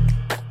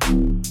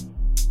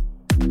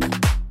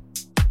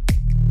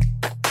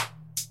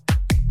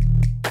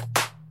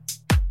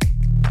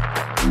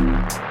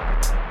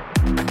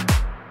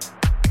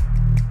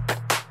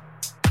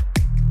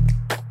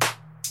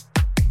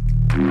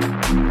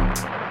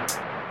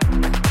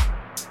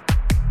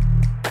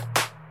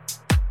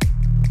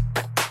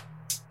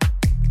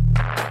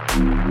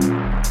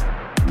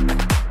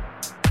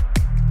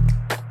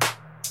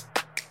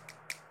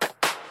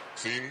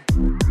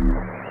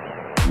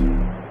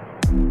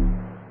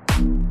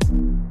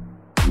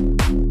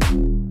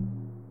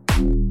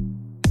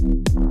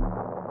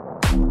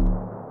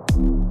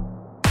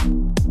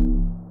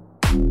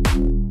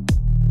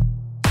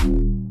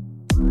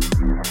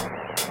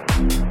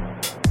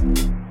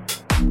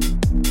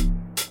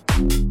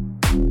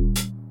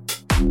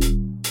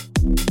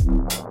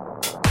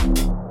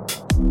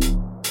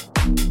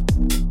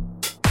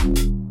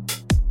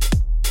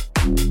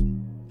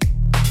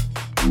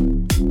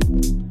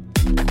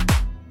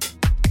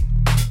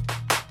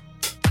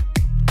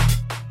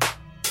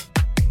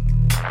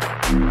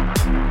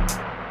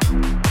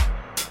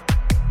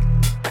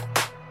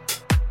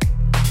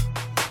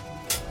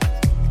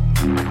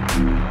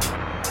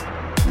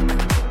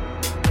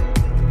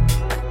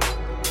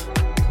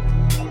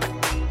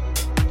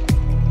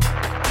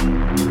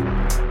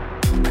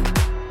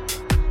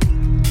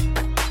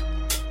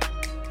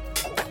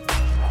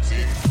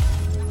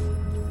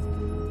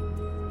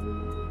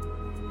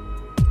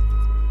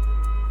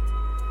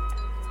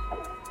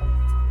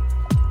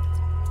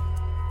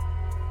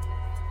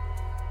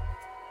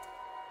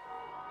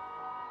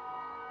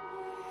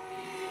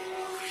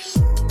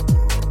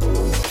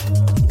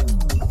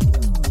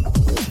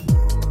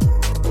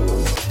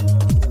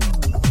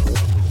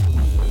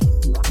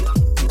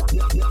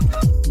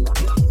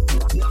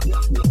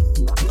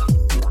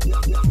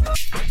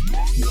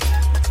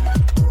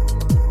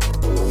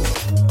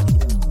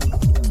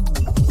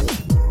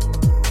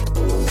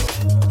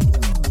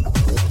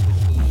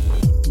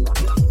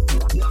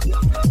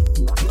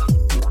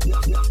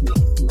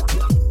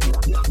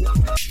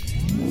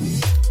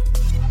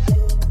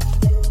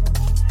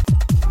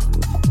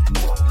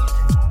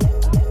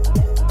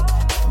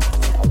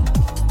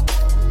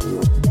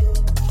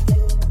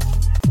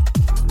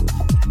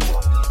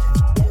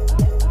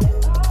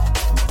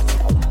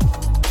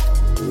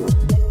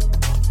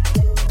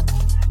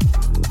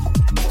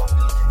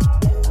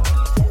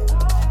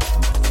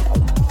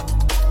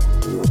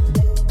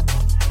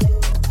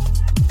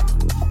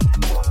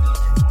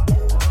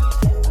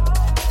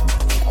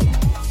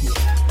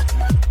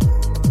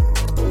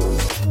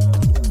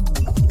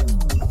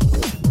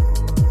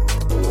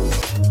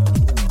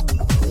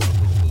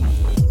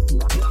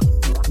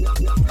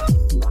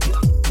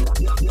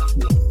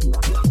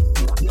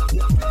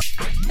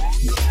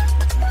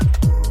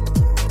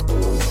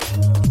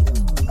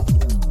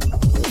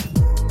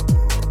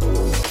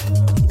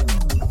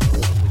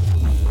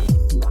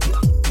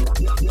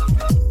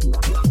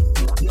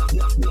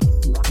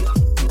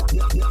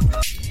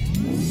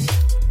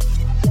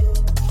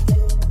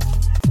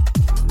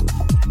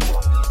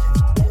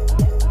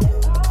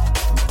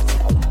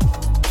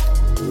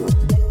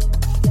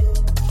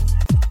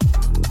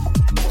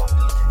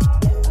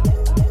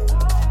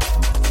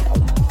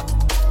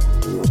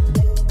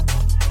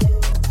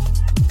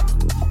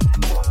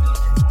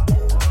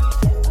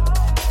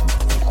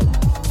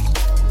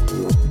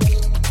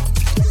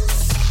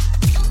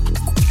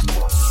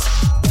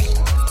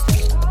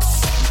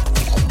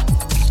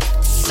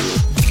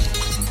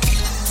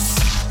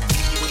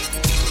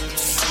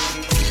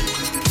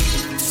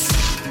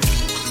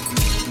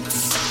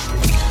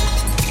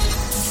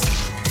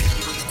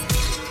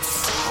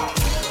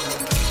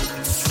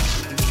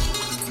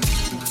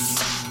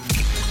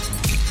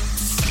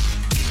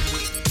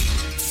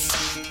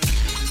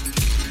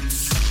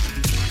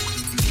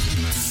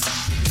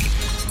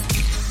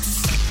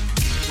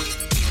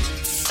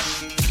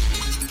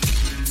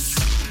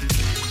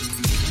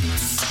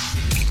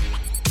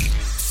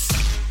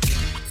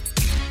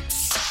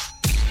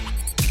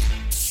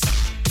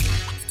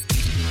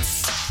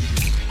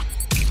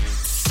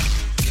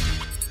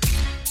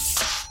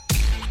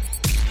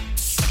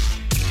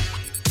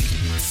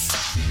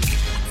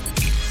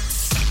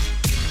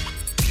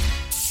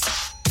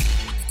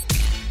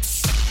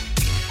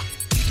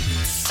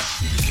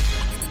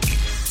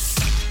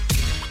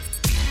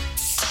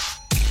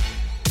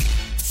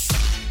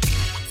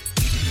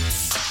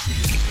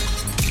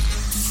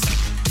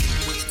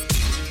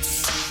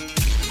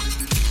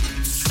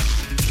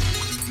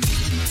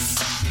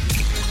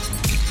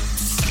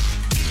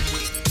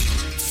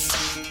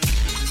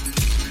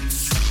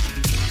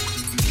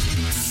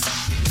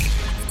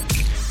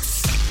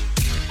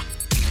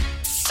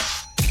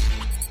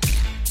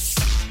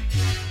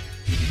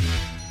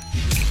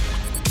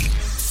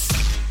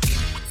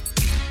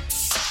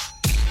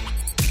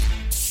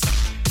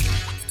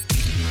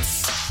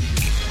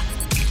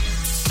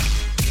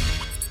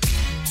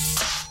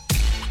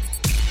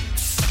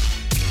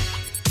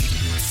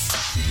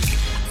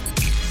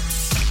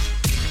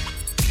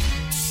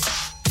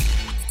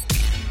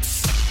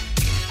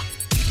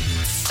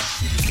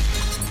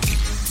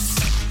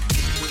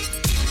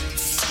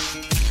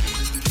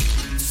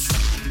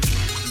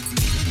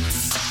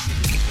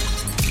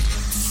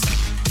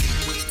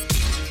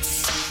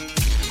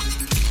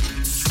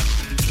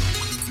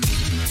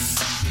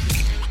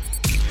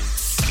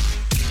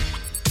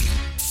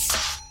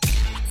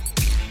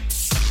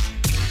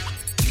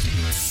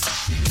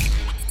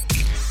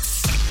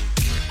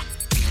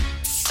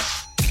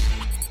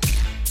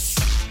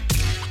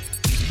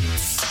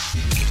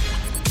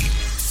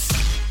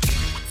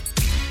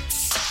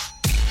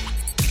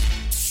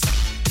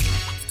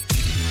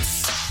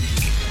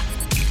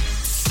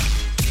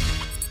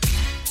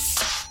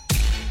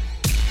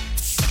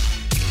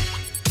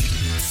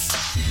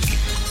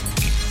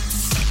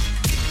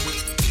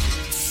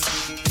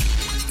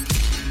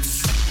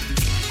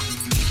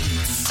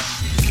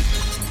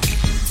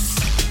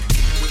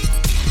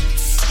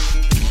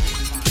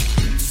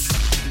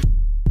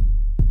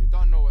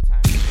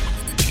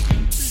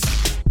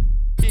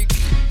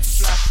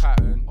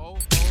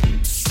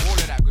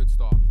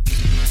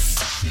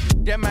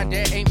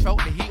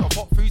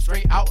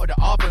 out of the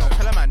oven.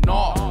 Tell a man,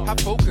 nah, have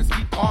focus,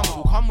 keep calm. It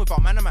will come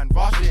without man and man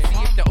rushing.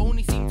 See if they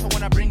only seem to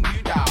wanna bring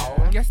you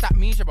down. Guess that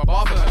means you're a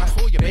barber. I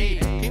saw your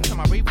babe, came to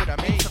my rave with a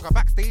mate. Took her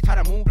backstage, had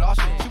them all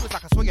blushing. She was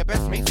like, I saw your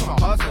best mates from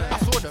my husband. I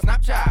saw the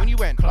Snapchat when you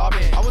went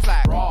clubbing. I was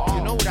like, raw,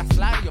 you know that's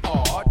slightly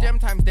apart. Them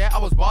times there, I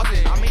was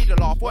buzzing. I made a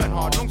laugh, weren't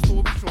hard. Long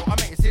story short, I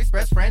met your sis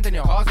best friend and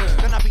your cousin.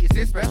 Then I beat your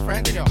sis best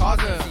friend and your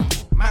cousin.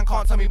 Man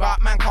can't tell me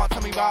about, man can't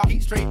tell me about.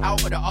 Heat straight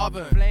out of the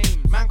oven. Flames.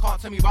 Man can't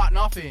tell me about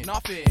nothing.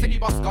 Nothing. City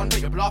bus gun, but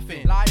you're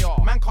bluffing. Liar.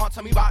 Man can't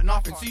tell me about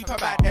nothing. Super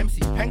bad MC.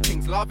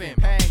 Paintings love him.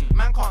 Pain.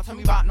 Man can't tell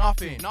me about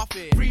nothing.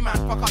 Nothing. Free man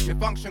fuck up your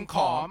function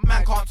car.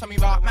 Man can't tell me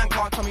about. Man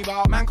can't tell me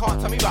about. Man can't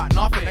tell me about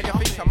nothing. Now you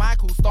think to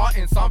Michael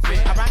starting something.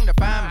 I rang the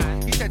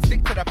fam. He said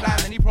stick to the plan.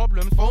 Any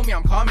problems? Phone me,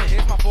 I'm coming.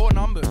 Here's my 4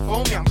 numbers.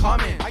 Phone me, I'm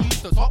coming. I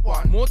used the top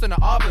one more than the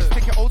others.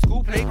 Take your old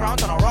school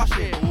playground and I rush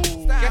it.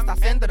 Guess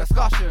that's end the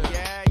discussion.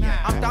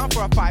 I'm down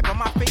for a fight, but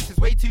my face is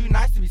way too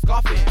nice to be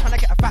scoffing. Tryna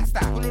get a fat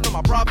stack, all of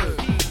my brothers.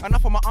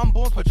 Enough of my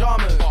unborn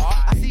pajamas.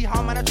 I see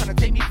how man are trying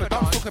to take me for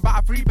dumb. Talk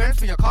about a free bench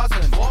for your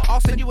cousin.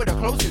 I'll send you where the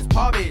closest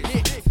pub is.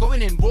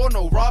 Going in raw,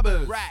 no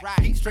rubbers.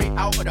 Heat straight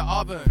out of the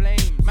oven.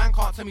 Flames. Man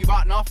can't tell me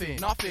about nothing.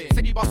 Nothing.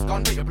 City bus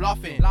gun, but you're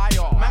bluffing.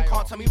 Liar. Man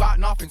can't tell me about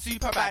nothing.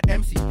 Super bad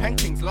MC.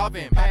 Paintings love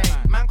him.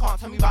 Man can't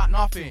tell me about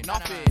nothing.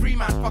 Nothing. Free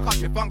man fuck up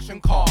your function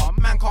car.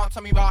 Man can't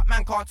tell me about.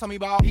 Man can't tell me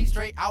about. Heat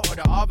straight out of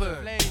the oven.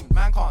 Flames.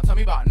 Man can't tell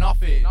me about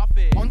nothing.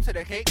 Onto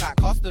the cake like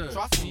custard.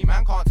 Trust me,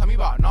 man can't tell me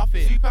about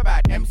nothing. Super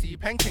bad MC.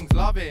 Paintings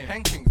love him.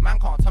 Paintings. Man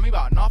can't tell me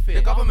about nothing.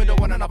 The government don't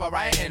want another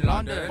riot in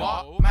London.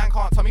 But man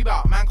can't tell me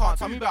about. Man can't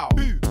tell me about.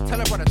 Who? Tell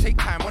a brother take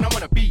time when I'm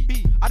on a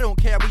beat. I don't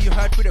care what you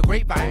heard through the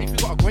grapevine. If you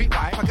got a great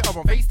wife, I get her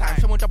on FaceTime.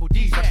 Someone double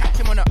D. So catch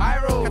him on the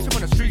high road, catch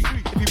him on the street.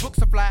 If he books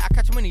a flight, I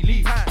catch him when he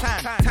leaves.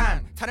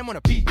 Tan him on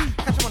the beach.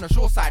 Catch him on the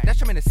shore side,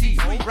 dash him in the sea.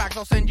 Sweet rags,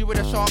 I'll send you with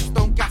a sharks.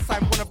 Don't gas,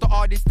 I'm one of the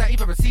artists that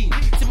you've ever seen.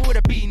 See me with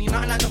a beanie,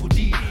 nothing like double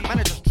D. Man,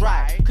 I just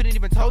dry. Couldn't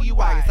even tell you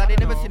why. It's like they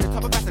never seen the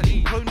top of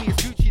Vaseline. Clone me as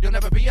Gucci, there'll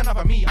never be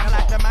another me. I'm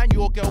like the man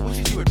your girl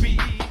wishes you would be.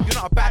 You're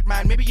not a bad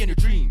man, maybe in your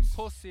dreams.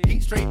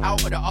 Heat straight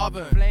out of the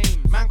oven. Flames.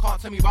 Man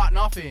can't tell me about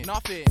nothing.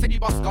 Nothing. City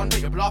bus gun, but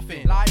you're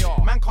bluffing. Liar.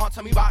 Man can't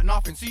tell me about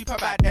nothing. Super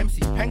bad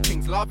MC.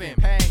 Paintings love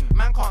him.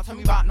 Man can't tell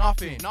me about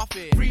nothing.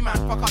 Nothing. Free man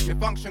fuck up your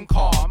function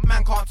car.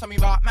 Man can't tell me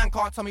about. Man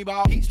can't tell me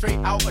about. Heat straight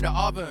out of the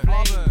oven.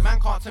 Flames. Man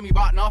can't tell me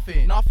about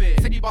nothing.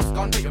 Nothing. City bus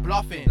gun, but you're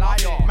bluffing.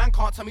 Liar. Man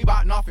can't tell me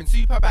about nothing.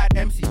 Super bad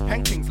MC.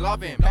 Paintings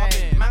love him.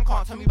 Man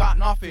can't tell me about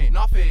nothing.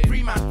 Nothing.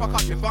 Free man fuck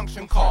up your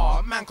function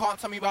car. Man can't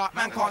tell me about.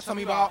 Man can't tell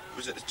me about. We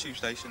was at the tube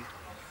station.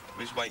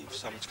 We was waiting for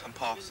someone to come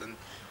past, and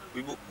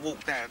we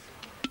walked down,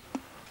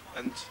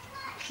 and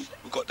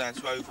we got down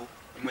to Oval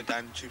and went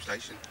down to the tube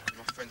station.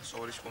 My friend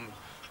saw this woman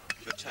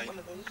with a chain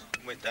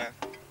and went down,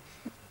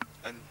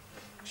 and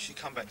she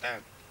come back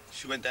down.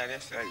 She went down the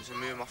escalators, and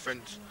me and my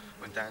friends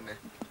went down there,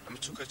 and we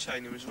took her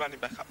chain and was running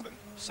back up, and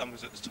someone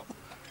was at the top.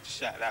 Just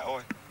shouted out,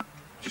 "Oi!"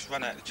 Just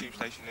ran out of the tube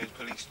station. There's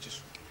police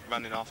just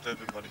running after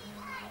everybody.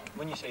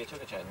 When you say you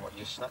took a chain, what, you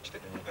just snatched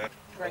it, didn't you?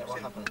 Yeah.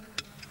 What happened?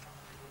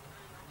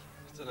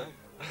 I don't know.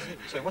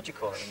 So what do you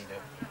call it when you do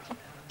it?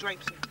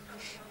 Drapes.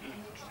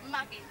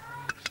 Mugging.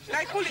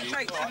 They call it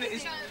drapes.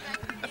 It's,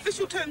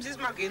 official terms is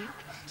mugging.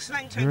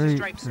 Slang terms is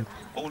drapes.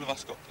 All of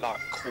us got like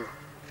caught.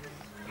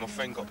 And my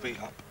friend got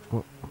beat up.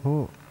 Got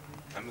caught?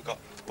 And we got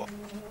what?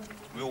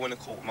 We all went to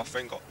court. My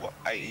friend got what?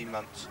 18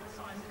 months.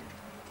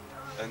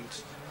 And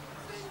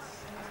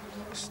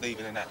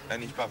Stephen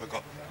and his brother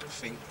got a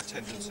thing,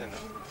 attendance centre.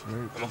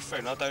 And my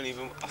friend, I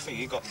think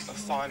he got a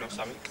fine or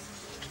something.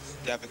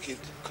 The other kid,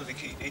 because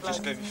he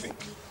just gave me a thing.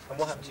 And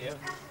what happened to you?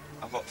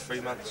 I got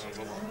 3 months.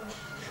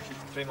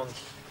 3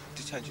 months?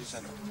 Detention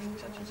centre.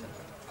 Detention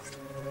centre.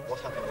 What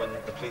happened when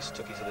the police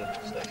took you to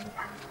the station?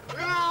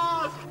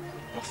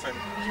 My friend,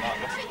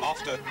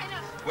 after,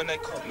 when they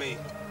caught me,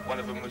 one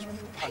of them was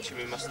punching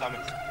me in my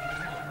stomach.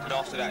 And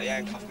after that, he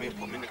handcuffed me and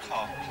put me in the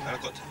car. And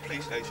I got to the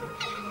police station.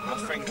 My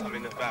friend came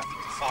in about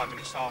 5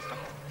 minutes after.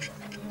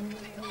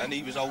 And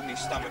he was holding his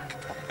stomach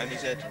and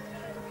his head.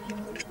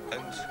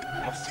 And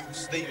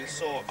Stephen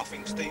saw, I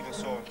think Stephen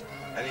saw him,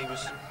 and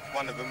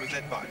one of them was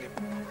headbutting him.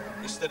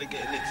 Instead of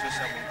getting licked for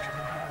something,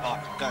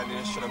 like going in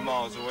a shot of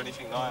Mars or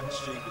anything like that,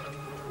 stupid,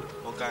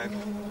 or going,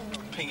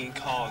 pinging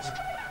cars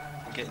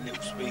and getting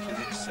little speakers,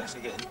 instead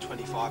of getting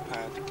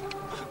 £25, you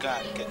could go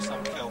out and get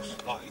something else,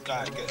 like you go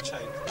out and get a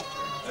chain,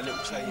 a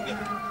little chain, you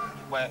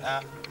wear it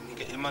out, and you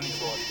get your money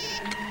for it.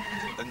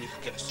 Then you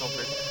could get a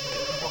sovereign,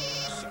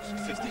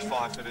 get,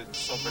 55 for the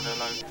sovereign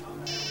alone.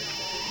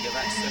 You get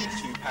about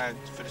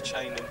 £72 for the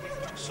chain and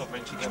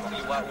sovereign together.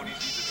 Why all these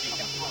people are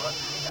thinking,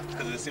 right?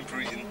 Because of the simple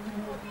reason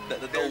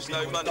that the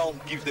people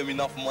don't give them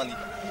enough money.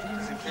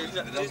 Simple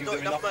reason they don't give them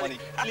enough money.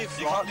 You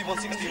can't live on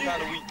 £16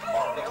 a week.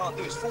 They can't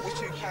do it. It's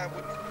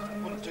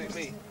 £42 wouldn't do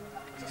me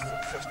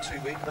for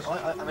 2 weeks. But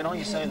I mean, are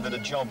you saying that a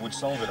job would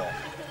solve it all?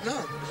 No,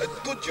 a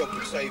good job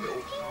would save it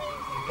all.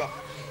 But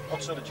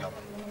what sort of job?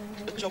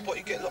 A job where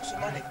you get lots of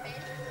money.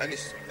 And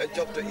it's a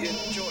job that you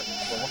enjoy.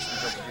 Well, what's the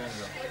job that you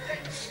enjoy?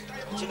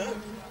 I don't know.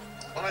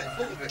 I ain't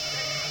thought of it.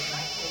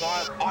 Because I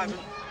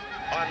haven't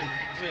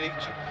really...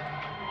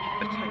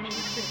 A attention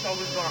since I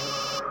was like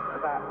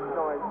about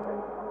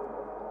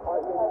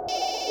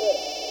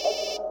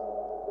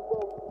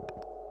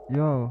 9.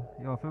 Yo,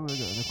 I think we're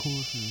getting a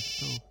call through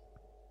still.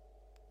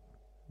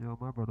 Yo,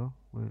 my brother.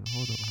 Wait,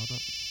 hold up.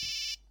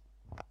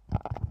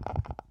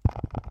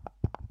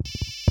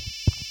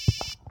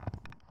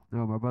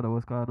 Yo, my brother,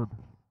 what's going on?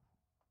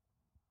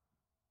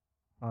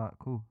 Alright,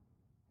 cool.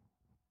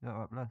 Yeah,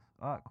 alright, bless.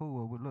 Alright,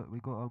 cool. Well, look, we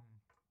got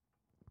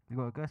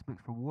a guest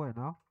mix from Warrior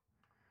now.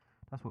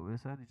 That's what we were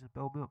saying. He just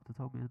belled me up to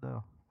tell me he's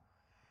there.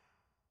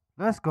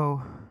 Let's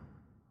go.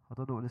 I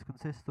don't know what this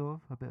consists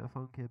of. A bit of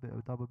funky, a bit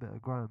of dub, a bit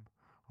of grime.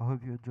 I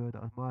hope you enjoyed.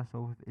 That was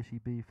myself with Ishi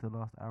B for the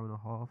last hour and a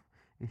half.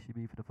 Ishi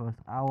B for the first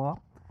hour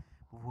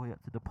before he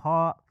had to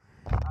depart.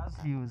 As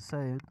he was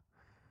saying,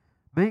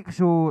 make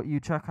sure you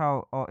check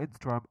out our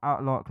Instagram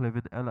at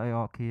Larklivin,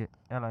 LARKLIVIN,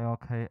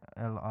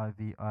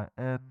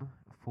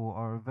 for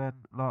our event,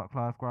 Lark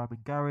Live Grime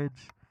and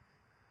Garage,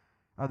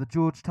 at the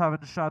George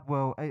Tavern,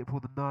 Shadwell, April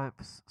the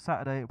 9th,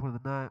 Saturday, April the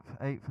 9th,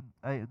 8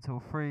 until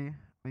 3.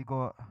 We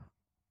got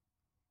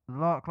the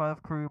Lark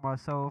Live crew,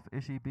 myself,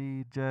 Ishi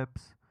B,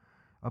 Jebs,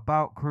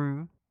 About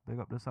Crew, big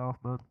up the South,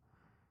 man,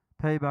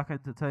 Payback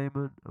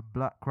Entertainment, and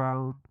Black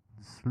Crown,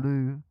 and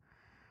Slew.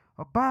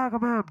 A bag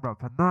of man, bro,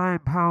 for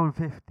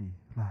 £9.50.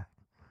 Like,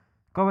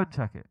 go and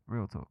check it,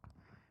 real talk.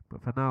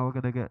 But for now, we're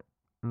gonna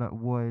let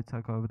Woy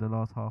take over the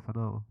last half an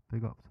hour.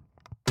 Big ups.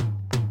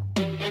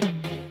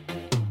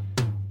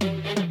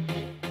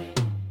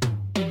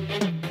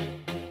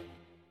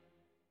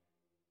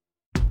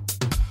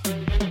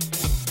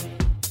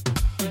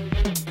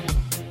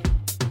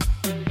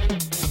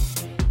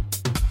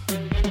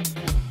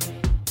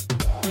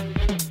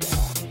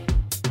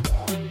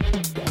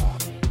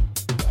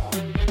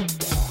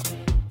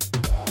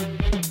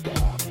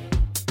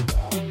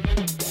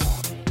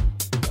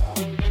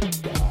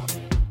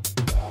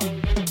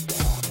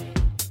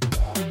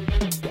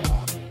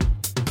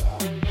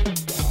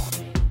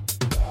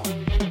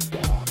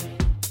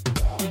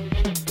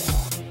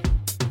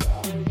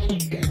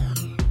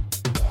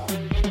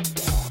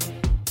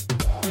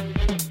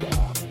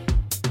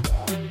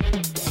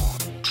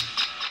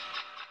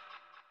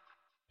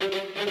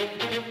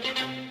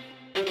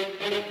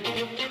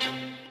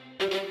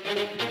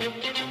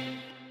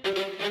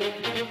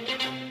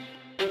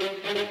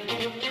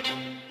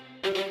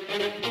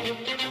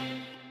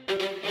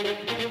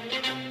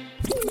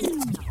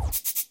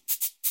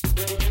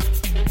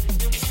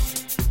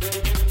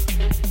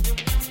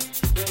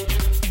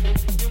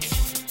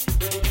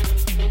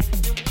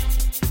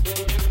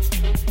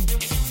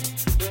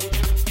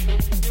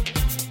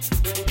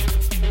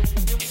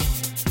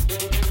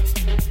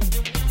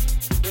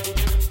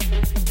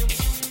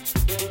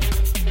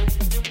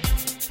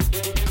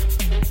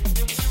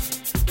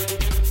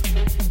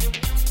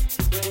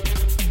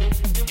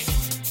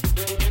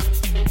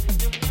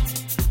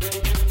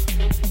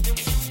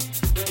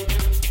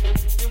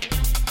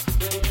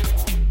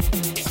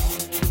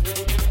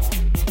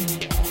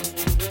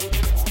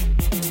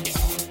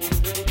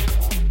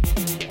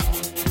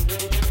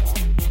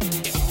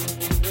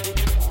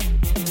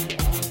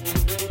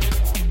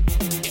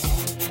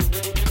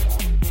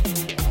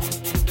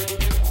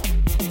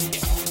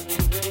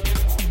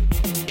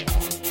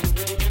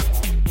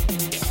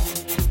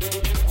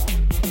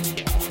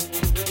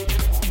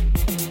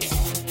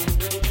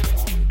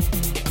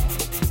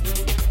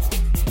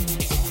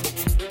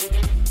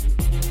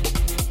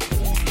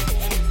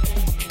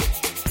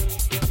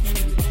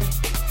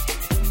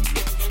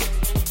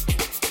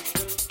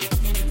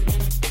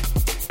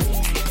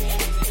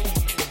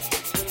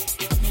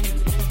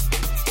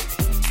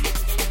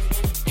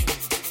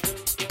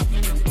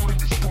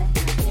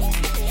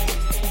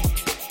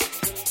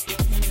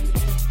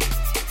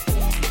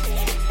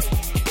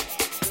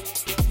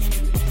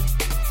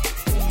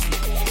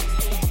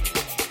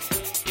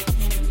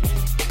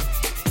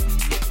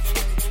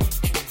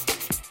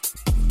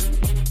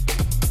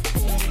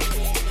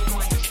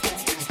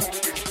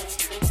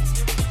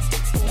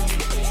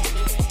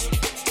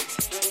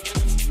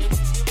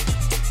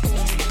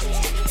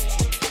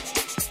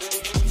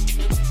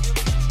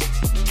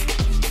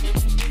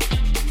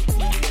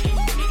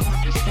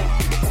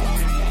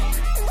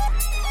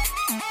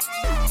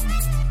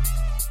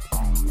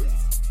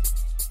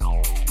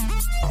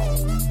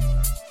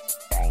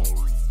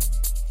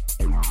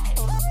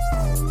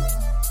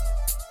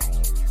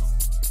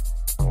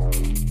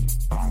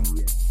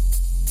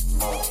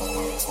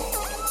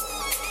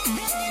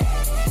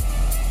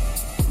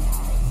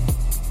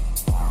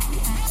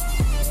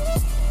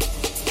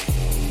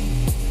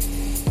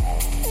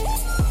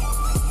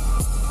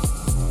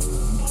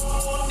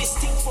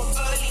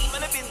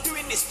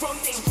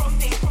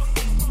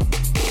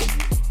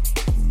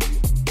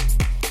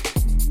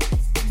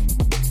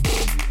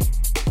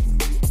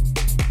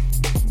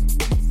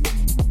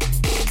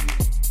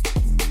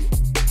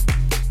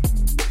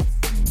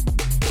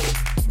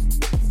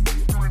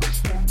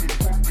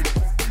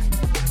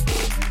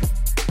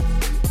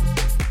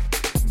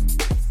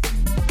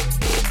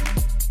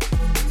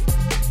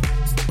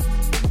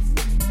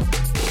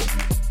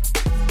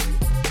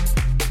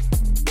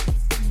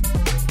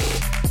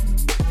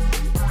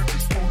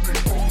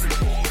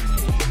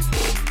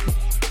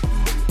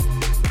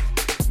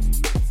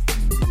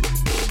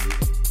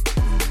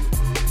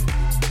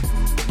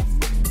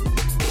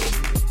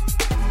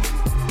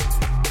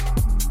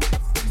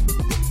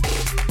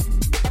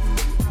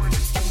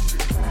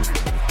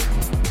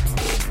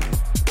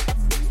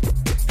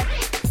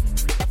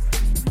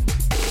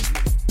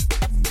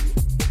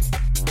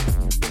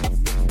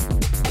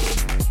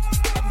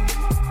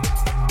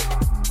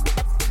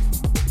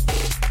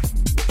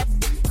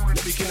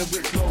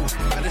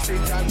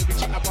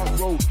 chat about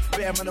road.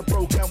 Better man are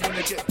broke and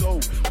wanna get dough.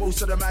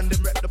 Most of the man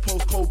them rep the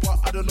postcode, but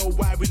I don't know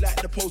why we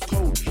like the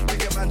postcode.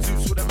 Bigger man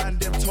suits with the man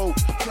them told.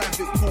 Try and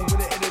bit cool with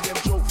the end of them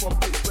joke from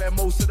bits where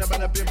most of the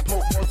man have been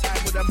poked. More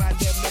time with the man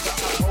them never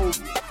at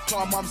home.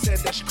 Car mum said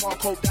that she can't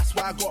cope, that's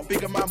why I got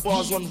bigger man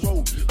bars on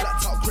road.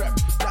 Black top crep,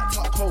 black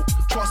top coat.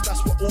 Trust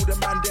that's what all the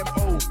man them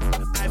owe.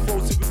 I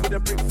voted with a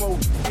brick phone.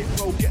 Hit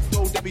road, get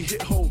low, then we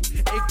hit home.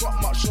 Ain't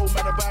got much show,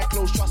 man, I buy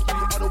clothes. Trust me,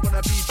 I don't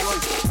wanna be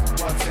broke.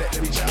 One sec,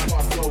 let me chat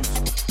about flows.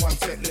 One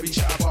sec, let me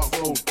chat about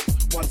road.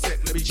 One sec,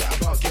 let me chat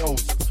about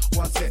girls.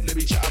 One sec, let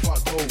me chat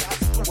about gold.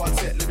 One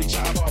sec, let me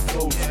chat about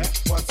flows.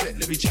 One sec,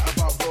 let me chat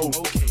about road.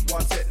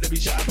 One sec, let me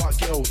chat about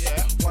girls.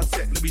 One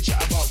sec, let me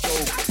chat about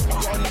gold.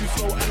 I got a new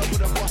flow and I'm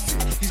gonna bust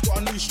it. He's got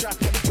a new strap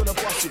and he's gonna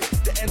bust it.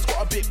 The end's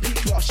got a bit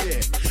peak last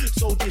year.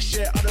 So this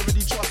year, I don't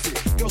really trust it.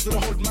 Girls in the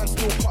hood, man,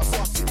 still can't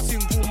suss it.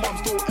 Single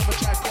mums don't ever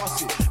try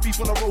cast it. Beef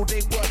on the road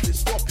ain't worth it,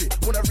 stop it.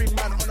 When I ring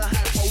man on a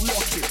high pole,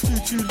 lock it.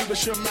 2-2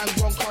 Lewisham man,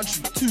 wrong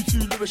country.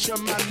 2-2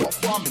 Lewisham man, not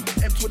farming.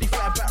 M25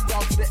 back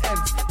round to the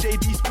ends.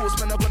 JD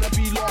Sportsmen are gonna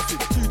be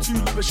laughing.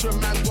 2-2 Lewisham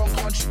man, wrong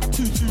country.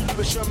 2-2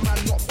 Lewisham man,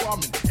 not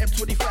farming.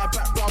 M25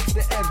 back round to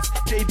the ends.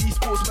 JD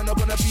Sportsmen are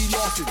gonna be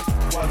laughing.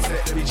 One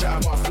sec, let me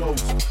chat about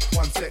flows.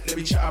 One sec, let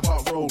me chat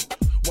about road.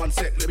 One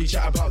sec, let me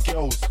chat about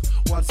girls.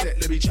 One sec,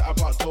 let me chat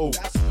about gold.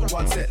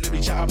 One sec, let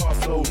me chat about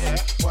flows.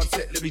 One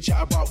sec, let me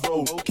chat about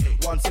road.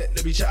 One sec,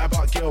 let me chat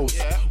about girls.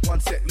 One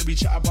sec, let me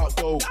chat about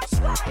gold.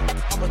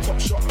 I'm a top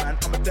shot man,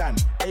 I'm a Dan,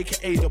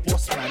 aka the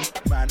boss man.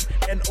 Man,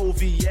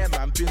 NOV, yeah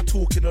man. Been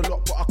talking a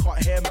lot, but I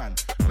can't hear man.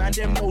 Man,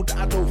 them know that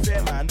I don't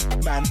fear man.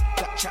 Man,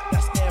 that chat,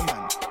 that's air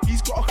man.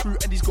 He's got a crew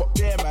and he's got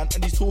bear man.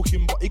 And he's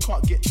talking, but he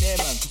can't get near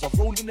man. Cause I've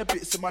rolled in the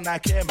bits in my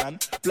Nike Air man.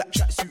 Black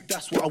tracksuit,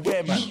 that's what I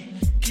wear man.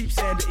 Keep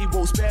saying that he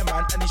won't spare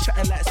man. And he's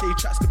chatting like say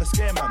chat's gonna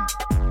scare man.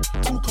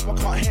 Talk up,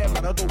 I can't hear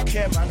man, I don't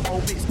care man.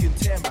 Old mate skin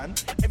tear man.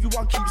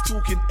 Everyone keeps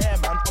talking air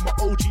man. I'm an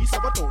OG, so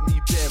I don't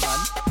need bear man.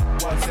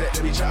 One sec,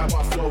 let me chat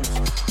about flows.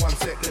 One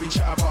sec, let me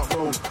chat about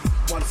road.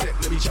 One sec,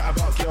 let me chat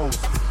about girls.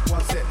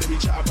 One sec, let me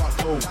chat about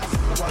gold.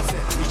 One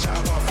sec, let me chat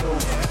about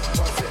flows.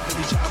 One sec, let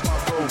me chat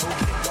about road.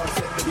 One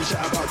sec, let me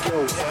chat about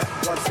girls.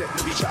 One sec,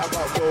 let me chat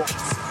about gold.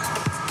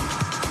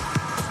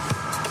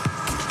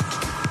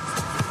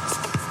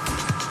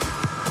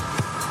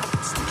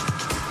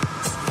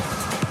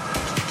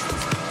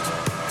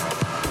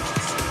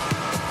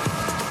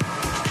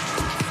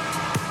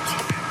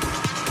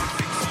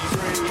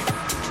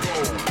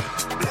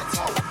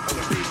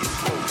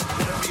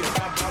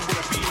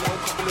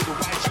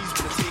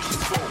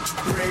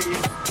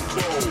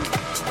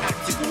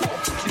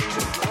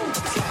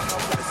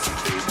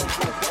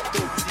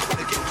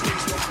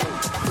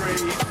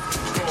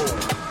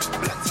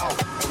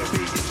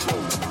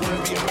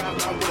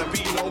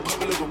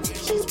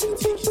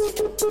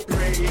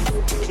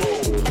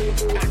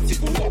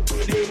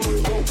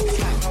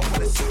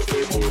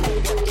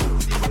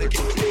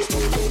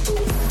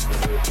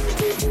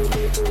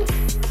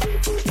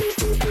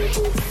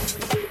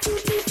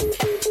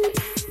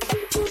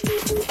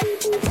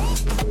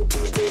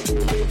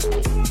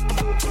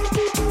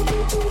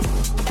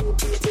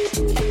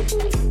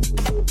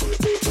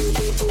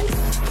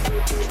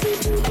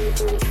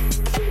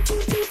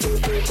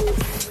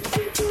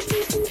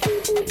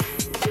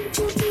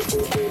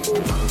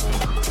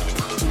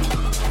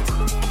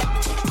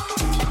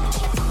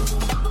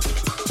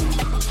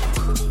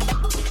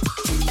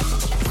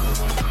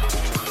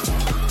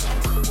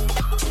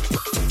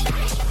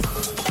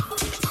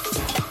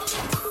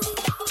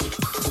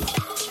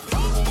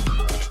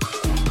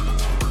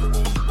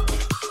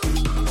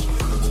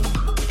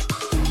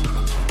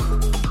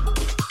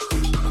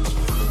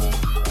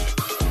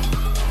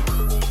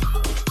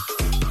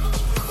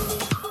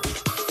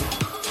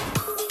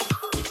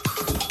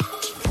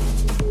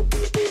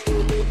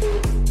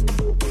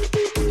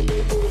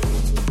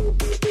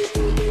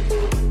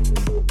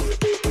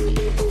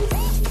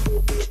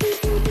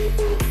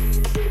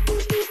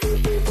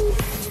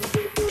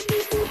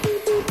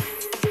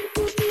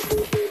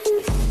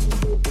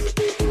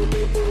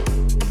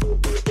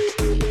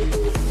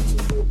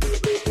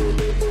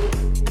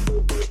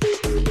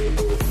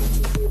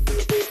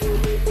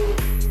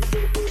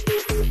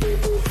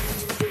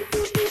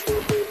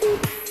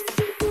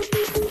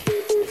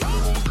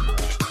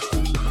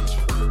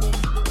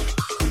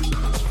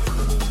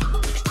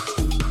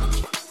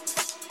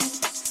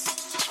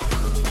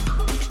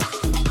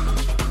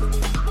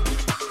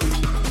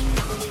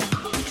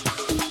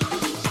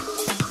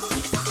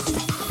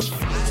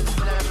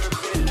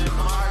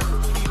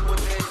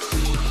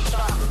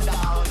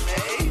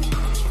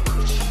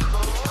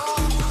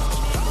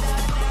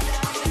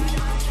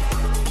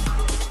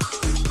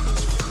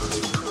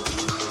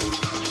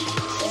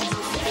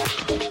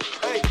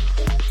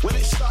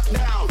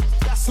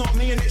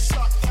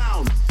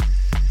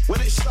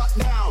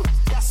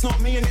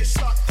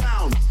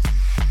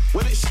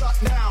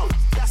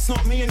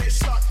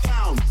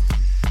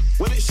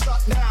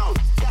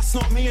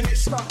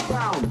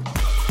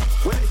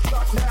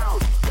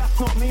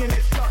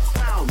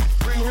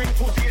 Ring,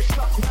 pussy, it's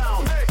shut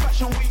down.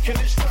 Fashion week and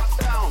it's shut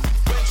down.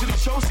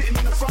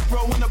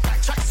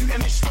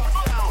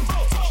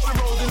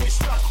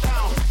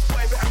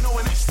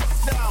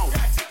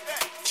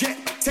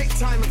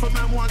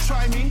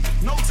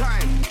 no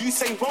time.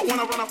 Usain Bolt when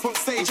I run up on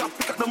stage, I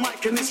pick up the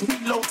mic and it's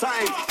reload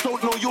time.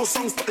 Don't know your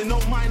songs, but they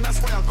know mine. That's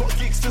why I got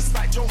gigs just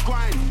like Joe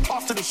Grind.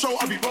 After the show,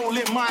 I'll be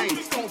rolling mine.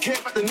 Don't care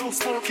about the no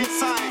smoking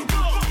sign.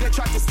 They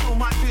try to steal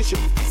my vision.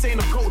 This ain't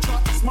a culture,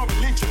 it's my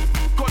religion.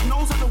 God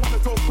knows I don't wanna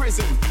go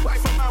prison. But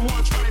if a man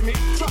wanna try me,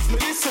 trust me,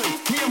 listen.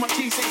 Me and my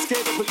G's ain't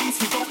scared of police.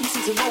 We don't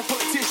listen to no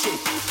politician.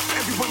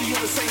 Everybody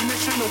on the same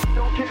mission. And we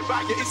don't care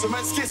about your ism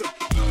and schism.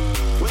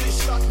 When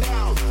it's shut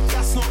down,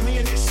 that's not me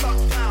and it's shut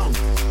down.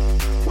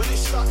 When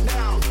it's shut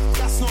down,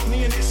 that's not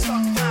me and it's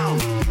shut down.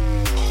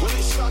 When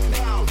it's shut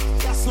down,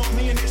 that's not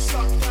me and it's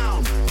shut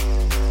down.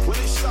 When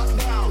it's shut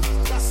down,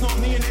 that's not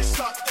me and it's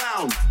shut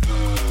down.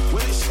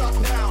 When it's shut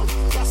down,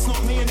 that's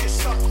not me and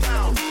it's shut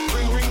down.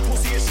 Ring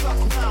pussy is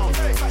shut down.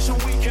 Fashion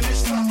week and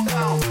it's shut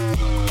down.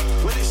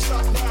 When it's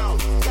shut down,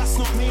 that's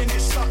not me and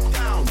it's shut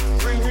down.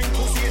 Ring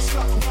pussy is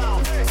shut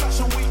down.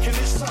 Fashion week and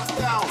it's shut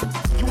down.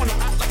 You wanna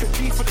act like a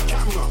G for the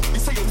camera. You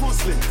say you're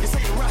Muslim, you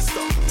say you're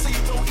Rasta. You say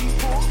you don't eat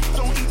pork,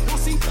 don't eat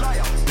pussy,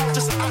 liar. You're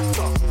just an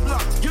actor.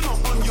 Blood, you're not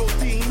on your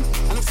beam.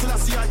 And if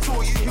Selassie I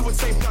taught you, he would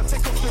say, blood,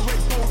 take off the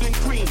red, gold and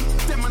green.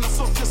 Them man are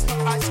soft just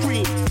like ice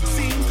cream.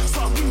 See,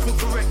 start moving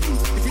correctly.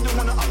 If you don't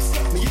wanna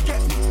upset me, you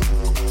get me.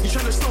 You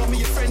tryna slow me,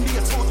 you're friendly.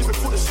 I told you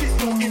before the shit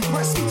don't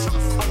impress me.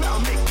 I better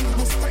make you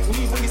respect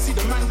me when you see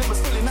the man that was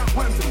filling that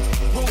Wembley.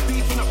 Roll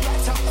deep in a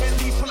blacked out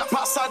Bentley, pull up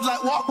outside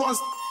like what ones.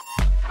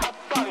 A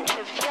bunch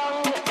of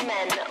young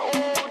men,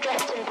 all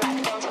dressed in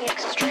black, dancing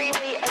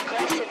extremely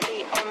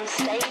aggressively on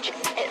stage.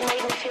 It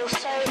made me feel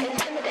so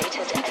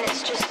intimidated, and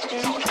it's just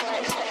not what I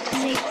expect to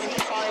see on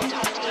prime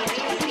time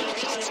TV.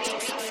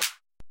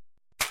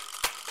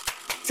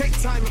 Take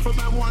time if a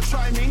man wanna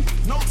try me,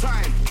 no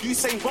time.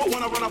 Usain Bolt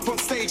when I run up on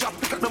stage, I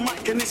pick up the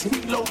mic and it's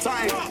reload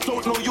time.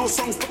 Don't know your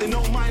songs, but they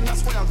know mine.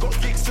 That's why I got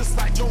gigs just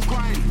like Joe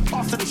Grind.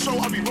 After the show,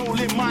 I'll be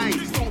rolling mine.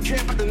 Don't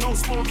care about the no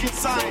smoking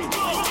sign.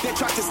 They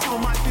try to steal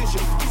my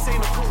vision. This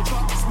ain't a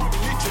culture, it's my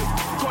religion.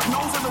 God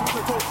knows I don't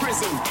wanna go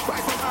prison. But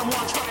if a man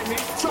wanna try me,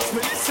 trust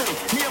me, listen.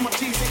 Me and my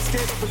G's ain't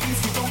scared of police.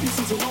 We don't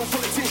listen to no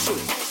politician.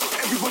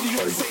 Everybody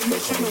on the same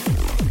mission.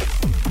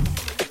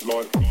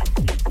 Lord.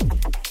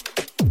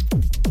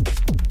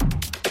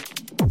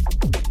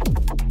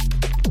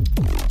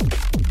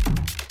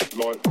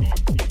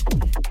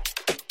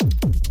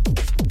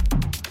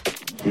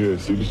 Yeah,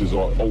 see, this is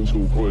like old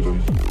school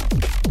Croydon.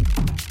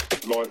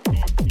 Like,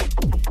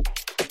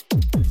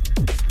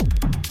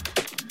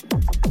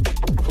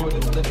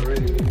 Croydon's never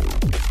really.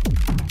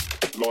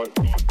 Like,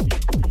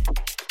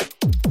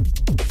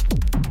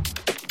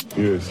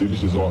 yeah, see,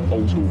 this is like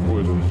old school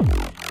Croydon.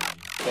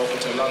 Welcome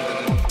to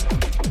London.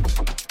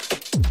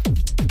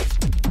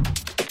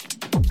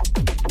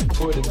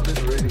 Croydon's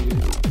never really.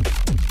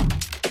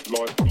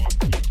 Like,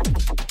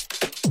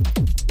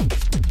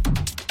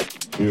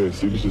 yeah,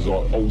 see, this is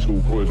like old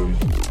school Croydon.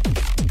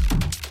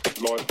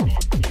 Like,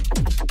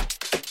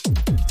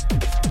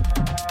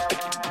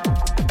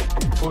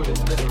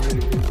 Croydon's never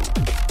really.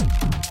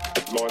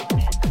 Like,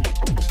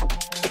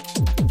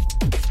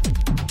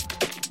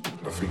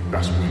 I think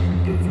that's when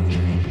the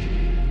change.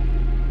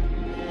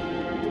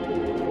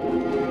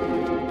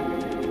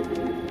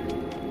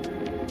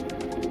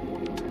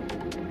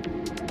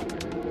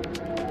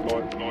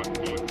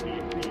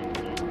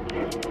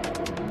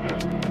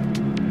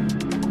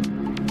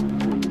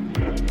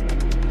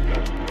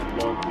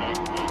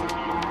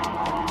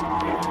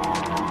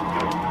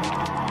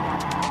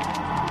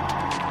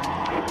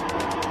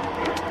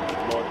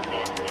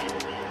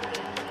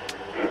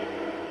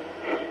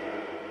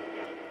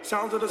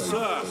 Sound of the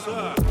surf.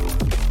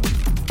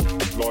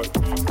 Like,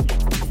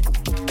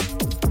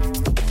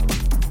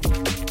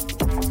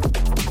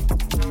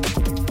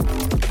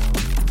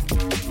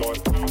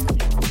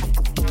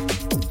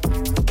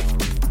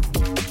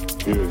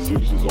 yeah, see,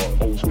 this is like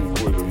old school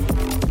Croydon.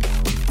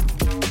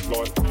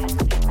 Like,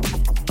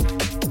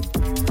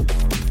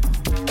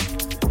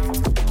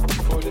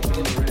 Croydon's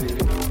never really.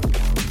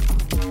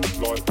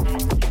 Like,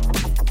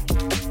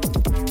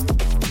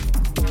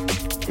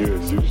 yeah,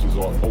 see, this is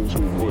like old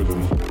school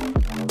Croydon.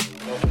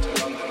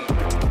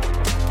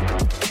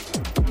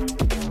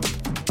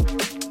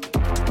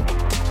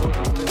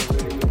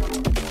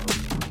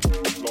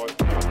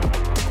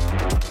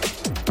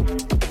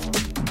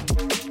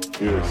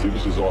 Yeah, see,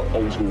 this is like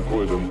old school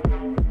Croydon.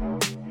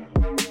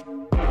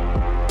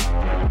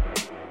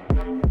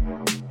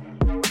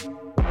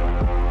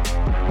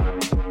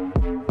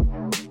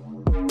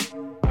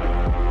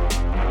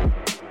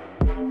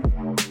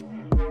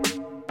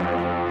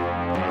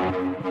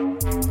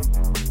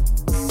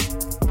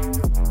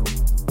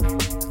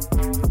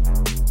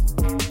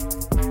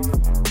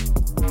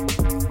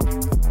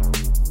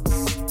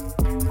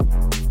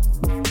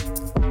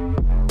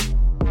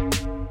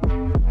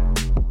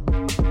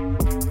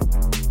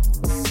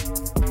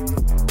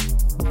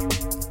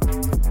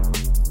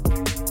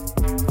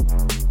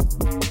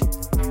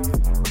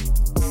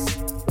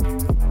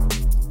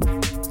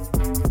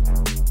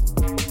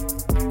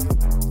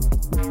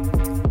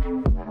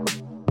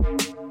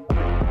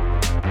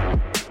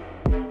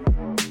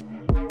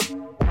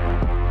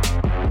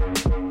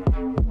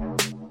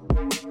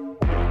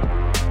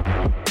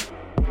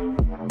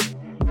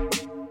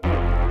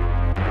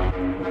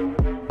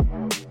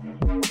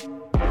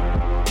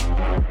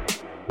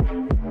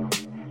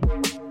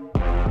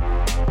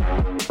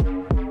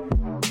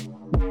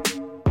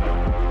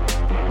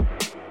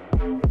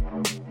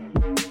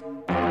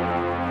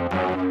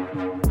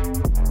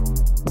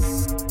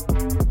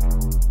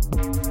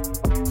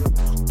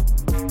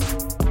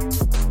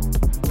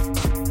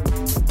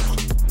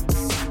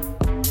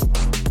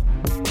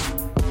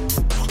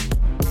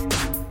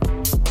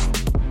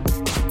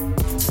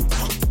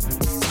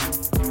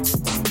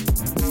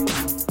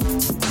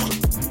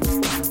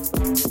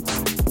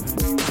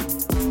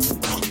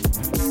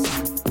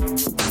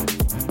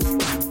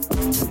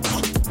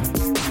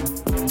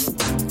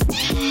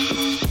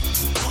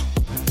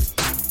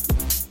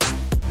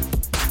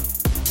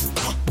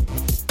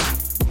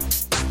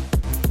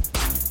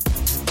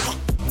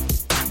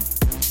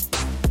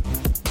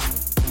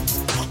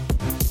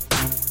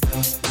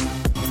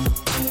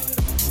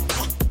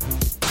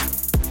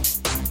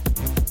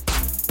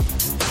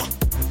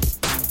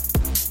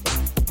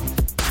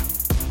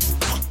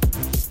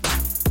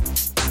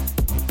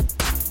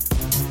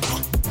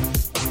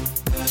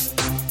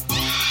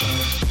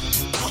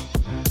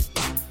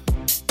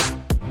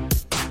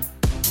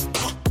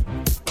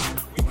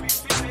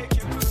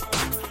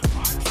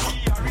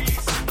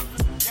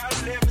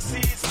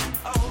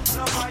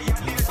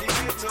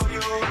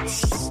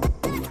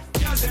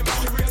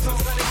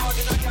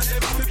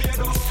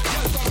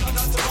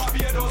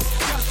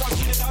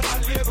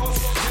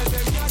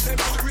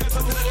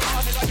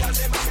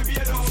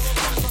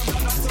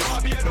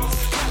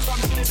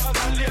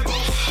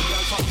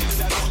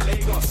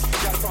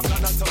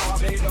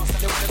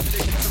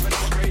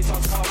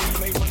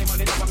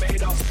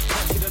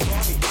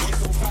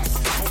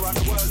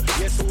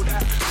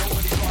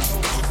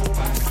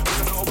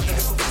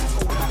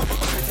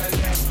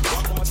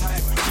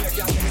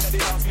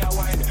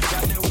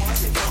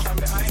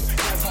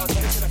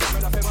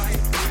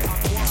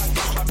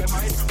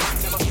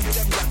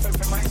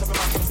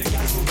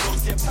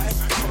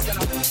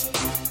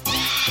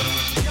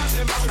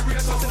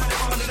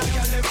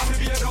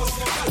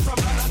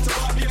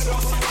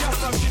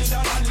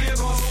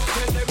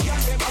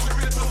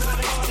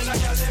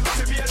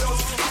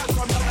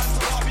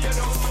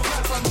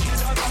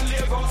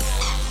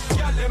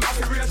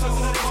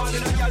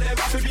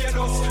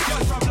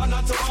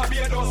 Trinidad to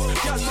Barbados.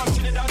 Girl from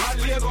Trinidad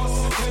and Lagos.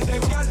 Tell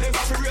them girl them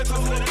to rate us.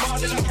 Tell them all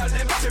the girl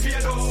them to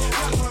Barbados.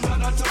 Girl from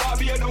London to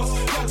Barbados.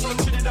 Girl from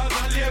Trinidad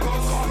and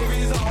Lagos. All the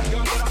reason I'm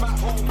young when I'm at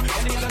home.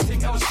 Any other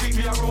thing else street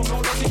me a roam. No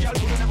dirty girl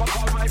who never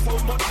call my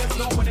phone. But them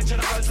know when the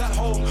general's at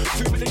home.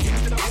 Too many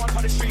kids that I want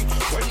on the street.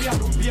 When we are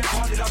room, be a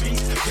part of the beat.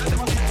 Girl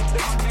them a set up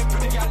them on them for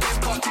the girl them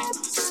party.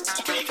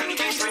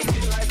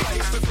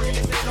 For free,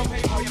 they say no pay,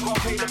 how you gon'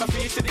 pay them a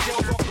fee to the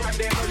girl for crime,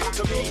 they know you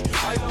to me.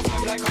 I love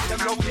them like how them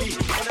love me.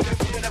 One of them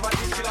feel they never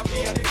did kill a me,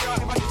 and they can't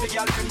never did the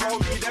girl them roll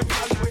me. Them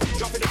girl the way they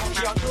drop in the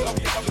monkey and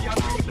love me, and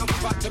bring them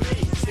back to me.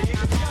 See,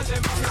 girl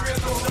them to real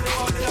those that they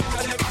want, them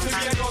girl them to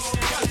be a dust.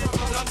 Girl from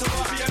London to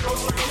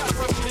Barbados, girl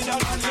from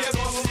Trinidad and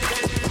Lagos.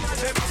 Girl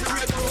them to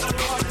real those that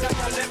they want, them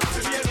girl them to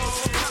be a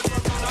dust. Girl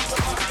from London to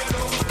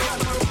Barbados, girl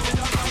from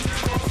Trinidad and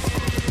Lagos.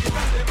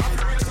 Girl them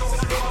to real those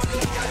that they want,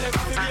 them girl them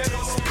to be a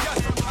dust. Girl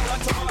from London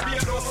to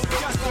Barbados,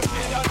 girl from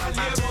Trinidad and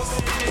Lagos.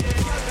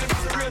 Girl them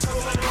to real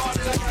those that they want,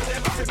 them girl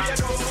them to be a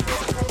dust.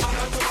 Girl from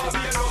London to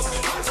Barbados,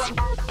 girl from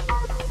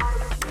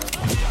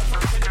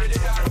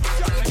Trinidad.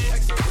 Girl them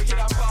sexy, wicked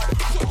and bad.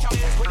 So can't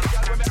fuck with the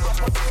girl when me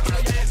rock up. Put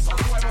your head up, so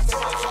I must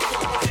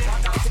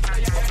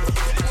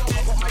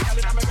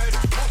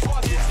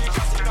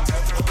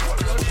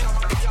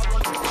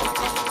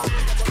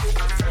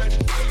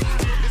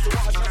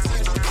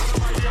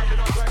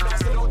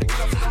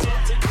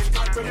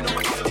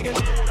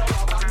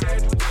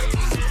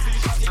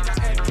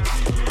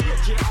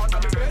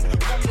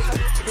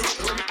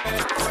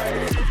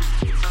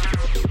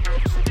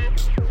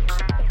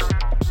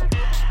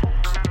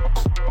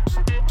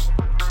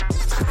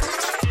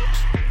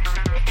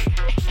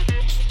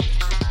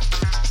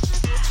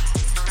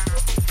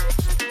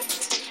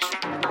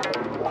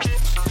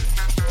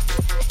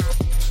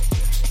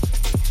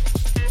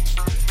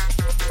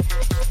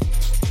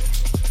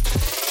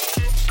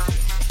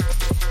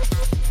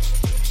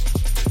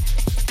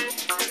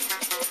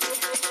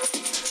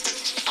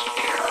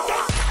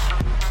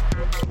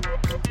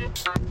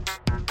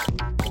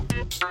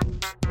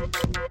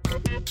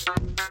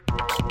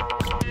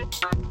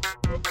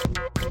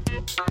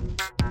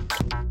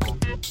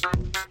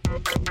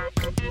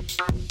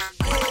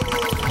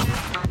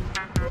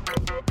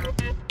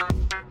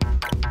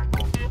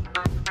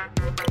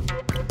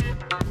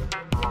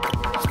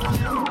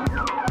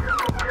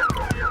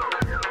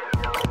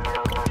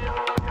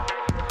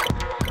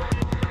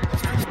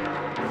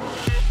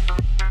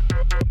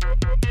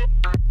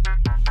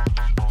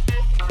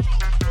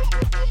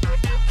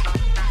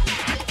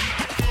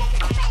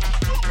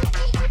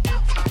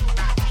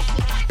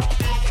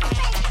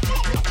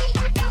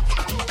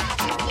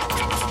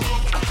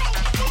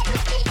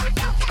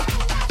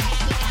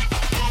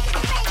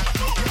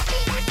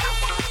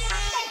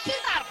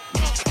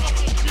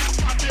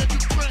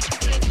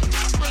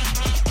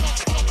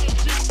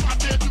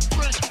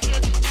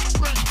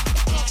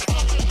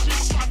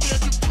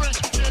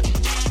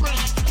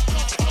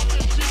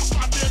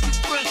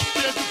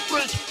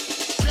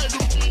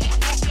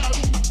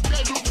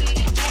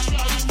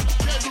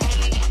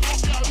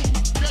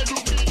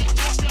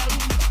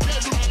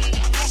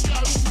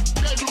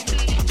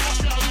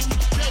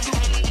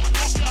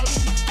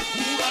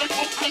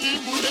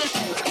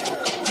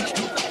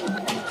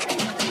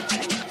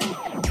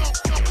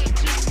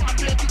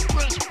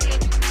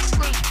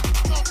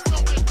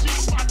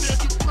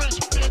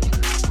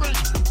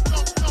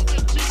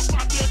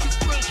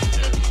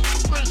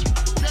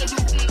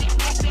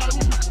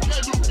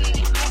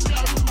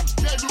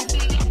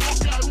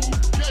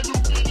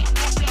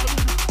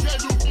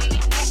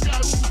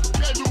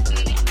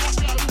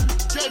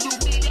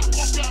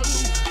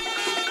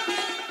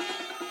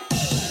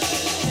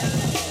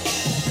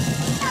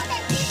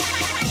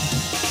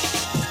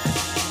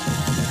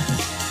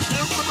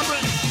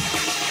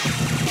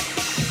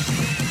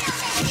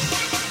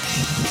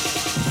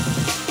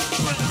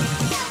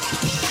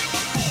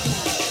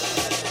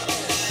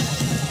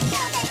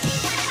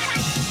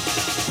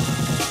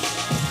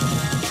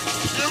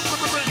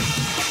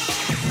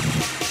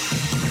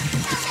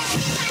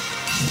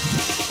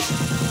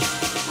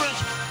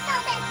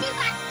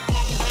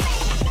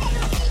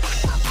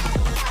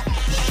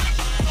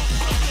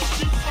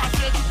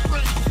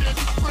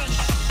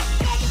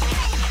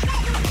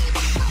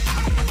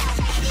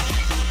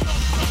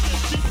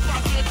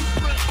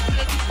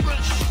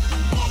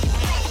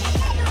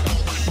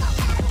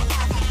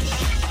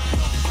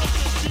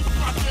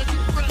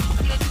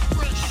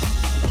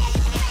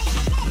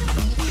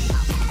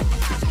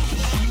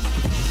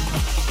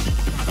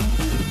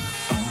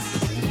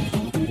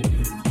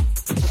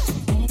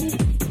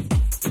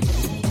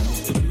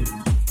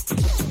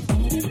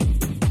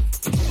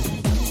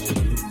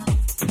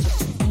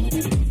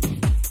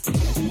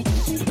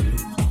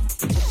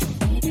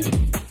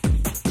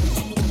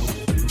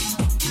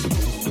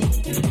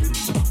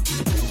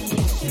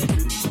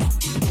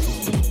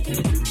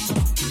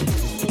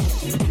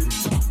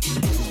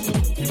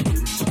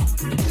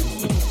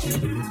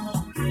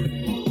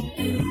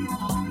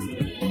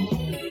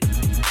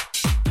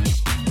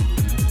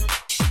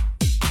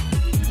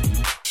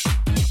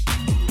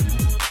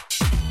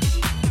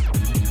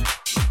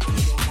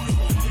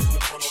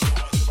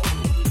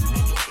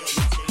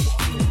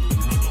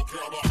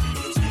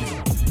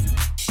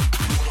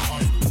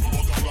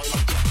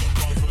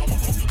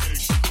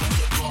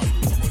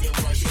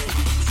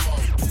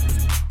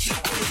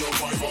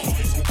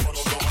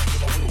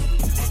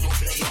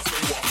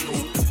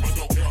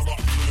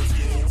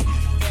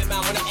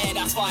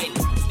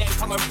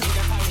come and through the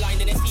timeline,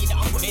 then they see that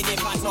I'm putting in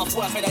pants off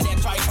work, and then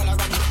try follow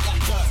around with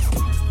that jerk.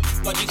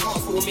 But you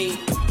can't fool me,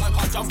 man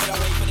can't jump it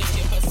away for the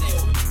ship and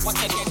sail. Once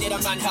again, did a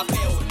man have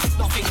failed?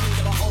 Nothing new,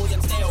 they were old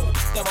and stale.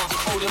 They were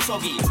old and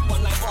soggy.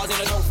 One like bars in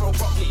a don't throw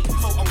properly.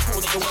 So I'm cool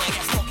that you wanna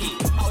get stocky.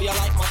 How your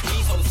life must be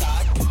so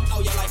sad.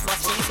 How your life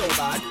must be so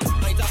bad.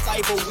 9 to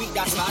 5 a week,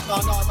 that's mad.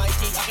 Nah, my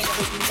G, I can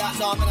never do that.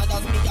 Nah, man, I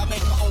does me, I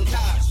make my own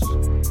cash.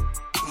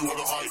 You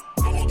wanna hype?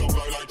 No one don't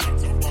fly like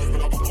Jackson 5,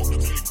 but I'm off the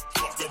team.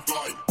 Fuck them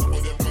fly. Some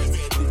of them guys,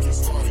 they're moving to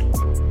slide.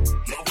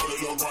 Y'all follow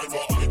your ride,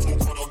 but I talk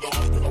one on the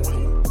hype and I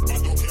will. I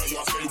don't care,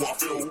 y'all say what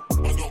I feel.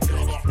 I don't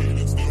care about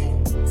feeling still.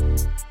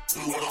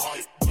 You wanna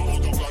hype? No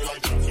one don't fly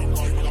like Jackson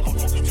 5, but I'm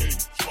off the team.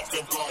 Fuck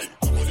them fly.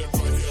 Some of them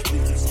guys, they're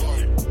moving to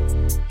slide.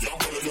 Y'all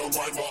follow your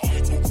ride, but I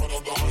talk one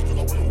on the hype and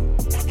I will.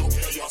 I don't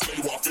care, y'all say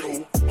what I feel.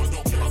 I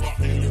don't care about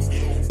feeling still.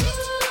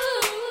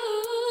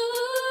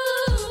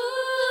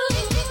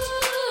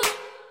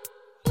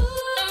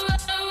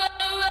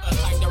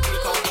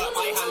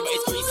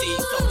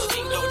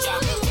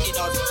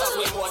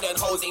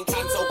 Housing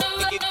cancel,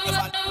 they give you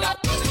fun now.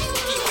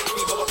 Keep on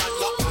people with bad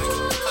luck. I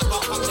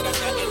got come to the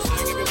certain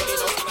time. Everybody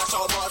knows when I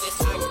show more this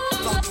time.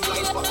 Don't do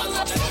lines, but I'm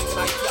not the line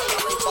tonight. Yeah,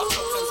 I'm ready for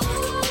something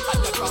time. At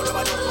the crowd,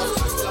 I don't want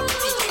to still up the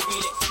DJ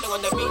beat it. They on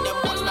the beat, them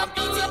watch man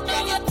beat it.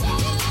 Yeah, yeah.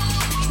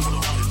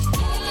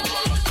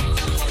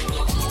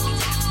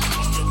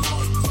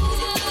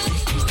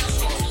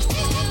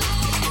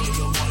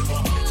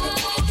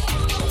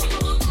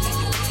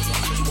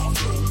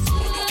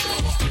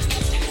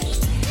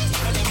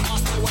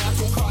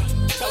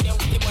 Tell them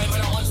the boy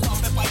when I want stuff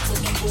if I took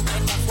them book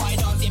and that's why I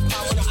don't zip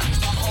now when I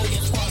act up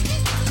holding one.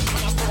 When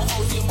I go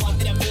holding one,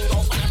 then me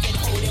go and I get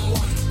holding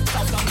one.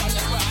 South London,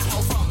 that's where I hail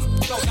from.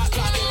 Know that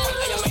lad in front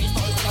of your mate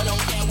phone, I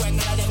don't care where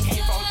none of them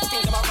came from.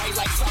 Things about rise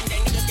like sun,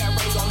 then they just get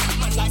raised on.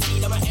 Man like me,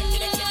 them are empty,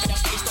 they clip in the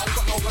face, don't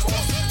got no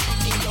remorse.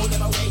 15 know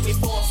them away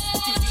before.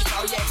 2 feet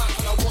now, yeah, man,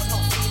 when I walk not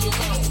feeling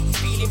well.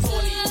 Feeling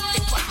poorly,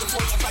 think twice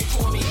before you fight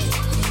for me.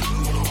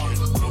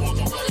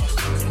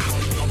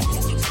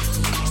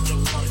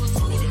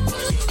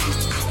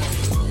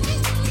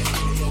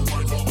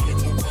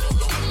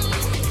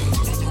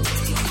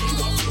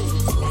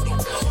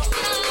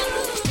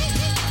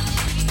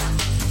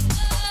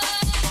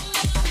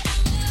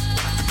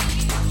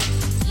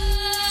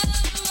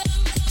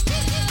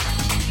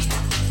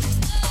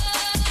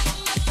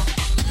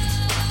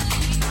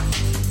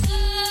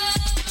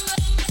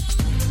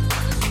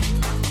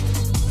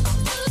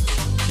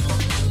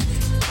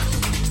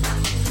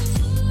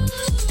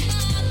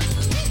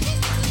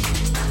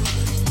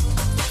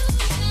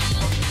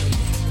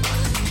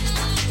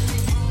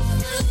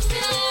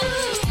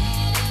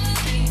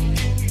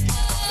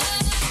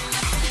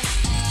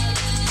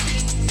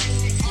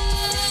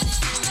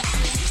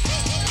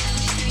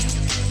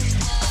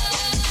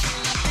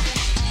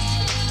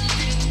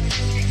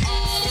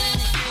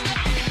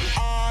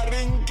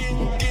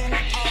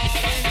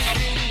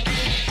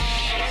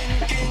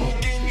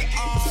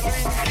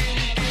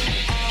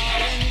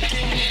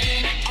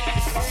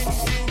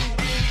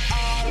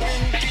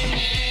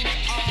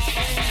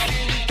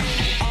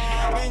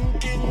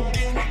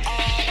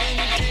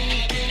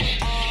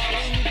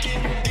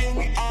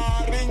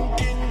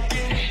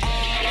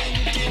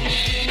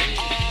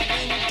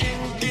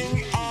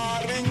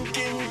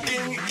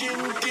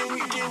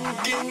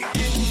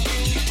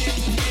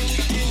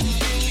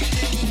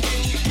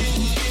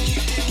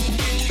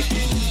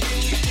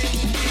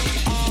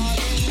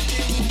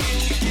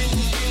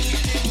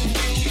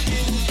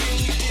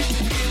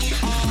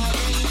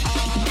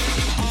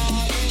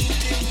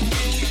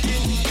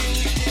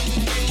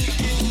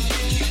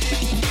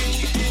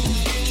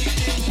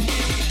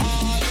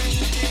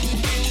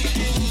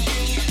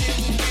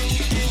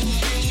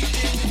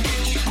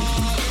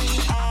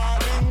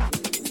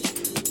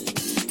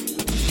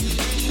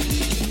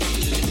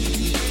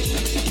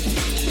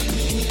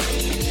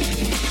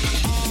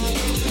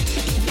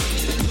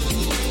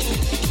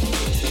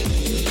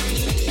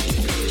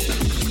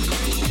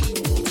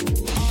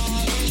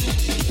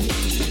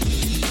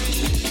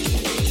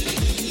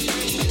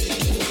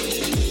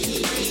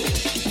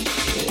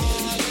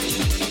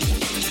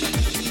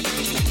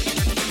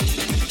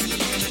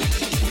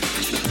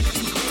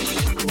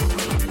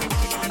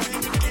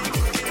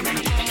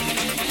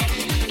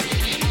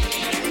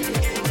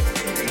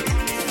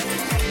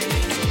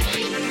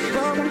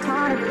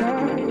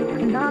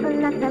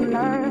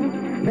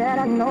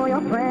 Better know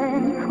your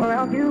friend, or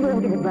else you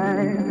will get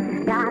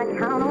burned. Gotta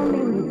count on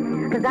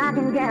me, 'cause I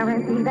can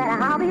guarantee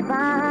that I'll be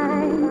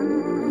fine.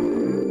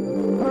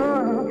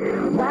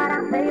 What I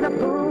say the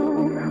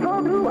fool,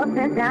 go through ups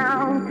and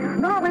downs,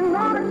 knowing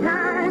all the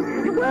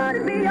time you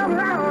wouldn't be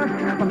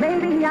around. But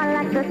maybe I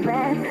like the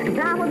fact, 'cause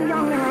I was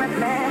young and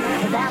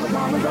reckless, but that was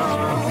long ago.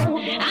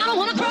 I don't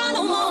wanna cry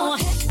no more.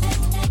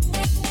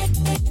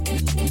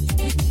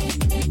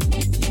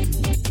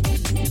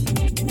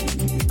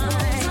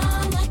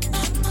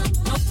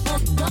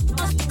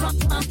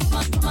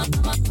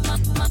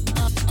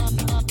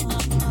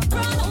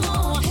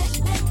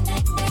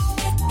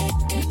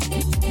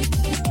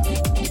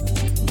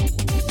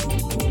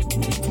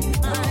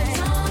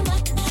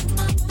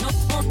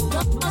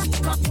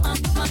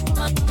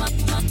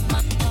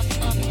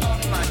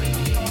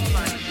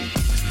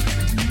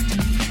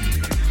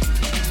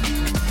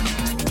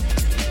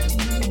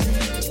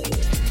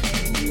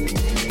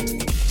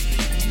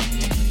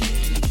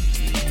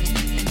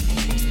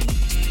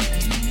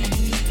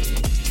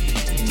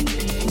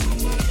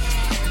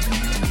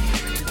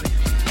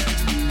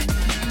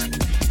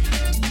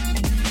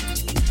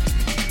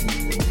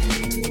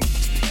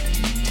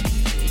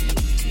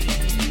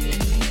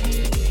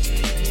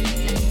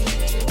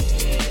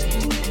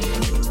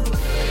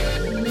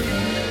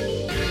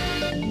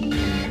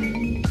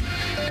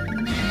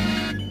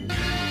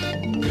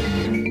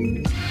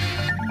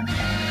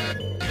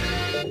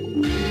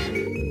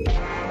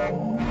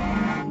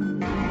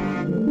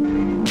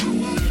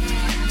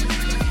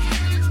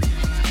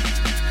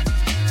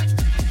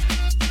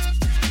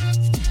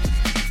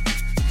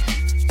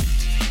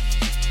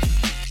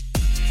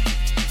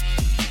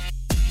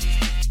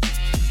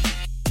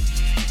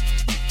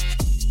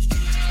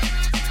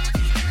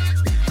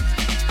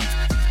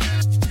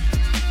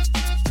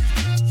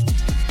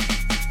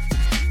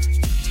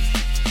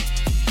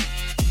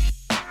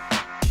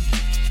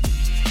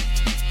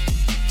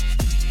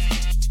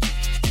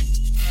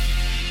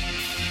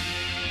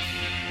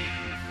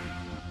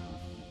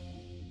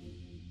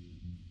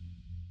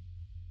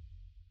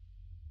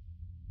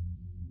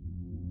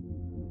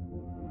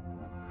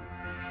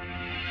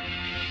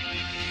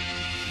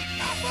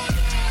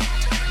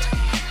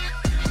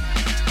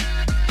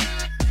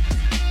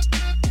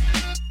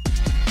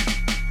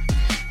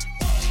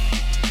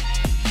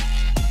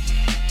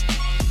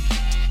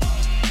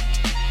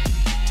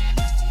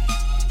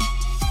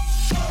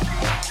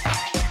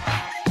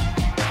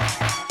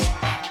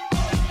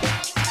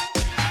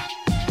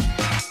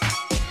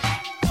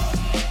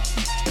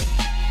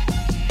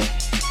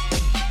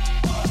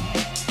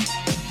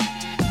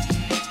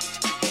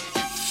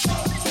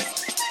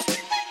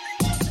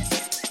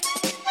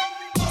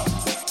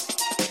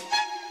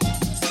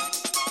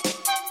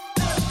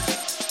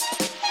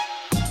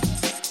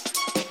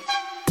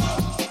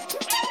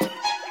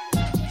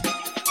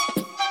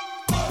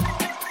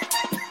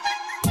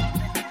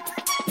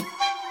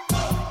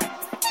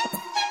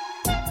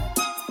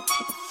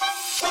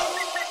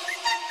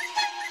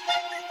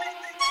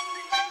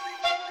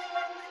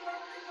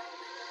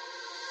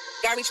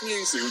 Garage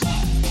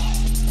music.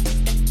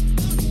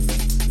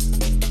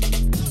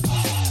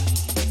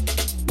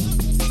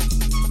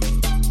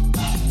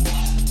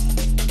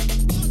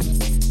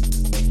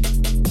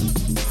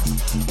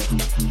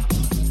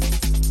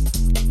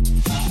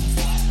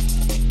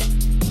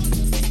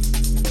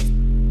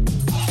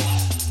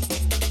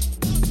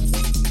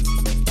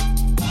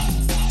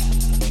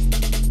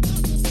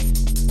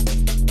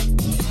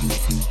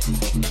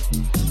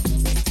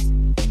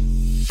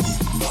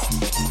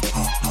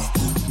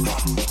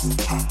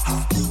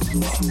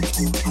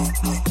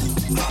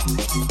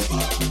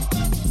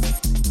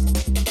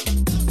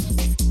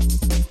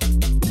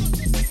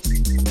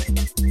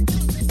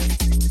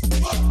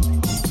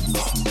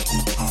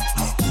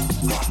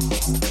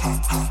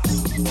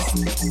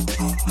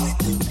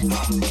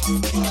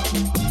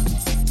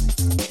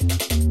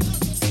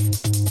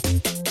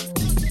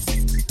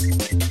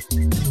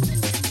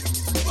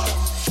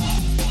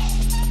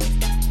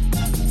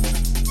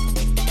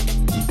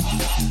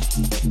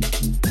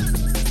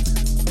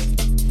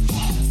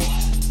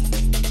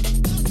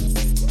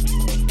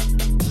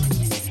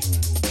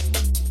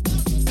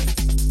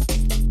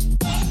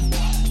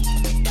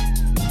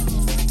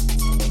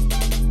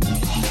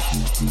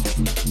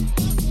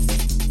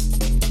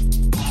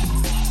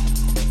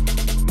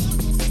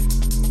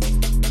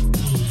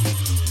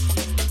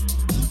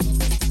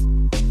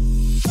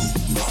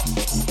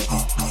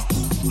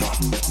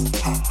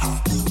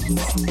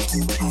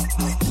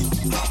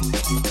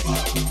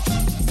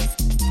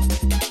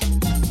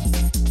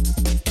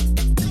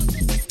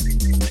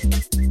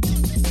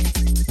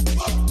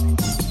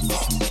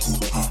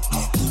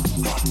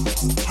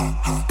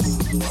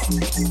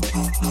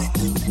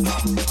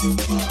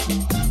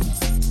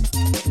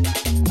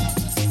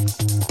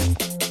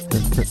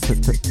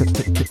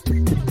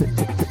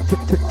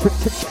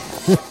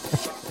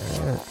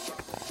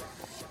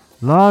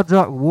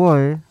 Larjak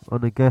Woy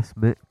on a guest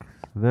mix,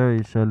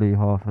 very Shelly,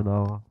 half an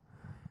hour.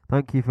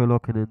 Thank you for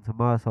locking into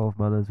My Self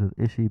Manners with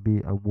Ishi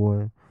B and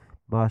Woy.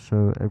 My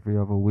show every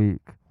other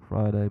week,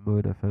 Friday,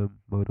 Mode FM,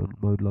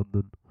 Mode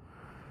London,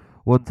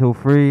 1 till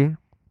 3.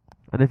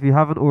 And if you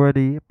haven't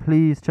already,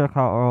 please check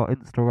out our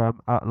Instagram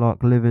at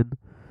Lark Living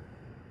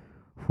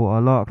for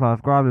our Lark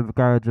Life Grime in the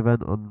Garage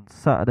event on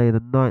Saturday the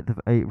 9th of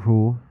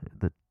April at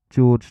the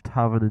George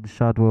Tavern in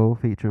Shadwell,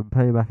 featuring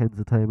Payback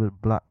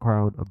Entertainment, Black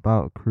Crown,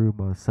 About Crew,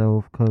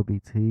 myself, Kobe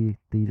T,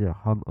 DJ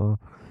Hunter,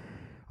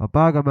 a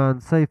bagger man.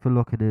 Safe for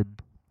locking in,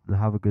 and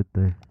have a good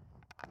day.